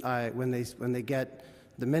does when they get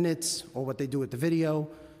the minutes or what they do with the video.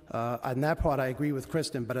 On that part, I agree with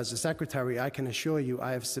Kristen, but as a secretary, I can assure you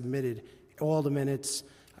I have submitted all the minutes.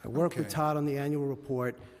 I work with Todd on the annual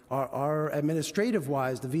report. our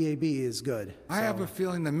administrative-wise, the VAB is good. I have a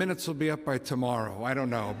feeling the minutes will be up by tomorrow. I don't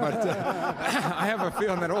know, but I have a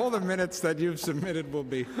feeling that all the minutes that you've submitted will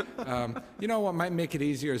be. You know what might make it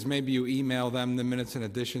easier is maybe you email them the minutes in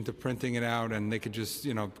addition to printing it out, and they could just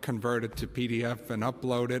convert it to PDF and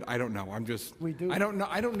upload it. I don't know. I don't know.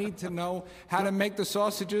 I don't need to know how to make the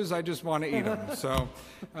sausages. I just want to eat them. So,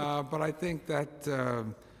 but I think that.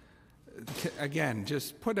 Again,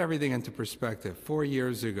 just put everything into perspective. 4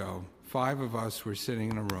 years ago, 5 of us were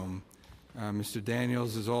sitting in a room. Mr.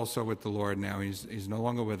 Daniels is also with the Lord now. He's no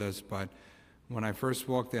longer with us, but when I first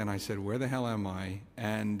walked in, I said, "Where the hell am I?"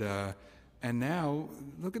 And now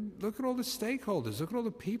look at all the stakeholders. Look at all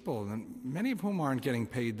the people, and many of whom aren't getting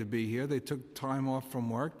paid to be here. They took time off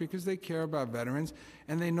from work because they care about veterans,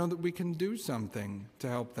 and they know that we can do something to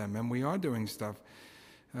help them, and we are doing stuff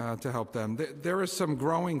to help them. There are some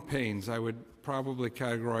growing pains. I would probably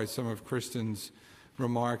categorize some of Kristen's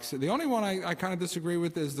remarks. The only one I kind of disagree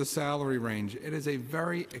with is the salary range. It is a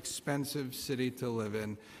very expensive city to live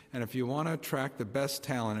in, and if you want to attract the best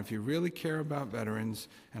talent, if you really care about veterans,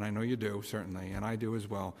 and I know you do, certainly, and I do as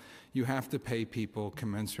well, you have to pay people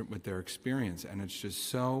commensurate with their experience, and it's just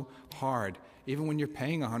so hard, even when you're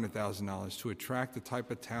paying $100,000 to attract the type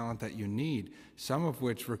of talent that you need, some of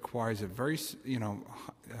which requires a very,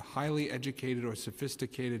 highly educated or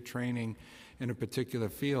sophisticated training in a particular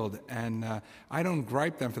field, and I don't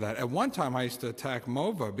gripe them for that. At one time, I used to attack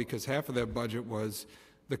MOVA because half of their budget was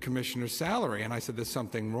the commissioner's salary, and I said, there's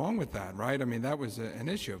something wrong with that, right? I mean, that was an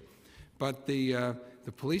issue. But the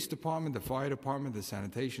police department, the fire department, the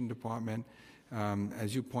sanitation department,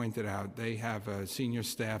 as you pointed out, they have senior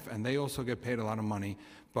staff, and they also get paid a lot of money.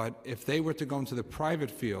 But if they were to go into the private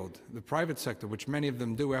field, the private sector, which many of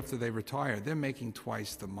them do after they retire, they're making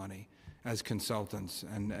twice the money as consultants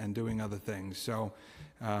and doing other things. So,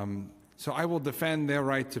 so I will defend their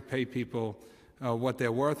right to pay people what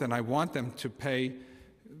they're worth, and I want them to pay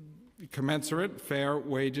commensurate, fair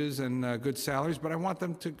wages and good salaries, but I want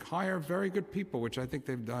them to hire very good people, which I think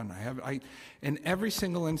they've done. In every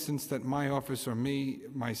single instance that my office or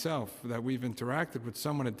myself, that we've interacted with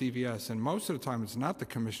someone at DVS, and most of the time it's not the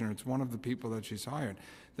commissioner, it's one of the people that she's hired,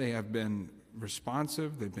 they have been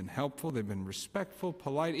responsive, they've been helpful, they've been respectful,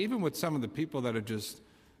 polite, even with some of the people that are just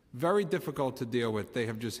very difficult to deal with, they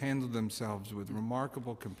have just handled themselves with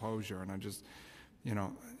remarkable composure, and I just,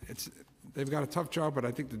 they've got a tough job, but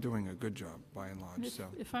I think they're doing a good job by and large. So,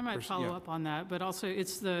 if I might follow up on that, but also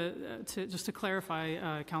it's just to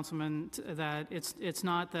clarify, Councilman, that it's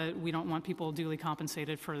not that we don't want people duly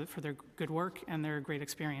compensated for their good work and their great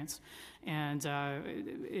experience, and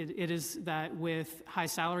it is that with high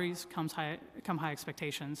salaries come high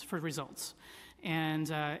expectations for results, and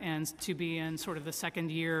to be in sort of the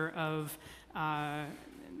second year of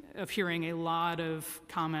hearing a lot of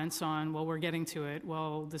comments on, well, we're getting to it.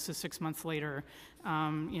 Well, this is 6 months later.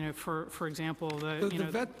 For example,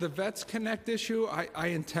 the Vets Connect issue, I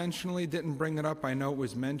intentionally didn't bring it up. I know it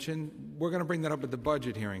was mentioned. We're going to bring that up at the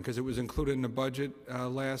budget hearing because it was included in the budget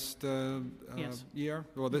last year,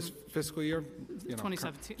 well, this fiscal year,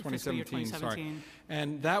 2017. Sorry.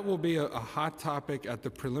 And that will be a hot topic at the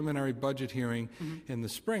preliminary budget hearing in the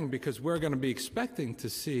spring because we're going to be expecting to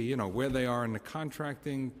see, where they are in the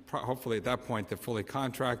contracting. Hopefully, at that point, they're fully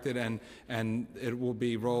contracted and it will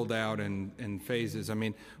be rolled out in phases. I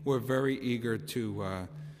mean, we're very eager to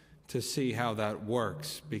see how that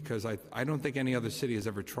works because I don't think any other city has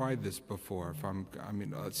ever tried this before.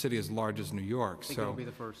 A city as large as New York. I think it'll be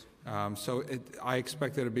the first. I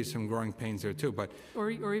expect there to be some growing pains there too. But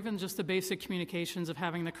or even just the basic communications of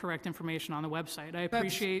having the correct information on the website. I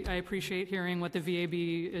appreciate hearing what the VAB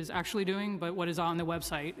is actually doing, but what is on the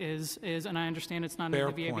website is and I understand it's not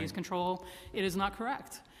under the VAB's control. It is not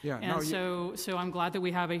correct. Yeah, and so I'm glad that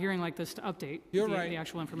we have a hearing like this to update the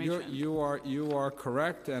actual information. You are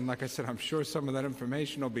correct, and like I said, I'm sure some of that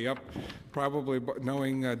information will be up. Probably,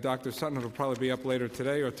 knowing Dr. Sutton, it'll probably be up later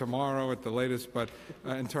today or tomorrow at the latest. But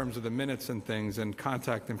in terms of the minutes and things and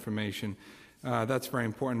contact information, that's very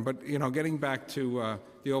important. But getting back to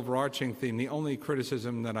the overarching theme, the only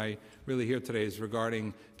criticism that I really hear today is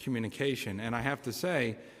regarding communication, and I have to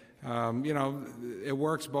say. It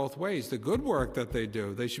works both ways. The good work that they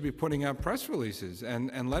do, they should be putting out press releases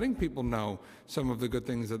and letting people know some of the good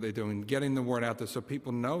things that they do and getting the word out there so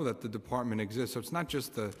people know that the department exists. So it's not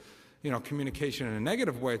just the, communication in a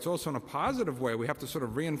negative way. It's also in a positive way. We have to sort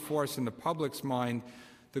of reinforce in the public's mind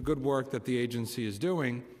the good work that the agency is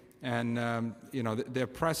doing. And, their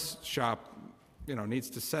press shop,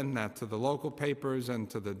 needs to send that to the local papers and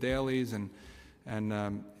to the dailies and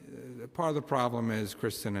part of the problem is,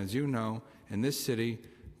 Kristen, as you know, in this city,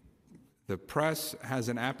 The press has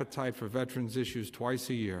an appetite for veterans issues twice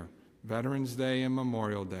a year, Veterans Day and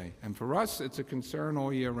Memorial Day. And for us, it's a concern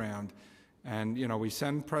all year round. And, you know, we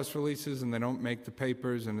send press releases and they don't make the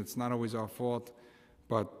papers, and it's not always our fault,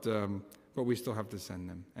 but we still have to send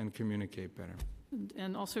them and communicate better.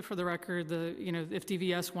 And also for the record, if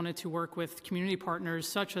DVS wanted to work with community partners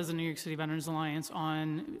such as the New York City Veterans Alliance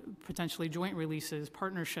on potentially joint releases,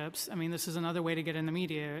 partnerships, I mean, this is another way to get in the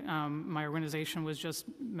media. My organization was just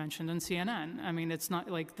mentioned on CNN. I mean, it's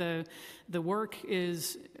not like the work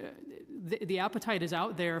is, the appetite is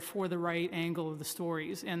out there for the right angle of the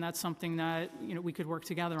stories, and that's something that, we could work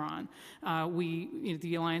together on.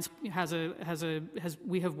 The Alliance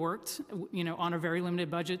we have worked, on a very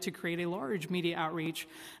limited budget to create a large media outreach.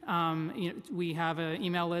 We have an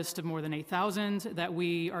email list of more than 8,000 that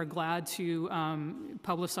we are glad to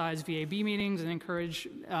publicize VAB meetings and encourage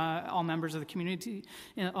all members of the community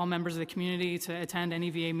to attend any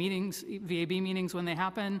VAB meetings when they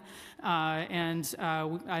happen. And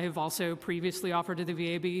I have also previously offered to the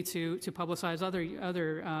VAB to publicize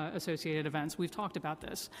other associated events. We've talked about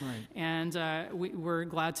this, right. And we're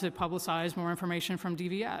glad to publicize more information from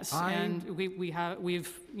DVS. And we've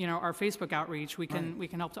our Facebook outreach. We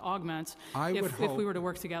can help to augment if we were to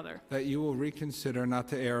work together. That you will reconsider, not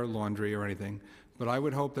to air laundry or anything, but I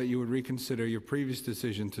would hope that you would reconsider your previous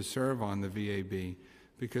decision to serve on the VAB,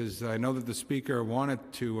 because I know that the Speaker wanted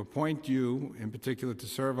to appoint you in particular to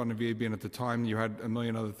serve on the VAB, and at the time you had a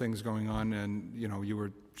million other things going on, and you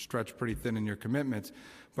were stretched pretty thin in your commitments.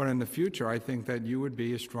 But in the future, I think that you would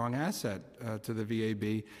be a strong asset to the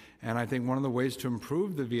VAB, and I think one of the ways to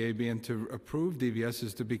improve the VAB and to approve DVS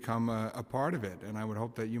is to become a part of it. And I would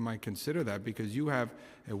hope that you might consider that, because you have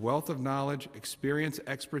a wealth of knowledge, experience,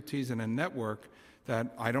 expertise, and a network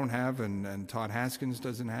that I don't have, and Todd Haskins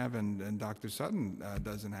doesn't have, and Dr. Sutton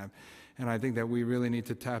doesn't have. And I think that we really need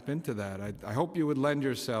to tap into that. I hope you would lend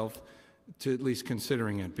yourself to at least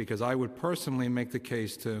considering it, because I would personally make the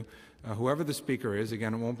case to whoever the Speaker is.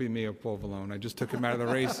 Again, it won't be me or Paul Vallone. I just took him out of the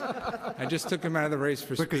race. I just took him out of the race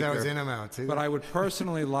for Speaker. Because I was in, I'm out, too. But I would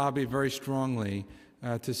personally lobby very strongly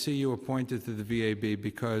to see you appointed to the VAB,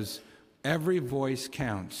 because every voice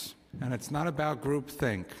counts, and it's not about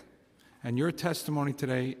groupthink. And your testimony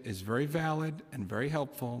today is very valid and very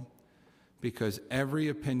helpful, because every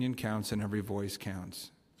opinion counts and every voice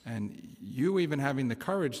counts. And you even having the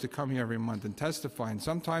courage to come here every month and testify, and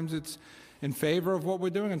sometimes it's in favor of what we're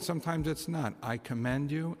doing and sometimes it's not. I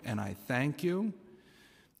commend you and I thank you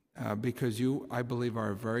because you, I believe, are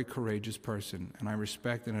a very courageous person, and I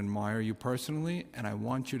respect and admire you personally, and I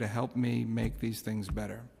want you to help me make these things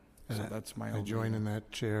better. So that's my I join in that,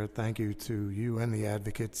 Chair. Thank you to you and the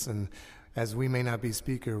advocates. And as we may not be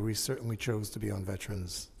Speaker, we certainly chose to be on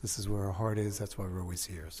veterans. This is where our heart is. That's why we're always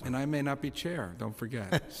here. So. And I may not be chair, don't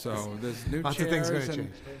forget. So there's new Lots chairs of things and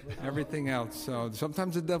change. everything else. So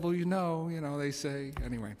sometimes the devil they say.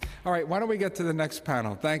 Anyway. All right, why don't we get to the next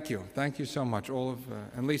panel? Thank you. Thank you so much.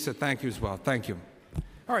 And Lisa, thank you as well. Thank you.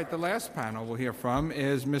 All right, the last panel we'll hear from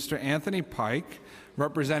is Mr. Anthony Pike,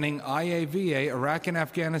 representing IAVA, Iraq and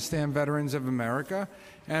Afghanistan Veterans of America,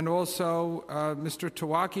 and also Mr.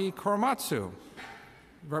 Tawaki Korematsu,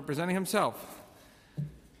 representing himself.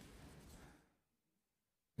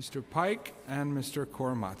 Mr. Pike and Mr.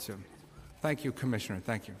 Korematsu. Thank you, Commissioner.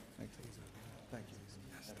 Thank you. Thank you. Thank you.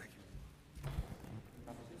 Yes, thank you.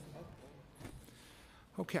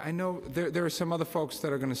 Okay, I know there are some other folks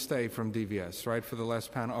that are going to stay from DVS, right, for the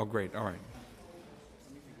last panel? Oh, great. All right.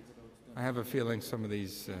 I have a feeling some of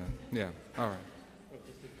these, yeah, all right.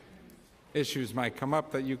 Issues might come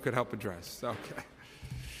up that you could help address. Okay.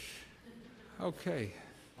 Okay.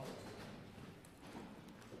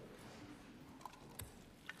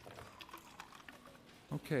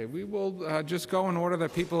 Okay, we will just go in order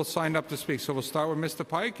that people signed up to speak. So we'll start with Mr.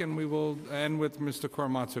 Pike, and we will end with Mr.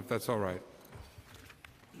 Korematsu, if that's all right.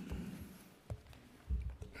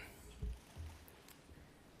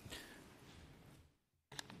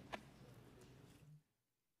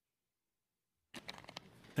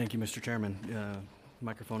 Thank you, Mr. Chairman.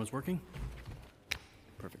 Microphone is working?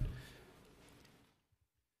 Perfect.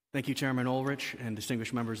 Thank you, Chairman Ulrich and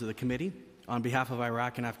distinguished members of the committee. On behalf of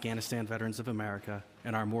Iraq and Afghanistan Veterans of America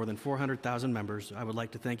and our more than 400,000 members, I would like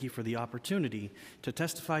to thank you for the opportunity to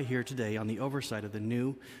testify here today on the oversight of the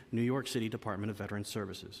new New York City Department of Veterans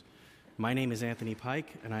Services. My name is Anthony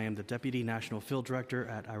Pike, and I am the Deputy National Field Director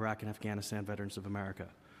at Iraq and Afghanistan Veterans of America.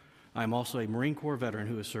 I am also a Marine Corps veteran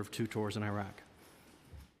who has served 2 tours in Iraq.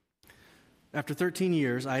 After 13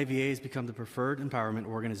 years, IAVA has become the preferred empowerment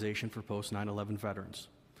organization for post-9/11 veterans.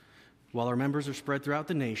 While our members are spread throughout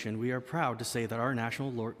the nation, we are proud to say that our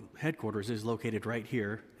national headquarters is located right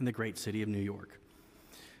here in the great city of New York.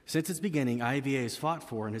 Since its beginning, IAVA has fought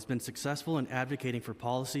for and has been successful in advocating for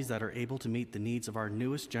policies that are able to meet the needs of our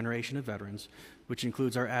newest generation of veterans, which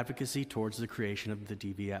includes our advocacy towards the creation of the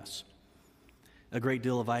DVS. A great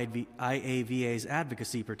deal of IAVA's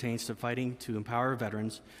advocacy pertains to fighting to empower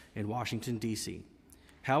veterans in Washington, D.C.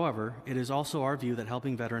 However, it is also our view that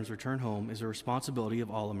helping veterans return home is a responsibility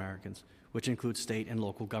of all Americans, which includes state and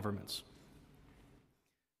local governments.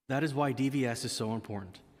 That is why DVS is so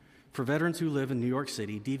important. For veterans who live in New York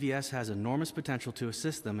City, DVS has enormous potential to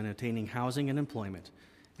assist them in attaining housing and employment,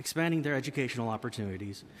 expanding their educational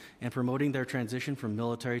opportunities, and promoting their transition from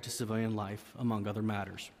military to civilian life, among other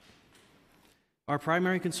matters. Our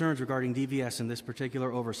primary concerns regarding DVS in this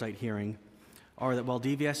particular oversight hearing are that while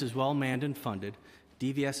DVS is well manned and funded,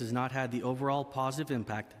 DVS has not had the overall positive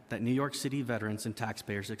impact that New York City veterans and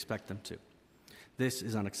taxpayers expect them to. This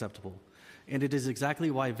is unacceptable, and it is exactly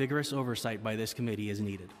why vigorous oversight by this committee is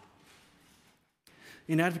needed.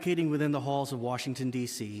 In advocating within the halls of Washington,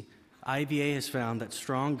 D.C., IAVA has found that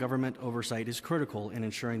strong government oversight is critical in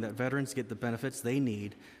ensuring that veterans get the benefits they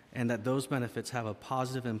need and that those benefits have a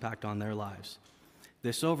positive impact on their lives.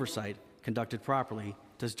 This oversight, conducted properly,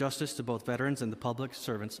 does justice to both veterans and the public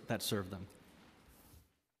servants that serve them.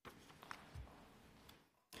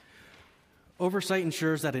 Oversight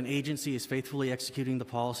ensures that an agency is faithfully executing the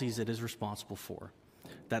policies it is responsible for,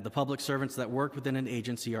 that the public servants that work within an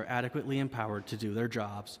agency are adequately empowered to do their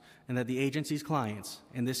jobs, and that the agency's clients,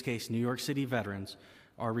 in this case New York City veterans,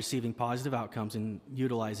 are receiving positive outcomes in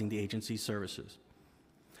utilizing the agency's services.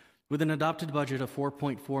 With an adopted budget of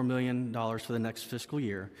 $4.4 million for the next fiscal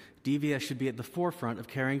year, DVS should be at the forefront of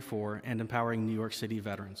caring for and empowering New York City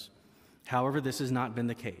veterans. However, this has not been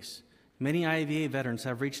the case. Many IAVA veterans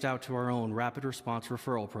have reached out to our own Rapid Response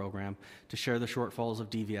Referral Program to share the shortfalls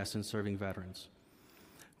of DVS in serving veterans.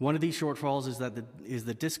 One of these shortfalls is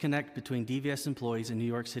the disconnect between DVS employees and New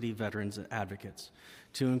York City veterans advocates,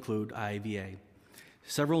 to include IAVA.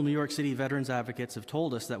 Several New York City veterans advocates have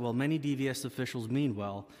told us that while many DVS officials mean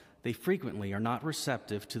well, they frequently are not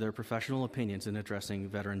receptive to their professional opinions in addressing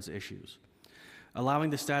veterans' issues.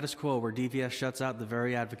 Allowing the status quo where DVS shuts out the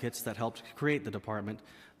very advocates that helped create the department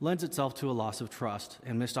lends itself to a loss of trust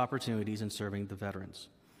and missed opportunities in serving the veterans.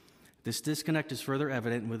 This disconnect is further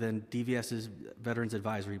evident within DVS's Veterans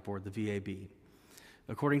Advisory Board, the VAB.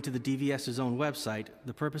 According to the DVS's own website,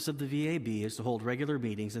 the purpose of the VAB is to hold regular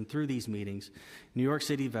meetings, and through these meetings, New York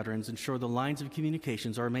City veterans ensure the lines of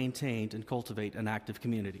communications are maintained and cultivate an active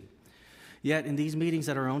community. Yet, in these meetings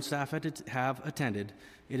that our own staff have attended,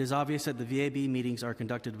 it is obvious that the VAB meetings are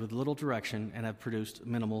conducted with little direction and have produced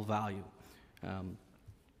minimal value.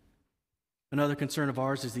 Another concern of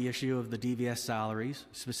ours is the issue of the DVS salaries,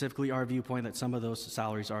 specifically our viewpoint that some of those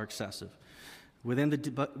salaries are excessive. Within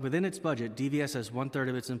its budget, DVS has 1/3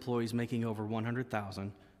 of its employees making over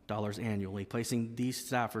 $100,000 annually, placing these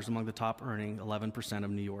staffers among the top earning 11%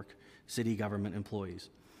 of New York City government employees.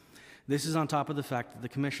 This is on top of the fact that the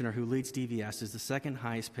commissioner who leads DVS is the second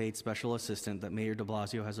highest paid special assistant that Mayor de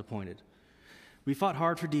Blasio has appointed. We fought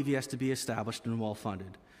hard for DVS to be established and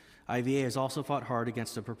well-funded. IVA has also fought hard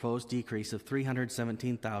against a proposed decrease of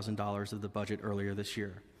 $317,000 of the budget earlier this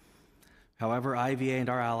year. However, IVA and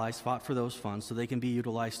our allies fought for those funds so they can be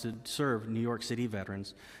utilized to serve New York City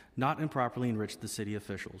veterans, not improperly enrich the city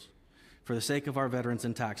officials. For the sake of our veterans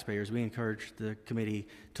and taxpayers, we encourage the committee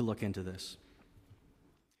to look into this.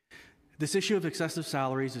 This issue of excessive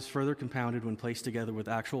salaries is further compounded when placed together with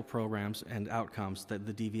actual programs and outcomes that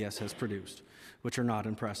the DVS has produced, which are not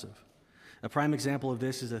impressive. A prime example of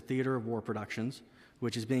this is the Theater of War Productions,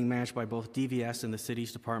 which is being managed by both DVS and the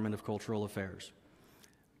city's Department of Cultural Affairs.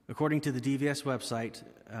 According to the DVS website,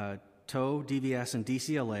 TOW, DVS, and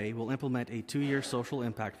DCLA will implement a 2-year social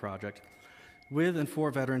impact project with and for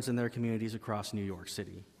veterans in their communities across New York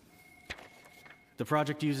City. The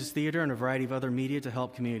project uses theater and a variety of other media to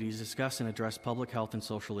help communities discuss and address public health and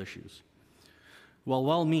social issues. While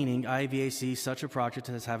well-meaning, IAVA sees such a project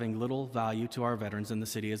as having little value to our veterans and the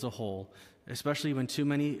city as a whole, especially when too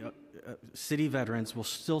many city veterans will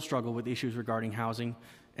still struggle with issues regarding housing,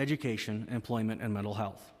 education, employment, and mental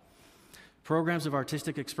health. Programs of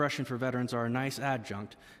artistic expression for veterans are a nice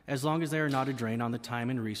adjunct as long as they are not a drain on the time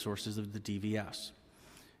and resources of the DVS.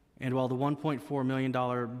 And while the $1.4 million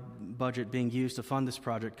budget being used to fund this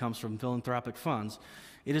project comes from philanthropic funds,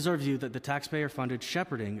 it is our view that the taxpayer-funded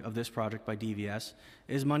shepherding of this project by DVS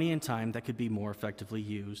is money and time that could be more effectively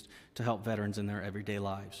used to help veterans in their everyday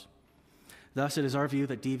lives. Thus, it is our view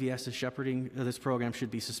that DVS's shepherding of this program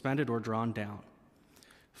should be suspended or drawn down.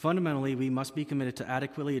 Fundamentally, we must be committed to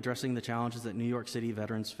adequately addressing the challenges that New York City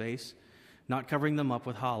veterans face, not covering them up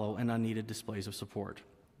with hollow and unneeded displays of support.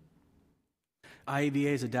 IAVA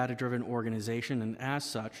is a data-driven organization, and as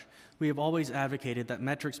such, we have always advocated that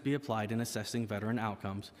metrics be applied in assessing veteran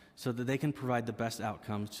outcomes so that they can provide the best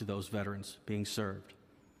outcomes to those veterans being served.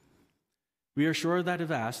 We are sure that if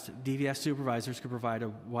asked, DVS supervisors could provide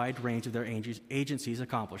a wide range of their agency's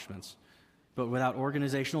accomplishments, but without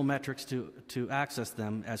organizational metrics to access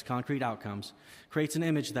them as concrete outcomes, creates an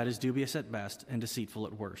image that is dubious at best and deceitful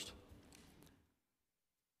at worst.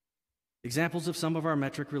 Examples of some of our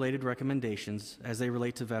metric-related recommendations as they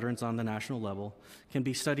relate to veterans on the national level can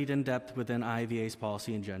be studied in depth within IAVA's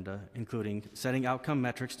policy agenda, including setting outcome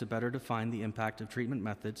metrics to better define the impact of treatment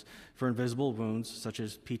methods for invisible wounds such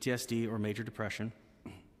as PTSD or major depression,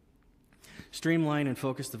 streamline and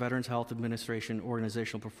focus the Veterans Health Administration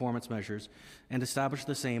organizational performance measures and establish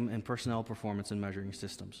the same in personnel performance and measuring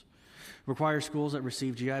systems, require schools that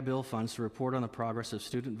receive GI Bill funds to report on the progress of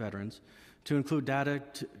student veterans, to include data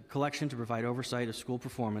collection to provide oversight of school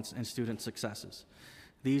performance and student successes.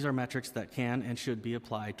 These are metrics that can and should be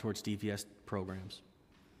applied towards DVS programs.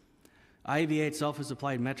 IAVA itself has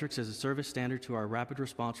applied metrics as a service standard to our Rapid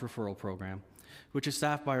Response Referral Program, which is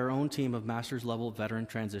staffed by our own team of master's level veteran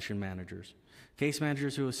transition managers, case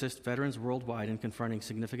managers who assist veterans worldwide in confronting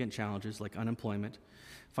significant challenges like unemployment,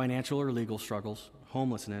 financial or legal struggles,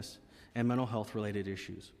 homelessness, and mental health related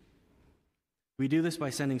issues. We do this by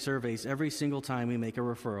sending surveys every single time we make a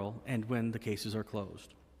referral and when the cases are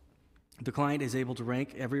closed. The client is able to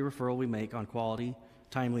rank every referral we make on quality,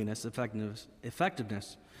 timeliness,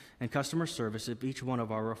 effectiveness, and customer service of each one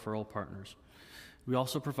of our referral partners. We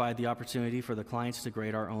also provide the opportunity for the clients to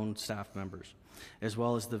grade our own staff members, as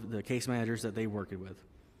well as the case managers that they work with,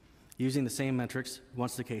 using the same metrics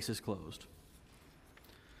once the case is closed.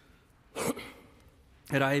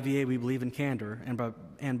 At IAVA, we believe in candor,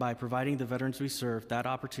 and by providing the veterans we serve that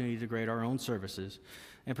opportunity to grade our own services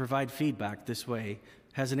and provide feedback this way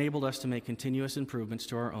has enabled us to make continuous improvements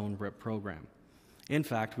to our own RIP program. In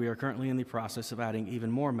fact, we are currently in the process of adding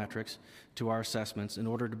even more metrics to our assessments in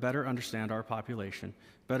order to better understand our population,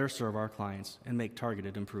 better serve our clients, and make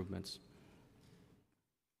targeted improvements.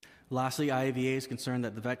 Lastly, IAVA is concerned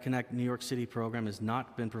that the Vet Connect New York City program has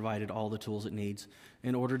not been provided all the tools it needs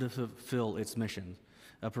in order to fulfill its mission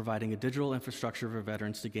of providing a digital infrastructure for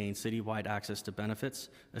veterans to gain citywide access to benefits,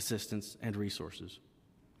 assistance, and resources.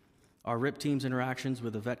 Our RIP team's interactions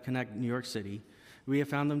with the Vet Connect New York City, we have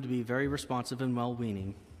found them to be very responsive and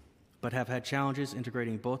well-meaning, but have had challenges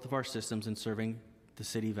integrating both of our systems in serving the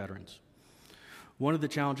city veterans. One of the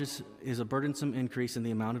challenges is a burdensome increase in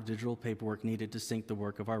the amount of digital paperwork needed to sync the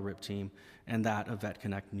work of our RIP team and that of Vet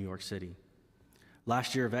Connect New York City.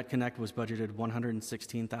 Last year, Vet Connect was budgeted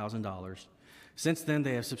 $116,000. Since then,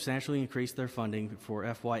 they have substantially increased their funding for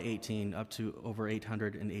FY18 up to over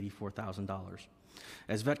 $884,000.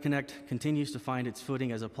 As Vet Connect continues to find its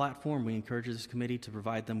footing as a platform, we encourage this committee to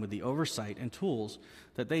provide them with the oversight and tools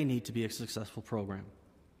that they need to be a successful program.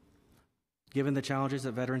 Given the challenges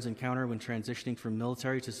that veterans encounter when transitioning from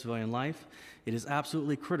military to civilian life, it is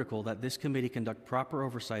absolutely critical that this committee conduct proper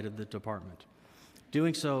oversight of the department.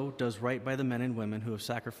 Doing so does right by the men and women who have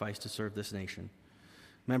sacrificed to serve this nation.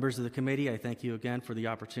 Members of the committee, I thank you again for the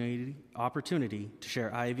opportunity to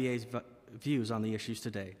share IAVA's views on the issues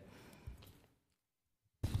today.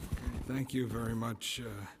 Thank you very much,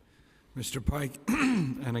 Mr. Pike.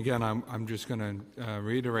 And again, I'm just going to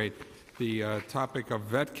reiterate the topic of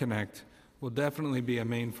Vet Connect will definitely be a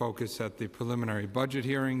main focus at the preliminary budget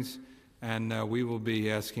hearings, and we will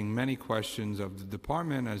be asking many questions of the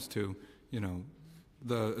department as to,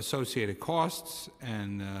 the associated costs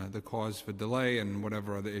and the cause for delay and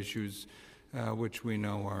whatever other issues which we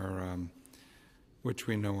know are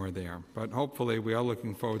there. But hopefully, we are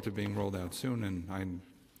looking forward to being rolled out soon, and I'm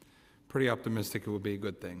pretty optimistic it will be a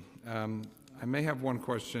good thing. I may have one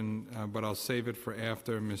question, but I'll save it for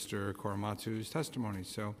after Mr. Korematsu's testimony.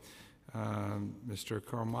 So, Mr.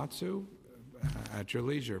 Korematsu, at your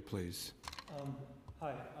leisure, please.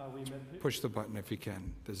 Hi, we met. Push the button if you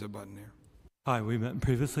can. There's a button there. Hi, we met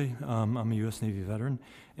previously. I'm a U.S. Navy veteran,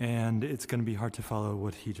 and it's going to be hard to follow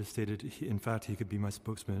what he just stated. In fact, he could be my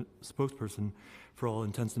spokesperson for all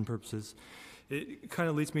intents and purposes. It kind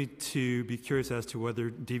of leads me to be curious as to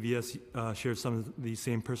whether DVS shares some of the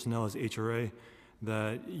same personnel as HRA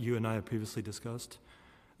that you and I have previously discussed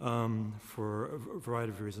for a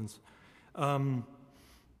variety of reasons.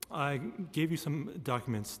 I gave you some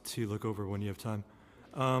documents to look over when you have time.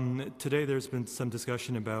 Today there's been some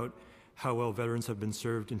discussion about how well veterans have been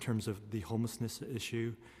served in terms of the homelessness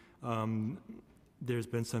issue. There's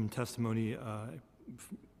been some testimony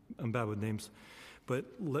I'm bad with names, but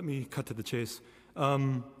let me cut to the chase.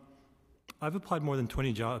 I've applied more than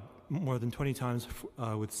 20 times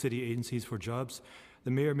with city agencies for jobs.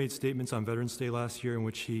 The mayor made statements on Veterans Day last year in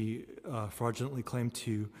which he fraudulently claimed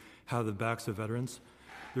to have the backs of veterans.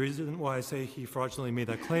 The reason why I say he fraudulently made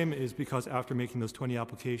that claim is because after making those 20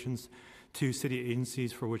 applications to city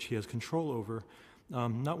agencies for which he has control over,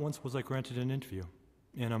 not once was I granted an interview,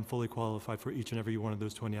 and I'm fully qualified for each and every one of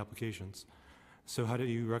those 20 applications. So how do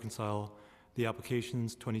you reconcile the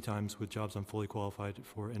applications 20 times with jobs I'm fully qualified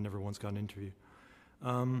for and never once got an interview?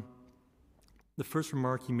 The first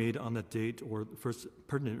remark he made on that date, or the first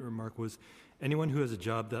pertinent remark, was anyone who has a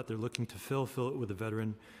job that they're looking to fill it with a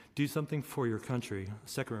veteran. Do something for your country.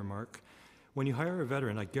 Second remark, when you hire a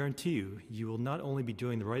veteran, I guarantee you, you will not only be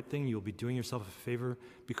doing the right thing, you will be doing yourself a favor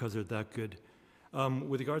because they're that good.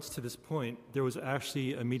 With regards to this point, there was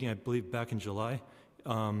actually a meeting, I believe, back in July,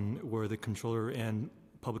 where the controller and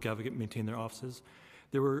public advocate maintained their offices.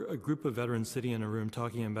 There were a group of veterans sitting in a room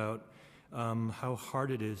talking about how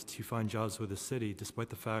hard it is to find jobs with the city, despite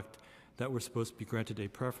the fact that we're supposed to be granted a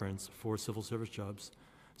preference for civil service jobs.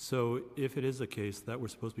 So if it is the case that we're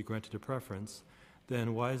supposed to be granted a preference,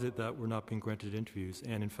 then why is it that we're not being granted interviews?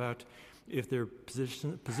 And in fact, if there are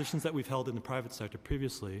positions that we've held in the private sector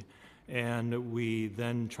previously, and we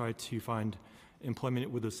then try to find employment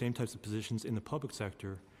with those same types of positions in the public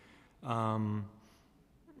sector,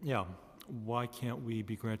 why can't we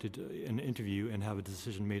be granted an interview and have a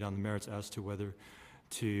decision made on the merits as to whether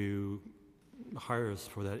to hire us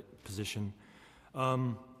for that position?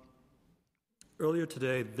 Earlier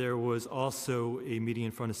today, there was also a meeting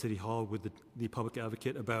in front of City Hall with the public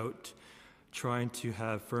advocate about trying to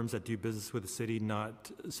have firms that do business with the city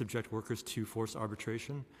not subject workers to forced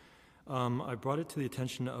arbitration. I brought it to the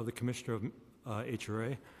attention of the Commissioner of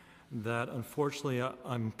HRA that unfortunately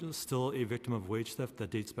I'm still a victim of wage theft that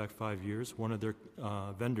dates back 5 years. One of their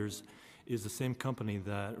vendors is the same company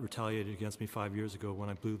that retaliated against me 5 years ago when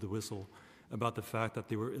I blew the whistle about the fact that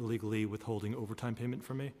they were illegally withholding overtime payment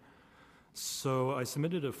from me. So I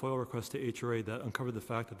submitted a FOIL request to HRA that uncovered the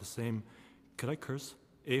fact that the same, could I curse,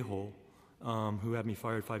 a-hole who had me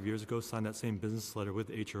fired 5 years ago signed that same business letter with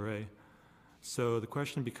HRA. So the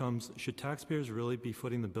question becomes, should taxpayers really be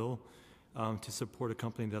footing the bill to support a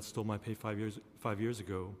company that stole my pay 5 years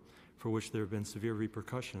ago, for which there have been severe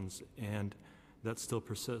repercussions, and that still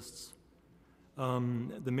persists?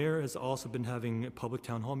 The mayor has also been having public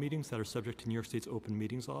town hall meetings that are subject to New York State's open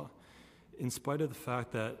meetings law. In spite of the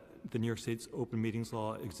fact that the New York State's open meetings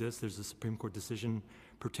law exists, there's a Supreme Court decision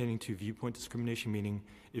pertaining to viewpoint discrimination, meaning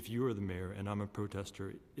if you are the mayor and I'm a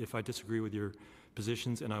protester, if I disagree with your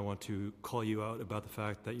positions and I want to call you out about the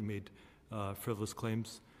fact that you made frivolous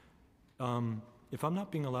claims, if I'm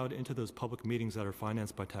not being allowed into those public meetings that are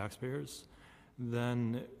financed by taxpayers,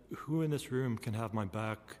 then who in this room can have my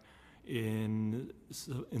back in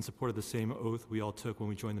support of the same oath we all took when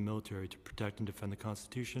we joined the military to protect and defend the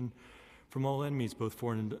Constitution from all enemies, both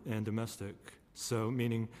foreign and domestic? So,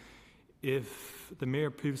 meaning, if the mayor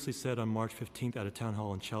previously said on March 15th at a town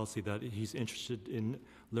hall in Chelsea that he's interested in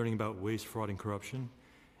learning about waste, fraud, and corruption,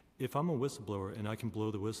 if I'm a whistleblower and I can blow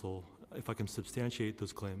the whistle, if I can substantiate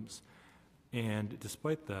those claims, and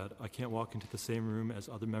despite that, I can't walk into the same room as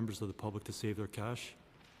other members of the public to save their cash,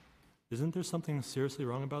 isn't there something seriously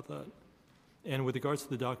wrong about that? And with regards to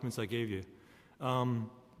the documents I gave you,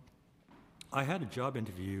 I had a job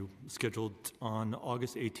interview scheduled on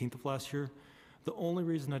August 18th of last year. The only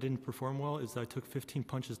reason I didn't perform well is that I took 15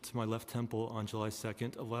 punches to my left temple on July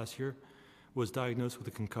 2nd of last year, was diagnosed with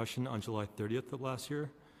a concussion on July 30th of last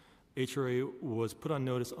year. HRA was put on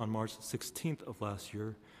notice on March 16th of last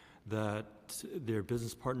year that their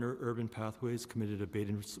business partner, Urban Pathways, committed a bait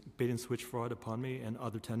and switch fraud upon me and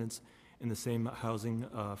other tenants in the same housing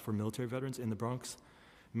for military veterans in the Bronx,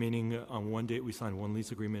 meaning on one date we signed one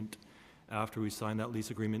lease agreement. After we signed that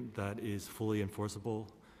lease agreement that is fully enforceable,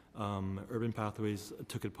 Urban Pathways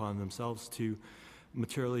took it upon themselves to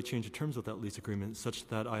materially change the terms of that lease agreement such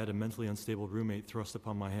that I had a mentally unstable roommate thrust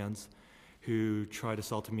upon my hands who tried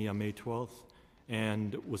assaulting me on May 12th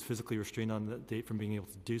and was physically restrained on that date from being able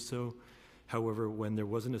to do so. However, when there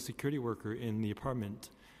wasn't a security worker in the apartment,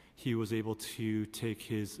 he was able to take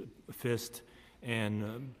his fist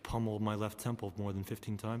and pummel my left temple more than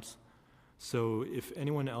 15 times. So if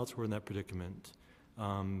anyone else were in that predicament,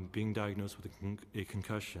 being diagnosed with a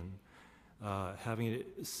concussion, having it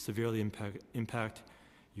severely impact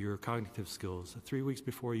your cognitive skills, 3 weeks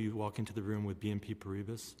before you walk into the room with BNP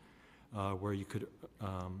Paribas, where you could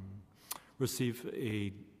receive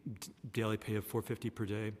a daily pay of $450 per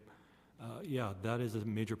day, yeah, that is a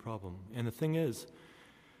major problem. And the thing is,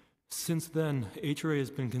 Since then, HRA has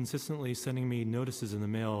been consistently sending me notices in the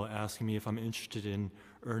mail asking me if I'm interested in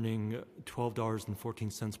earning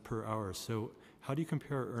 $12.14 per hour. So how do you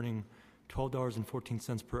compare earning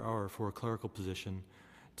 $12.14 per hour for a clerical position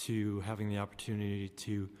to having the opportunity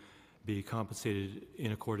to be compensated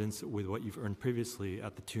in accordance with what you've earned previously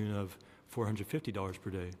at the tune of $450 per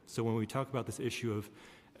day? So when we talk about this issue of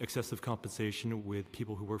excessive compensation with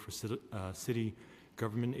people who work for city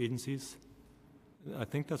government agencies, I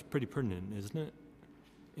think that's pretty pertinent, isn't it?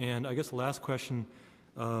 And I guess the last question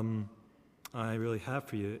I really have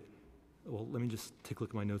for you, well, let me just take a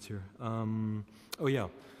look at my notes here. Oh yeah,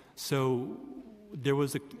 so there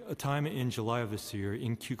was a time in July of this year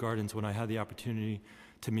in Kew Gardens when I had the opportunity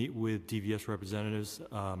to meet with DVS representatives.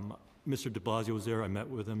 Mr. de Blasio was there, I met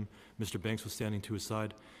with him. Mr. Banks was standing to his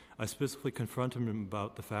side. I specifically confronted him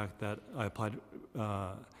about the fact that I applied,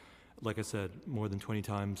 like I said, more than 20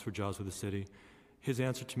 times for jobs with the city. His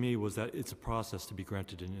answer to me was that it's a process to be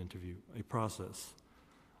granted an interview, a process.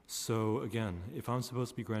 So again, if I'm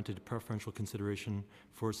supposed to be granted preferential consideration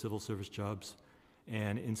for civil service jobs,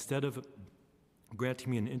 and instead of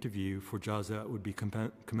granting me an interview for jobs that would be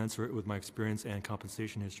commensurate with my experience and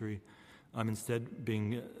compensation history, I'm instead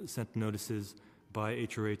being sent notices by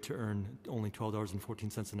HRA to earn only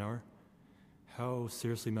 $12.14 an hour. How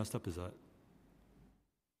seriously messed up is that?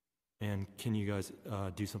 And can you guys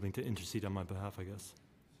do something to intercede on my behalf, I guess?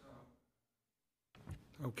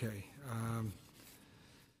 Okay.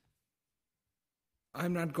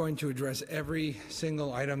 I'm not going to address every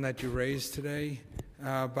single item that you raised today,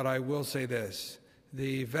 but I will say this.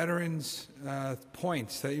 The veterans'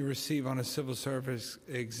 points that you receive on a civil service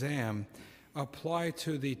exam apply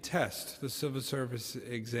to the test, the civil service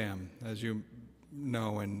exam, as you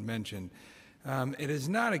know and mentioned. It is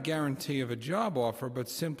not a guarantee of a job offer, but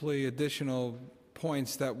simply additional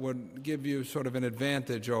points that would give you sort of an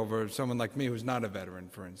advantage over someone like me who's not a veteran,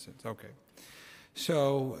 for instance. Okay.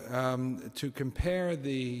 So to compare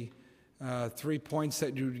the 3 points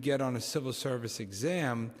that you'd get on a civil service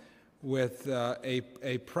exam with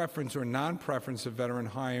a preference or non-preference of veteran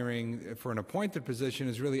hiring for an appointed position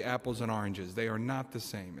is really apples and oranges. They are not the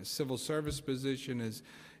same. A civil service position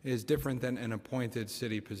is different than an appointed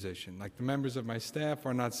city position. Like the members of my staff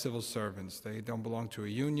are not civil servants. They don't belong to a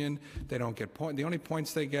union. They don't get points. The only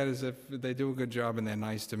points they get is if they do a good job and they're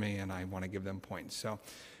nice to me and I want to give them points. So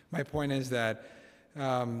my point is that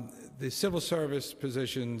the civil service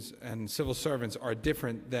positions and civil servants are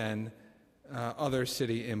different than other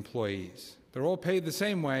city employees. They're all paid the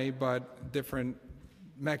same way, but different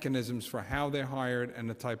mechanisms for how they're hired and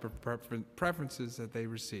the type of preferences that they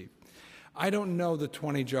receive. I don't know the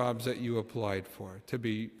 20 jobs that you applied for, to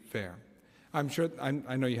be fair. I'm sure, I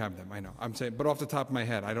know you have them, I know. I'm saying, but off the top of my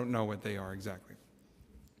head, I don't know what they are exactly.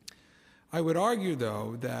 I would argue,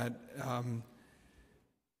 though, that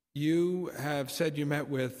you have said you met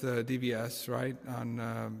with DVS, right,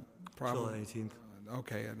 on July 18th.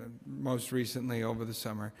 Okay, and most recently over the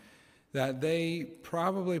summer, that they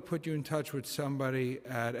probably put you in touch with somebody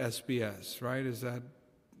at SBS, right? Is that,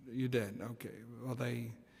 you did? Okay, well,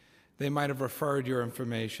 they might have referred your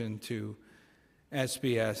information to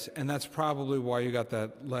SBS, and that's probably why you got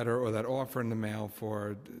that letter or that offer in the mail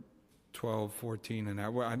for $12.14 an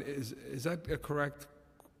hour. Is that a correct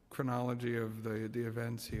chronology of the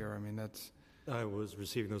events here? I mean, that's... I was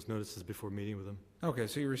receiving those notices before meeting with them. Okay,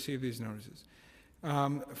 so you received these notices.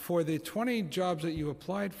 For the 20 jobs that you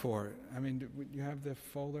applied for, I mean, you have the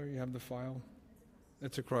folder, you have the file?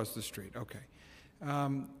 It's across the street, okay.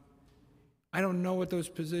 I don't know what those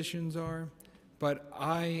positions are, but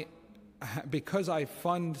because I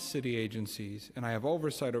fund city agencies and I have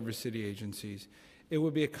oversight over city agencies, it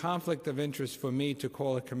would be a conflict of interest for me to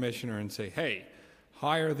call a commissioner and say, hey,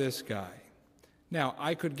 hire this guy. Now,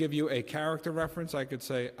 I could give you a character reference. I could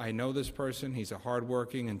say, I know this person. He's a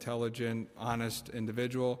hardworking, intelligent, honest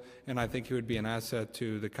individual, and I think he would be an asset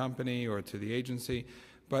to the company or to the agency.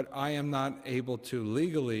 But I am not able to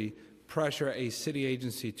legally pressure a city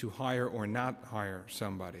agency to hire or not hire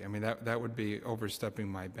somebody. I mean, that would be overstepping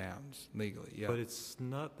my bounds legally, yeah. But it's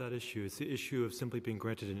not that issue. It's the issue of simply being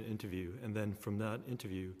granted an interview, and then from that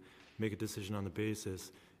interview, make a decision on the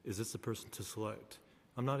basis, is this the person to select?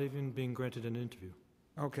 I'm not even being granted an interview.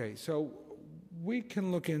 Okay, so we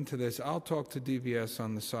can look into this. I'll talk to DVS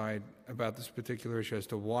on the side about this particular issue as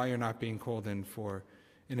to why you're not being called in for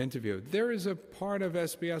an interview. There is a part of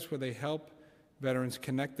SBS where they help veterans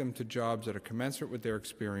connect them to jobs that are commensurate with their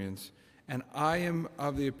experience, and I am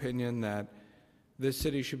of the opinion that this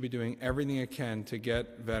city should be doing everything it can to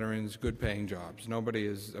get veterans good-paying jobs. Nobody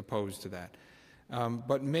is opposed to that.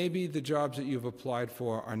 But maybe the jobs that you've applied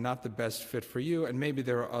for are not the best fit for you, and maybe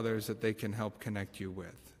there are others that they can help connect you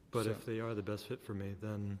with. But So if they are the best fit for me,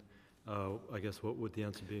 then I guess what would the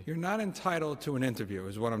answer be? you're not entitled to an interview,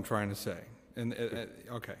 is what I'm trying to say. And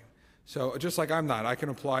okay. So just like I'm not, I can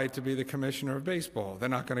apply to be the commissioner of baseball. They're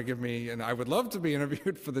not going to give me, and I would love to be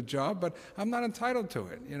interviewed for the job, but I'm not entitled to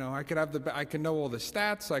it. You know, I could know all the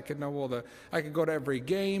stats, I could go to every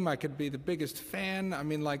game, I could be the biggest fan. I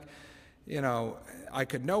mean, like, you know, I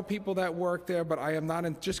could know people that work there, but I am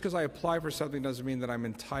not, just because I apply for something doesn't mean that I'm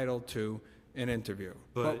entitled to an interview.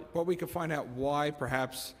 But we could find out why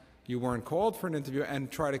perhaps you weren't called for an interview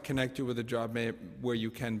and try to connect you with a job where you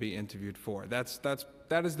can be interviewed for.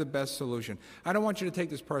 That is the best solution. I don't want you to take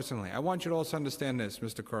this personally. I want you to also understand this,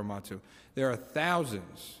 Mr. Korematsu. There are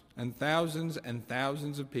thousands and thousands and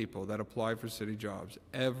thousands of people that apply for city jobs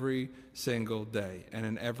every single day and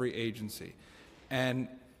in every agency. And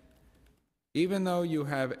even though you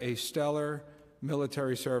have a stellar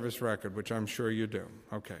military service record, which I'm sure you do,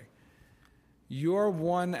 okay, your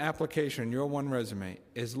one application, your one resume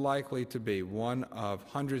is likely to be one of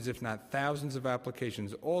hundreds, if not thousands of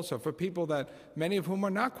applications also for people that, many of whom are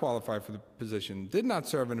not qualified for the position, did not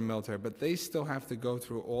serve in the military, but they still have to go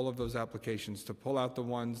through all of those applications to pull out the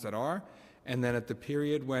ones that are, and then at the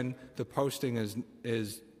period when the posting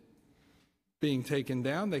is being taken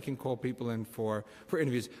down, they can call people in for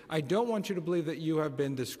interviews. I don't want you to believe that you have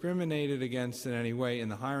been discriminated against in any way in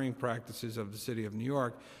the hiring practices of the City of New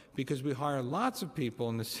York, because we hire lots of people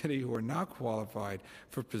in the city who are not qualified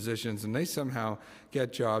for positions, and they somehow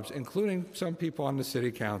get jobs, including some people on the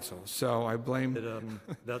city council. So I blame...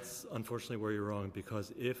 That's unfortunately where you're wrong,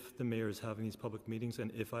 because if the mayor is having these public meetings,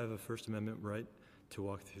 and if I have a First Amendment right to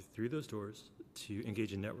walk through those doors, to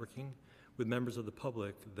engage in networking with members of the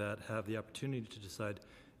public that have the opportunity to decide,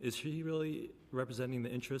 is he really representing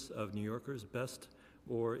the interests of New Yorkers best,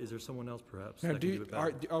 or is there someone else perhaps that can do it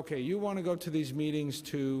better? Okay, you want to go to these meetings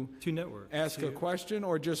to network, ask a question,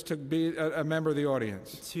 or just to be a member of the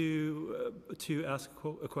audience? To ask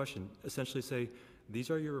a question, essentially say, these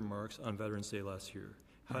are your remarks on Veterans Day last year.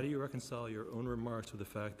 How do you reconcile your own remarks with the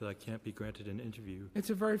fact that I can't be granted an interview? It's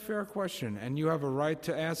a very fair question, and you have a right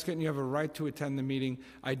to ask it, and you have a right to attend the meeting.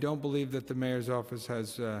 I don't believe that the mayor's office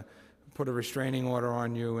has put a restraining order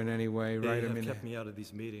on you in any way, right? They have kept me out of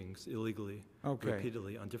these meetings illegally,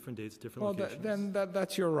 repeatedly, on different dates, different locations. Well, then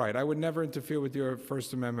that's your right. I would never interfere with your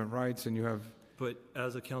First Amendment rights, and you have... But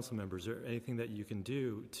as a council member, is there anything that you can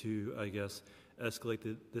do to, I guess,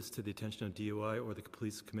 escalate this to the attention of DOI or the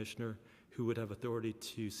police commissioner, who would have authority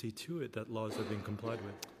to see to it that laws are being complied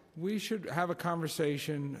with? We should have a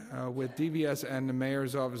conversation with DVS and the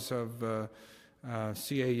mayor's office of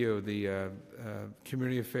CAU, the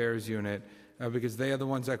Community Affairs Unit, because they are the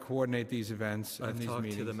ones that coordinate these events and these meetings. I've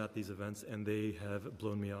talked to them at these events, and they have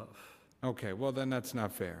blown me off. Okay, well then that's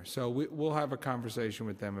not fair. So we'll have a conversation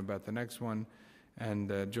with them about the next one,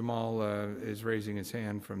 and Jamal is raising his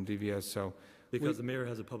hand from DVS, so... Because the mayor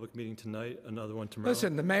has a public meeting tonight, another one tomorrow.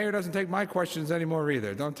 Listen, the mayor doesn't take my questions anymore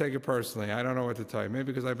either. Don't take it personally. I don't know what to tell you. Maybe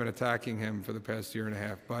because I've been attacking him for the past year and a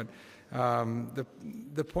half. But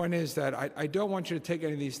the point is that I don't want you to take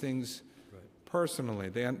any of these things personally.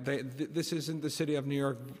 This isn't the city of New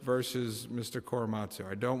York versus Mr. Korematsu.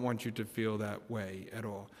 I don't want you to feel that way at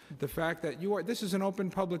all. The fact that this is an open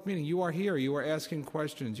public meeting. You are here. You are asking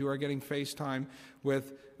questions. You are getting FaceTime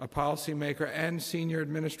with a policymaker and senior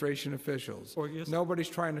administration officials. Nobody's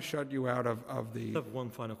trying to shut you out of the... I have one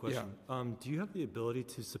final question. Yeah. Do you have the ability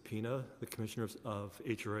to subpoena the commissioner of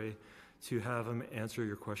HRA to have him answer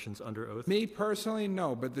your questions under oath? Me personally,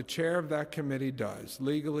 no, but the chair of that committee does.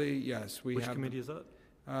 Legally, yes. Which committee is that?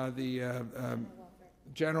 The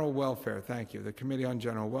General Welfare, thank you. The Committee on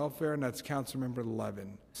General Welfare, and that's Councilmember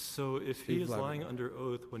Levin. So if he is lying under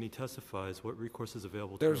oath when he testifies, what recourse is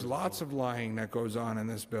available to him? There's lots of lying that goes on in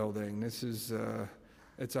this building. This is,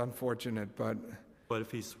 it's unfortunate, but... But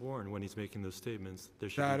if he's sworn when he's making those statements, there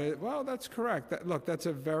should be... Well, that's correct. Look, that's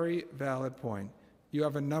a very valid point. You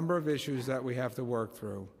have a number of issues that we have to work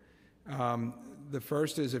through. The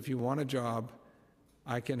first is, if you want a job,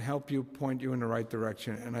 I can help you, point you in the right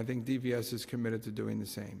direction, and I think DVS is committed to doing the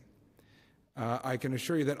same. I can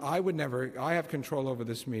assure you that I have control over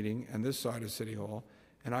this meeting and this side of City Hall,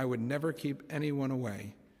 and I would never keep anyone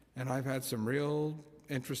away. And I've had some real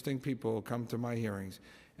interesting people come to my hearings.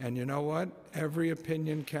 And you know what? Every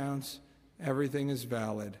opinion counts. Everything is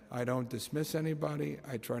valid. I don't dismiss anybody.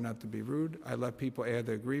 I try not to be rude. I let people air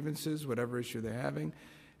their grievances, whatever issue they're having,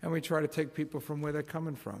 and we try to take people from where they're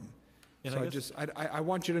coming from. And So I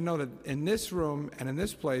want you to know that in this room and in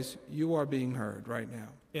this place, you are being heard right now.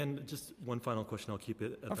 And just one final question, I'll keep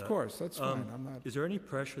it at that. Of course, that's fine. I'm not. Is there any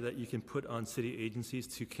pressure that you can put on city agencies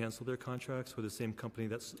to cancel their contracts with the same company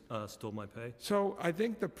that stole my pay? So I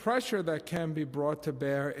think the pressure that can be brought to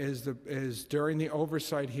bear is during the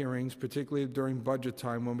oversight hearings, particularly during budget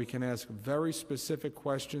time, when we can ask very specific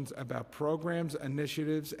questions about programs,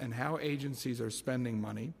 initiatives, and how agencies are spending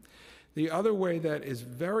money. The other way that is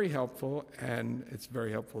very helpful, and it's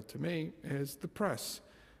very helpful to me, is the press.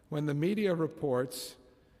 When the media reports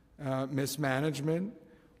mismanagement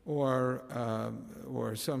or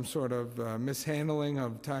some sort of mishandling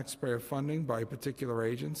of taxpayer funding by a particular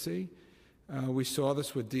agency, we saw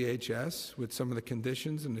this with DHS, with some of the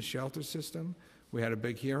conditions in the shelter system. We had a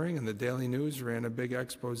big hearing, and the Daily News ran a big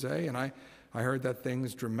expose, and I heard that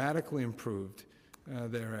things dramatically improved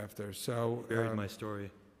thereafter. So Buried my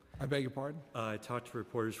story. I beg your pardon? I talked to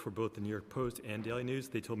reporters for both the New York Post and Daily News.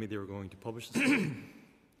 They told me they were going to publish the story.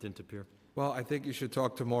 Didn't appear. Well, I think you should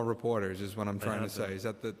talk to more reporters, is what I'm trying to say, is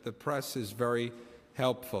that the press is very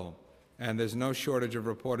helpful, and there's no shortage of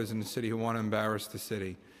reporters in the city who want to embarrass the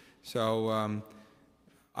city. So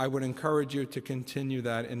I would encourage you to continue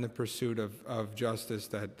that in the pursuit of justice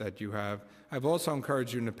that you have. I've also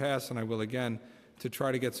encouraged you in the past, and I will again, to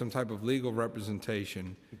try to get some type of legal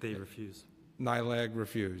representation. They refuse. NYLAG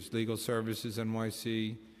refused. Legal Services,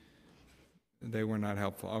 NYC, they were not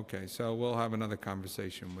helpful. Okay, so we'll have another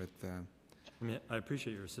conversation with... I mean, I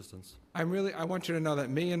appreciate your assistance. I want you to know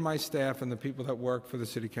that me and my staff and the people that work for the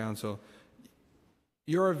City Council,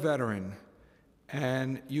 you're a veteran,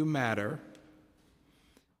 and you matter,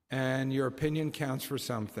 and your opinion counts for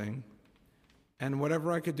something, and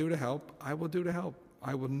whatever I could do to help, I will do to help.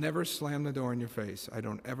 I will never slam the door in your face. I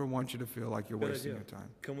don't ever want you to feel like you're wasting your time.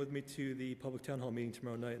 Come with me to the public town hall meeting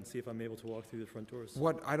tomorrow night and see if I'm able to walk through the front doors.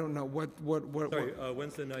 I don't know, Sorry,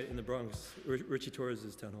 Wednesday night in the Bronx, Richie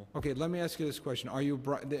Torres' town hall. Okay, let me ask you this question.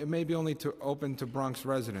 It may be only open to Bronx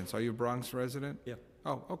residents. Are you a Bronx resident? Yeah.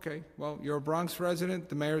 Oh, okay. Well, you're a Bronx resident.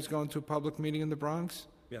 The mayor's going to a public meeting in the Bronx?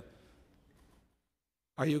 Yeah.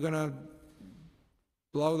 Are you going to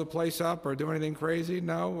blow the place up or do anything crazy?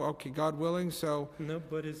 No? Okay, God willing, so... No,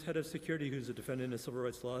 but his head of security, who's a defendant in a civil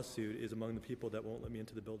rights lawsuit, is among the people that won't let me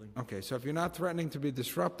into the building. Okay, so if you're not threatening to be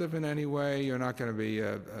disruptive in any way, you're not going to be...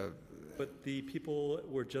 But the people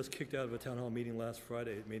were just kicked out of a town hall meeting last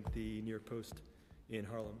Friday. It made the New York Post in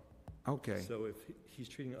Harlem. Okay. So if he's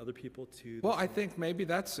treating other people to... Well, I think maybe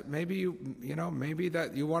that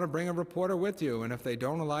you want to bring a reporter with you, and if they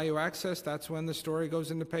don't allow you access, that's when the story goes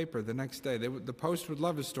in the paper the next day. The Post would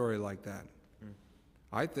love a story like that.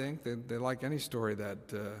 I think they like any story that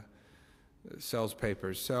sells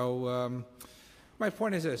papers. So my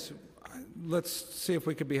point is this. Let's see if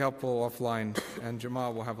we could be helpful offline, and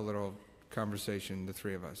Jamal will have a little conversation, the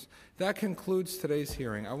three of us. That concludes today's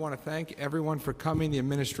hearing. I want to thank everyone for coming, the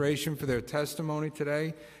administration for their testimony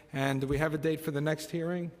today. And do we have a date for the next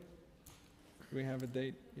hearing? Do we have a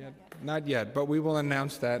date yet? Not yet, but we will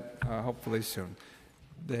announce that hopefully soon.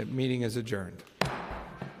 The meeting is adjourned.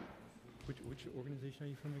 Which organization are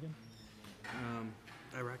you from again?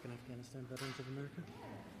 Iraq and Afghanistan Veterans of America.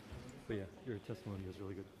 But yeah, your testimony was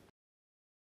really good.